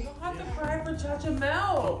 You don't have to cry for Chacha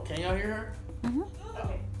Mel. Can y'all hear her?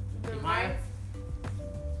 Okay. The rights.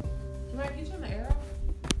 Can I get you on the arrow?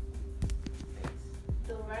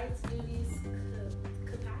 The rights, duties,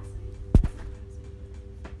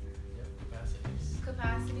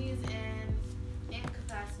 capacities and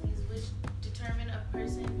incapacities which determine a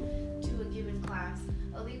person to a given class.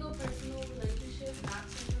 A legal personal relationship, not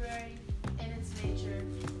temporary in its nature,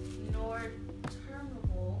 nor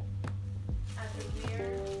terminable at the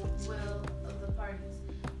mere will of the parties,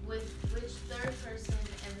 with which third person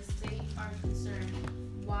and the state are concerned.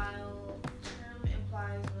 While term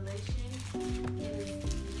implies relation, it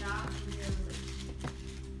is not mere relation.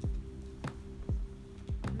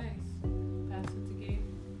 Nice. Pass it to Gabe.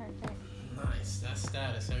 Perfect. Nice. That's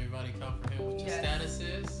status. Everybody comprehend what your status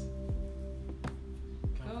is?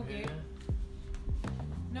 Go, Gabe.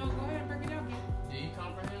 No, go ahead and break it down, Gabe. Do you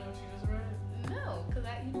comprehend what you just read? No, because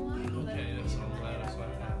you know why? Okay, that's so I'm glad that's what I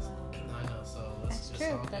asked. I know, so That's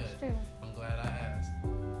true. That's true. I'm glad I asked.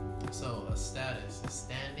 So a status, a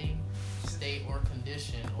standing, state or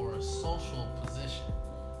condition, or a social position.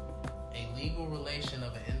 A legal relation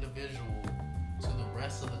of an individual to the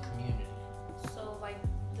rest of the community. So like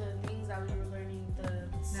the things that we were learning, the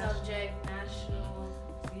subject, national.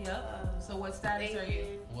 Yep. So what status are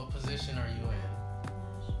you? What position are you in?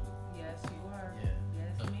 Yes, you are. Yeah.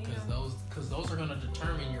 Yes, Because those are going to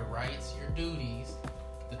determine your rights, your duties,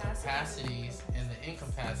 the capacities, and the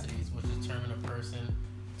incapacities, which determine a person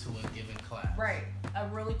to a given class. Right.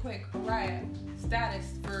 Really quick. Right.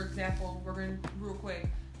 Status, for example, we're going to real quick.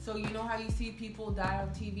 So you know how you see people die on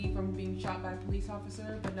TV from being shot by a police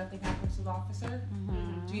officer, but nothing happens to the officer?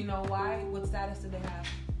 Do you know why? What status do they have?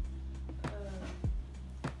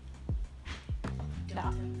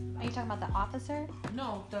 Are you talking about the officer?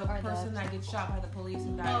 No, the person that gets shot by the police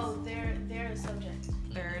and dies. Oh, they're a subject.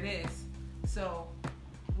 There it is. So,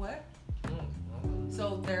 what?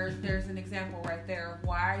 So there's an example right there of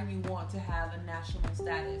why you want to have a national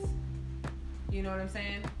status. You know what I'm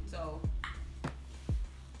saying? So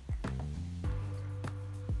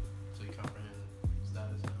you comprehend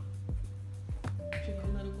status now? your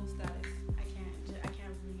political status. I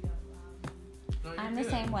can't read out loud. No, I'm the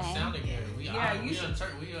same way. It sounded good.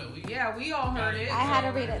 We all heard it. I had to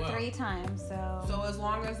read it 3 times, so. So as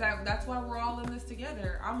long as that's why we're all in this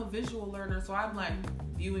together. I'm a visual learner, so I'm like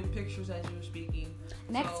viewing pictures as you're speaking.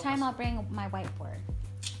 Next time I'll bring my whiteboard.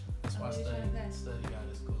 That's why study guide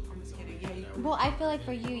is cool. I'm just kidding. Yeah, well, I feel like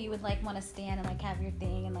for you would like want to stand and like have your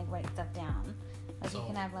thing and like write stuff down. Like you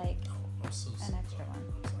can have like an extra one.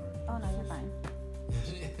 Oh no, you're fine.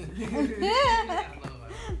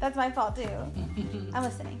 That's my fault too. I'm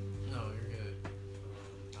listening. No,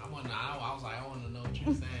 was like, I want to know what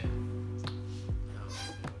you're saying.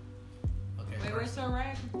 Okay. Wait, where's the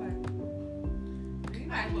rag? You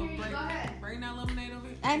might as well bring that lemonade over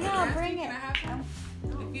here. I know, bring it. Can I have some?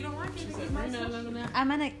 If you don't like it, Bring that lemonade. I'm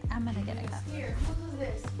gonna get a cup. Here, who's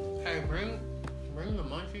this? Hey, bring the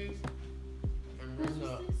munchies. And bring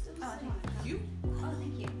the. You? Oh,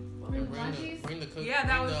 thank you. And bring the cookies. Yeah,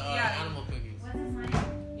 that was animal cookies. What is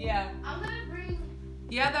mine? Yeah. I'm gonna bring.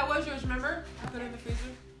 Yeah, that was yours. Remember? I put it in the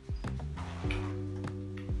freezer.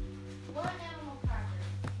 One animal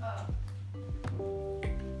cracker.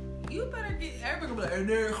 You better get everybody like, and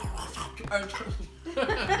there. Okay.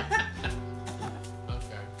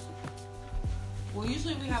 Well,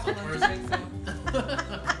 usually we have a lunch break, so.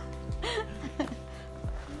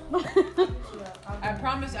 I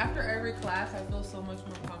promise, after every class, I feel so much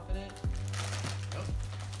more confident.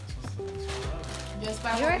 Just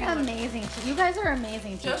by You're amazing. You guys are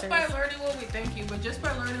amazing teachers. Just by learning what we thank you, but just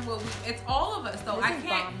by learning what we, it's all of us though. I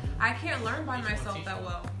can't learn by myself that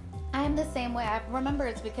well. I am the same way. I remember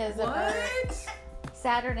it's because of our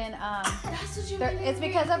Saturn and it's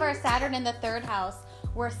because of our Saturn in the third house.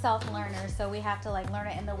 We're self-learners, so we have to like learn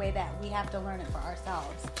it in the way that we have to learn it for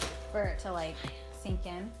ourselves, for it to like sink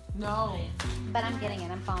in. No, but I'm getting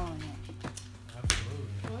it. I'm following it.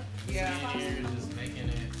 Absolutely. Yeah. You're just making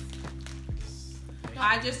it.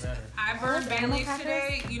 I burned Baileys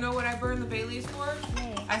today. You know what I burned the Baileys for?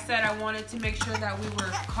 I said I wanted to make sure that we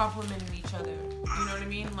were complimenting each other. You know what I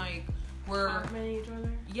mean? Like we're complimenting each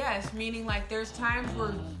other. Yes, meaning like there's times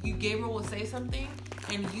where Gabriel will say something,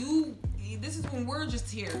 and this is when we're just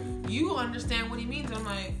here. You understand what he means. I'm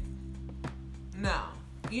like, no.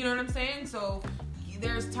 You know what I'm saying? So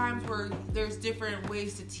there's times where there's different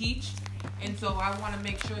ways to teach, and so I want to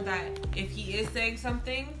make sure that if he is saying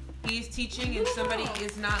something, he's teaching, and somebody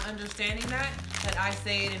is not understanding that I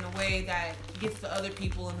say it in a way that gets the other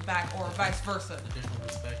people in the back, or vice versa.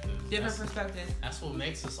 Different perspectives. That's what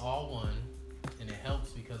makes us all one, and it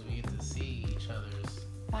helps because we get to see each other's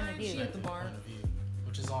point of view,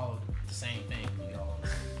 which is all the same thing. We all on the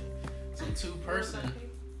same thing. So two-person,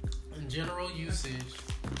 in general usage,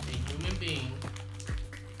 a human being,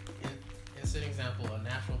 instant example, a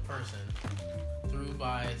natural person, through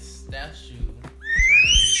by statute,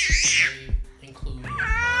 terms may include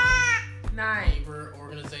labor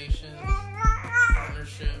organizations,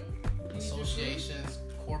 partnership, associations,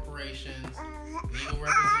 corporations, legal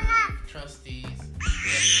representative, trustees,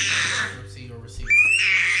 bankruptcy or receiver.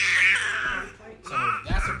 So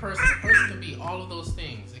that's a person. A person can be all of those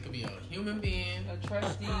things. It could be a human being, a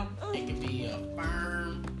trustee. It could be a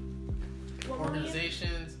firm,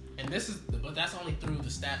 organizations, and but that's only through the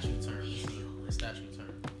statute term. The statute term.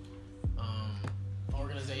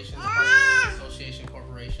 Organizations, partnerships, association,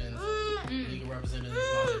 corporations, legal representatives,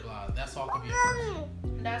 blah blah blah. That's all could be a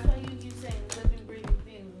person. That's why you keep saying living, breathing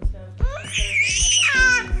things and stuff.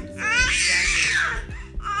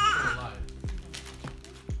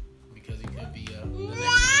 Because it could be the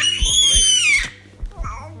next corporation.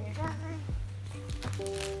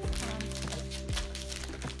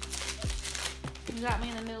 You got me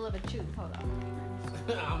in the middle of a chew. Hold on.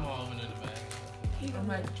 I'm all in the bag. I'm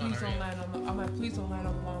like, please don't land on the long one. Please don't land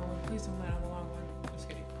on the long one. Just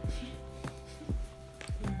kidding.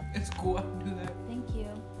 It's cool. I can do that. Thank you.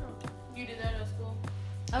 You did that at school?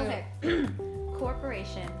 Okay.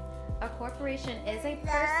 Corporation. A corporation is a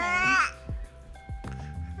person.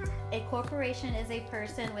 A corporation is a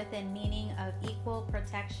person within meaning of equal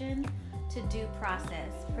protection to due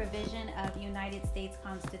process, provision of United States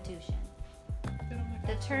Constitution.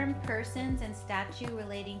 The term persons in statute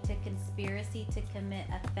relating to conspiracy to commit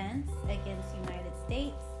offense against United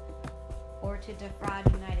States or to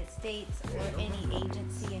defraud United States or any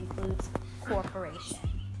agency includes corporation.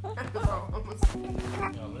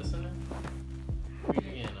 Y'all listening? Read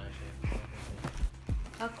again,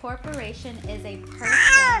 A corporation is a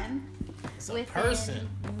person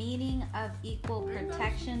within meaning of equal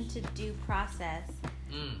protection to due process,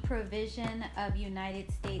 provision of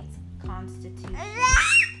United States Constitution.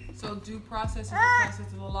 So due process is a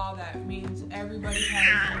process of the law that means everybody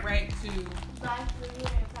has the right to life, liberty,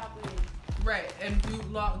 and property. Right, and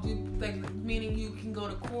meaning you can go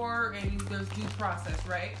to court and there's due process,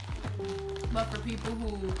 right? But for people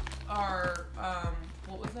who are,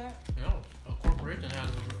 what was that? No, a corporation has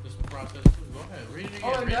this process too. Go ahead, read it again.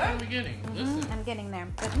 Oh, read it from the beginning. Listen. I'm getting there.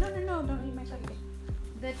 But no, don't eat my cookie.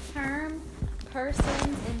 The term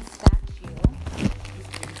persons in statute.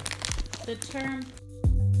 The term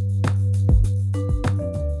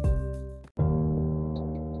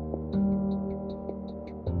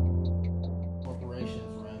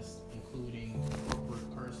corporations rest, including corporate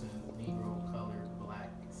persons, Negro, colored,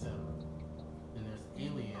 black, etc.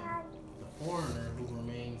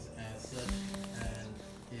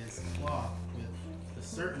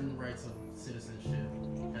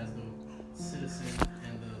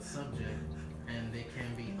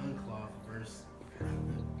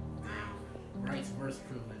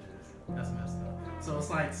 That's messed up. So it's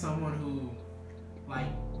like someone who, like,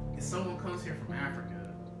 if someone comes here from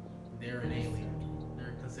Africa, they're an alien.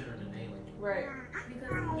 They're considered an alien. Right.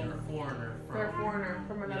 They're a foreigner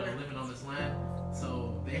from another. living on this land.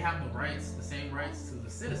 So they have the rights, the same rights to the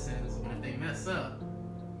citizens. But if they mess up,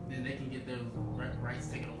 then they can get their rights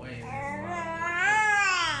taken away.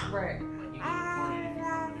 Right. Like you get deported if you're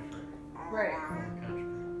from a different Right. country.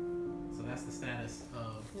 So that's the status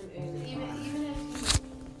of.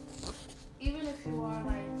 Even if you are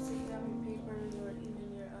like, say you have your papers or even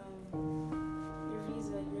your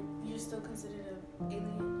visa, you're still considered an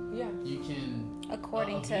alien. Yeah. You can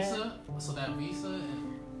according to visa, so that visa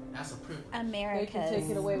and that's a privilege. America. They can take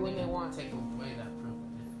it away when they want. Take away that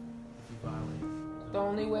privilege if you violate. The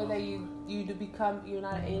only way that you become, you're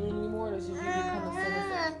not an alien anymore is if you become a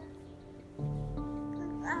citizen.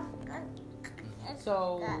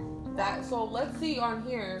 So let's see on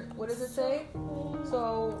here. What does it say?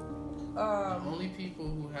 So only people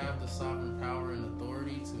who have the sovereign power and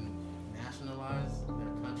authority to nationalize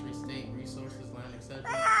their country, state, resources, land, etc.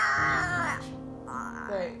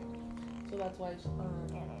 Right. So that's why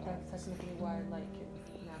that's technically why I like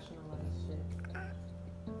nationalized shit.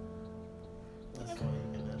 That's why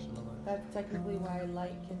you can nationalize. That's technically why I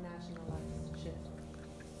like nationalized shit.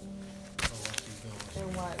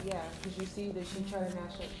 And why, yeah, because you see that she tried to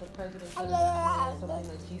nationalize, the president tried to nationalize something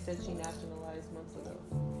that she said she nationalized months ago.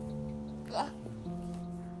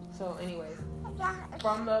 So, anyways,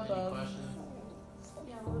 from the above.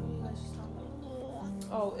 Yeah, what were you guys just talking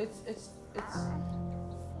about? Oh, it's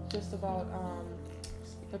just about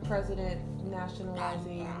the president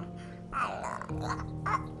nationalizing.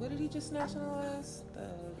 What did he just nationalize?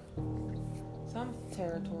 Some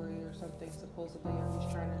territory or something, supposedly. I'm just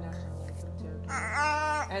trying to nationalize some territory.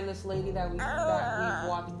 And this lady that we've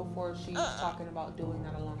watched before, she's talking about doing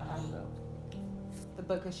that a long time ago.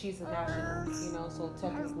 Because she's a national, so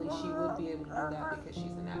technically she would be able to do that because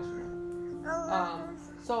she's a national.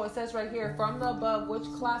 So it says right here, from the above, which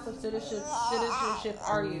class of citizenship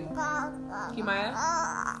are you? Kimaya?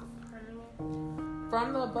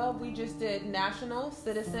 From the above, we just did national,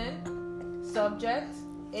 citizen, subject,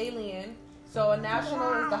 alien. So a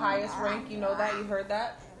national is the highest rank, you know that, you heard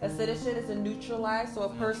that. A citizen is a neutralized,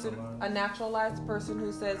 so a naturalized person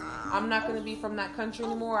who says, I'm not going to be from that country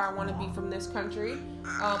anymore, I want to be from this country.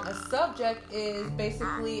 A subject is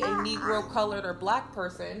basically a Negro, colored, or black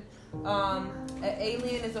person. An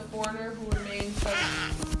alien is a foreigner who remains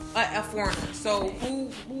a foreigner. So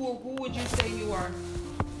who would you say you are?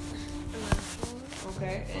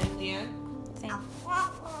 Okay, and Leanne? Same.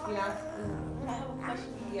 Yeah. I have a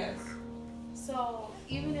question. Yes. So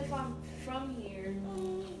even if I'm from here,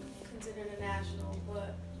 considered a national,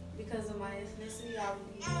 but because of my ethnicity, I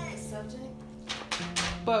would be a subject.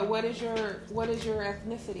 But what is your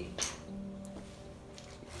ethnicity?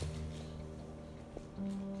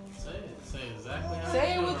 Say exactly how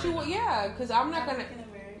Say you what right you want. Yeah, because I'm not gonna. African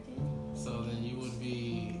American. So then you would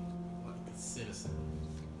be like a citizen.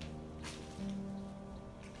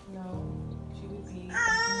 No, she would be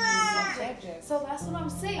subject. So that's what I'm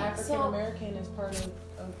saying. African American is part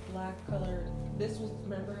of black color. This was,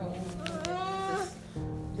 remember how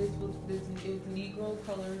this was Negro,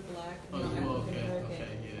 colored, black, African American. Okay,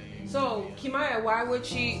 yeah. So Kimaya,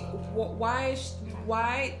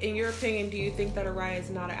 why, in your opinion, do you think that Araya is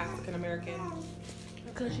not an African American?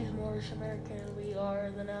 Because she's Moorish American. We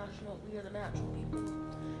are the natural people,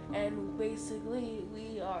 and basically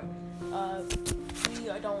we are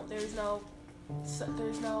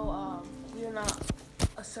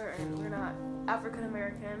we're not African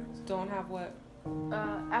American. Don't have what?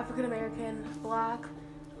 African American, black.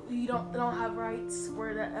 We don't have rights.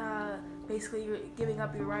 We're basically you're giving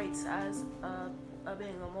up your rights as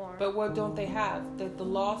being a Moor. But what don't they have? The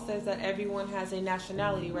law says that everyone has a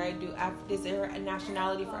nationality, right? Is there a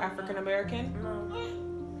nationality for African American? No.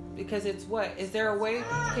 Because it's what? Is there a way?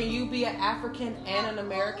 Can you be an African and an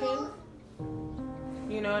American?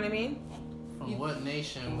 You know what I mean? From what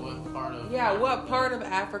nation? What part of? Yeah, what part of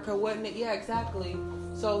Africa? Yeah, exactly.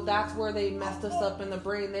 So that's where they messed us up in the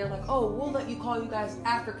brain. They're like, oh, we'll let you call you guys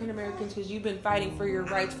African Americans because you've been fighting for your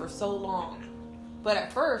rights for so long. But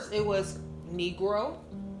at first it was Negro.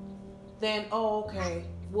 Then, okay,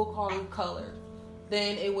 we'll call you colored.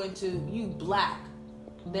 Then it went to you black.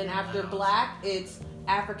 Then after black, it's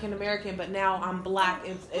African American. But now I'm black.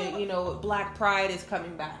 It's, black pride is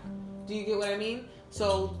coming back. Do you get what I mean?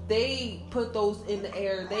 So they put those in the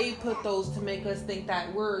air. They put those to make us think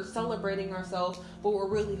that we're celebrating ourselves, but we're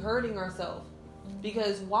really hurting ourselves.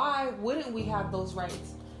 Because why wouldn't we have those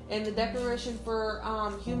rights? In the Declaration for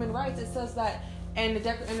Human Rights, it says that And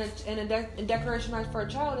in Declaration of Rights for a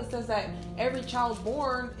Child, it says that every child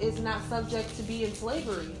born is not subject to be in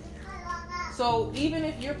slavery. So even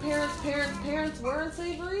if your parents were in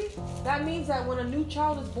slavery, that means that when a new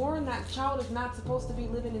child is born, that child is not supposed to be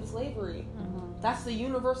living in slavery. That's the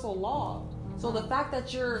universal law. So the fact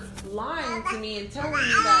that you're lying to me and telling me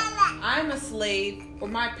that I'm a slave or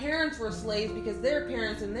my parents were slaves because their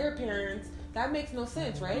parents and their parents, that makes no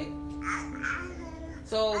sense, right?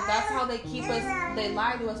 So that's how they keep us, they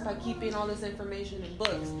lie to us by keeping all this information in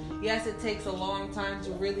books. Yes, it takes a long time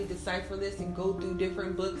to really decipher this and go through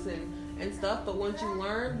different books and stuff, but once you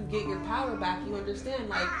learn, you get your power back, you understand,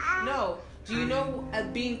 like, no, do you know, as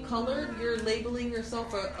being colored, you're labeling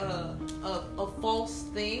yourself a false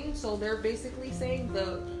thing? So they're basically saying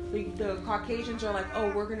the Caucasians are like,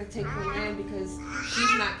 oh, we're gonna take her land because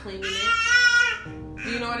she's not claiming it. Do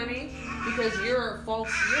you know what I mean? Because you're a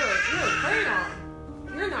false, you're a crayon.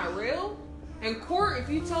 You're not real. In court, if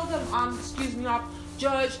you tell them,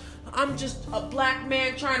 Judge, I'm just a black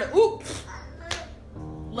man trying to, you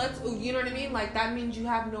know what I mean? Like, that means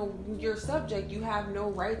you're subject, you have no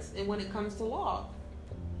rights when it comes to law.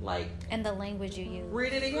 Like, and the language you use.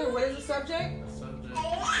 Read it again. What is the subject? The subject is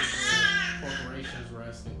corporations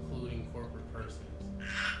rest, including corporate persons.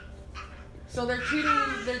 So they're treating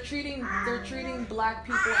black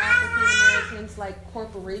people, African Americans, like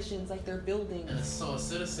corporations, like they're buildings. And so a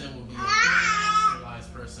citizen would be a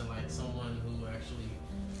naturalized person, like someone who actually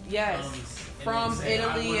comes from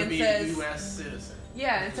Italy and says a U.S. citizen.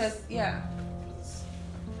 Yeah, it says yeah.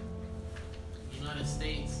 The United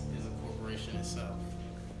States is a corporation itself.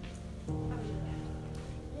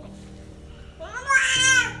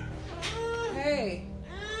 Hey,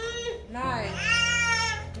 nine.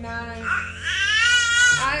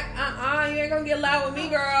 You ain't gonna get loud with me,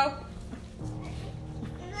 girl.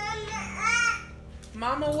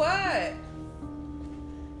 Mama, what?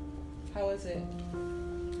 How is it?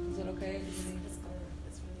 Is it okay?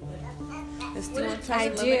 It's doing I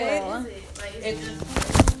do. It's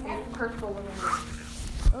crystal lemon.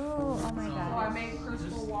 Oh my god. So I make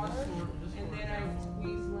crystal water and then I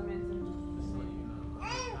squeeze lemons and just so you know.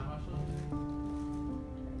 How about you?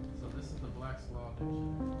 So this is the Black's Law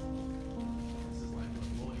Dictionary. This is like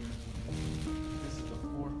what lawyers do. This is the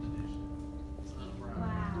 4th edition. It's unbrown.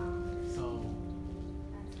 Wow. So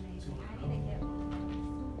That's amazing. I need to get one.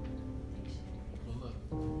 but look,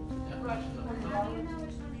 the definition of How do you know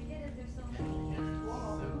which one to get if there's so many?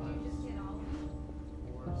 You just get all of them?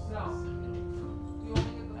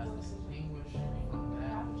 as distinguished from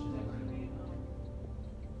that which is agreed.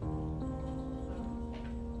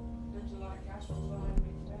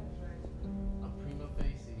 A prima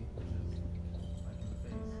facie, which is like in the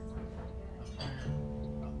face,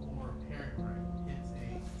 apparent or apparent right, it's a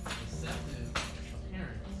deceptive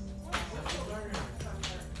appearance.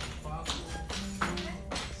 Plausible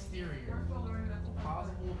exterior,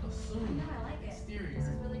 plausible assumed exterior,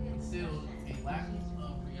 concealed a lack of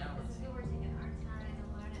reality,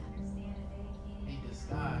 a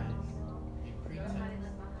disguise, a pretense.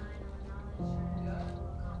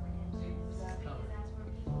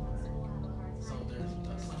 So there's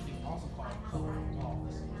something also called color of law.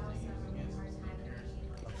 This is what they use against the appearance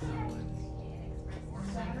of semblance or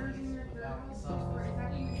singers without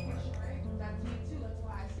substance. That's me too. That's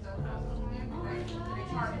why I studied.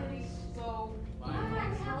 So By the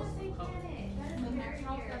next color.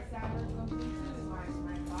 house that Saturn comes into is my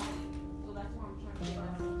body. So that's why I'm trying to get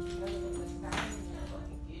that together with the Saturn and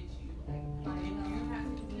fucking get you. Like if you have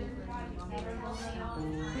to be everybody, Saturn will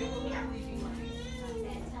it will literally be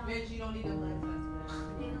like, bitch, you don't need a blood test.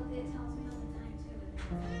 It tells me all the time too.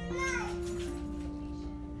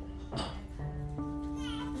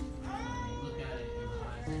 Look at it in the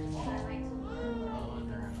eyes of law.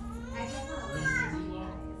 Under Regency law,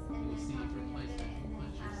 you will see if your placement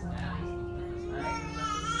puts your status, those different statuses.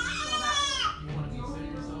 You want to consider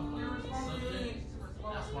yourself a subject.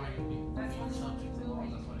 That's why you'll be subject to law.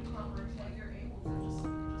 That's why they call it just a subject. It's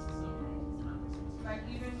not a subject. Like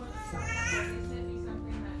even when they sent me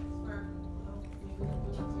something that's for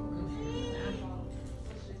Social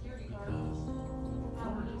Security card.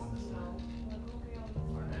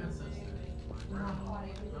 Our ancestors, my grandma, my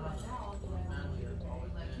family has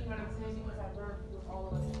always been. You know what I'm saying? Because I work with all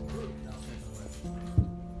of us.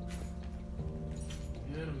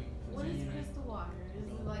 Good, we What is continue. crystal water? Is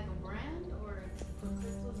it like a brand or put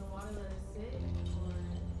crystals in water that is sick? Or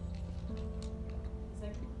is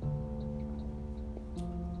that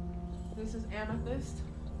This is amethyst.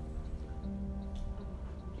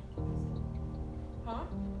 Huh?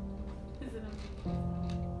 is it a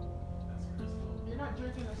That's crystal. You're not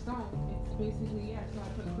drinking a stone. It's basically, yeah, so I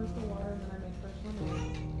put crystal water and then I make fresh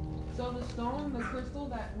So the stone, the crystal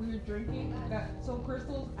that we're drinking, so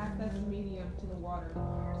crystals act as a medium to the water.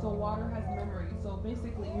 So water has memory. So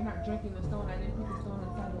basically, you're not drinking the stone. I didn't put the stone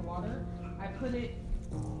inside the water. I put it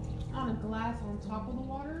on a glass on top of the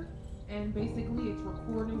water, and basically it's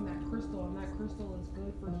recording that crystal, and that crystal is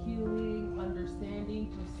good for healing,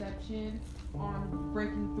 understanding, perception, on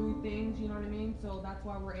breaking through things, you know what I mean? So that's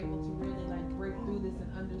why we're able to really like break through this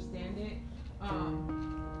and understand it.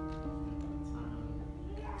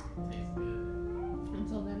 Tastes good.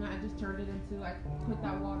 Until then I just turned it into, I put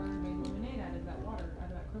that water and made lemonade out of that water,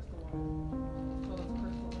 out of that crystal water. So it's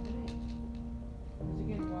crystal lemonade. Because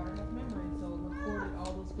again, water has memory, so it recorded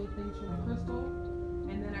all those good things from the crystal.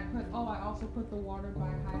 And then I also put the water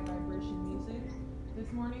by high vibration music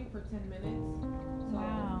this morning for 10 minutes. So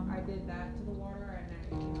wow. I did that to the water, and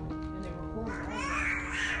and it recorded all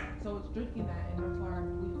that. So it's drinking that, and that's why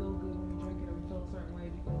we feel good when we drink it, or we feel a certain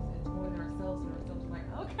way, because it's going in our cells, and our cells are like,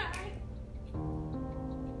 okay.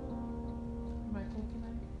 Am I cool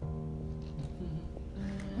tonight?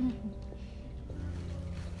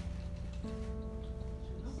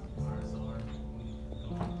 Alright, so are we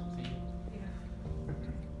going to continue?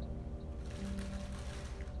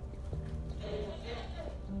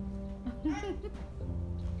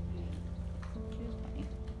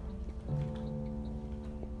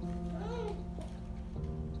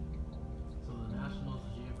 So the National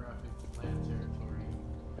Geographic Land Territory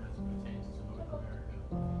as it pertains to North America,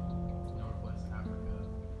 Northwest Africa,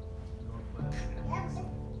 Northwest Mexico.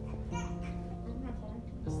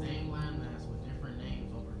 The same landmass with different names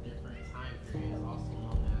over different time periods, also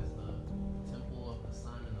known as the Temple of the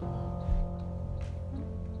Sun and the Moon.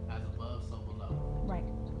 As above, so below. Right.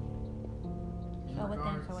 In So within,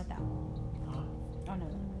 regards- so without. Huh? Oh no.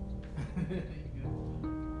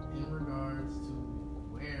 In regards to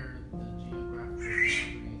where the geographical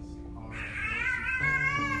boundaries are of those who claim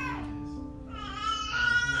to be indigenous, and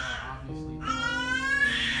who are obviously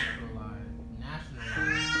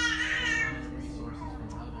nationalized resources from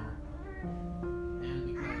other, and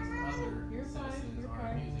because other citizens are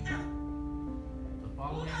abusing it. The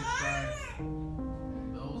following describes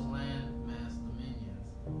those land mass dominions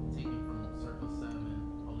taken from Circle 7,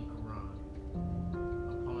 Holy Quran.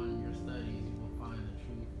 Upon your studies, you will find the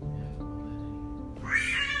truth and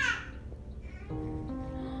validity.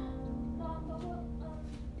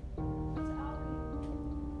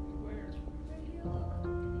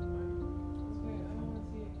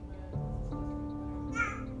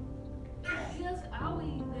 Yes,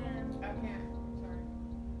 Owie then. I can't. Sorry.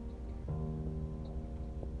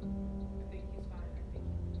 I think he's fine.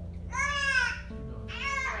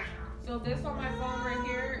 So this on my phone right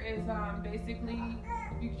here is basically,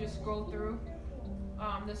 you can just scroll through.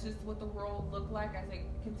 This is what the world looked like as it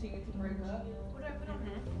continued to break up. What did I put on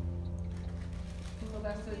it? So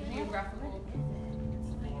that's the geographical.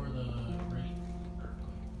 Or the great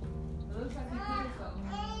It looks like he put it so.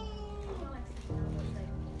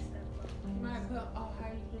 You might put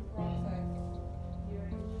hydrogen peroxide.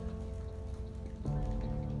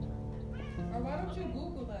 Or why don't you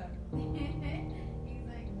Google that?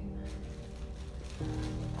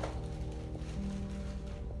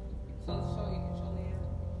 So you can show Leanne.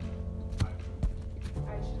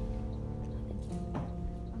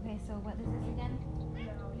 Okay, so what is this again?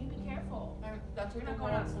 You be careful. That's what the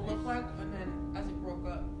world looked like, and then as it broke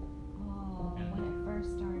up. Oh, when it first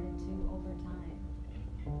started to over time.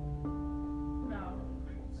 No.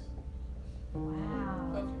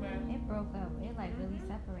 Wow. Okay. It broke up. It like really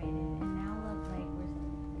separated, and now looks like we're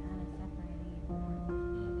kind of separating even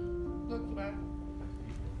more. Looks bad.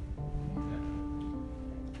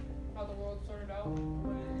 How the world started out.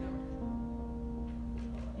 What it is now.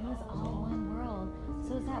 It was all one world.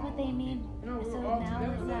 So is that what they mean? No, we So were all now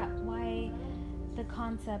together, is that why the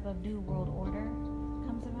concept of New World Order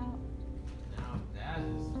comes about? Now that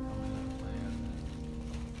is coming into play.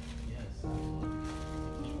 Yes,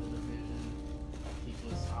 keep the division, keep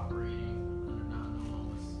us operating under not knowing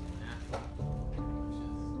what's natural, which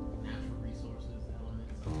is natural resources,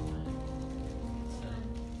 elements of the land.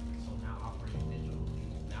 So now operating digitally,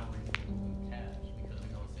 now we're able to do cash because we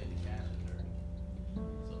don't say the cash is dirty.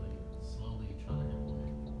 So they slowly trying to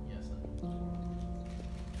implement yes.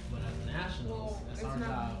 But as nationals, Well, it's it's our not-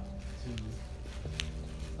 job to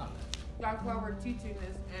stop that. That's why we're teaching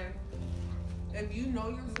this, and if you know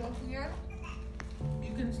yourself yet,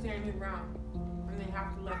 you can stand your ground, and they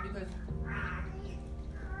have to let, because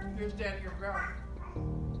you're standing your ground.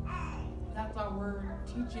 That's why we're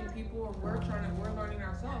teaching people, and we're learning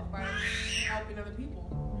ourselves by helping other people.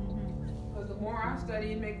 Because the more I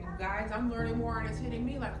study and make guides, I'm learning more, and it's hitting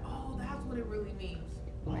me like, oh, that's what it really means.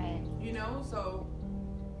 Right. You know, so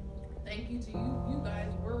thank you to you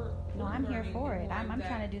guys. No, I'm here for it. I'm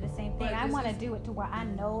trying to do the same thing. I want to do it to where I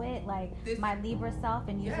know it, like my Libra self,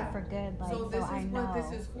 and use it for good. Like, so this I is know. what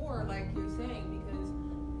this is for, like you're saying, because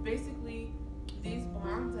basically these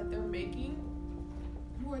bonds that they're making,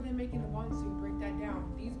 who are they making the bonds to? Break that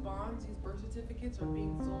down. These bonds, these birth certificates are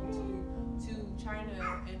being sold to China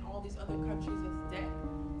and all these other countries as debt.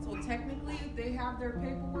 So technically, if they have their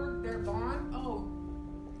paperwork, their bond,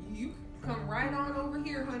 you come right on over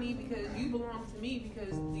here, honey, because you belong to me,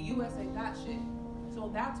 because the U.S. ain't got shit.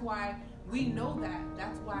 So that's why we know that.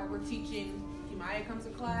 That's why we're teaching. Kimaya comes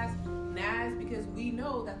to class, Naz, because we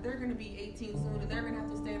know that they're going to be 18 soon, and they're going to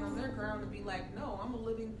have to stand on their ground and be like, no, I'm a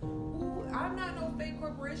living, I'm not no fake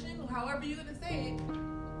corporation, however you're going to say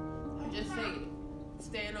it. Just say it.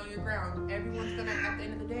 Stand on your ground. Everyone's going to, at the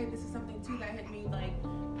end of the day, this is something, too, that hit me, like,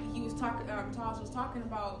 he was talking, Taj was talking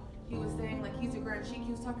about, he was saying, like, he's a Grand Sheik,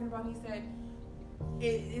 he was talking about, he said,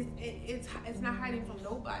 it's not hiding from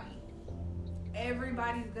nobody.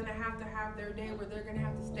 Everybody's gonna have to have their day where they're gonna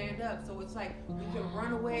have to stand up. So it's like we can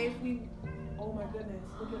run away if we. Oh my goodness!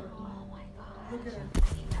 Look at her! Oh my God! Look at her!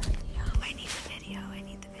 I need the video.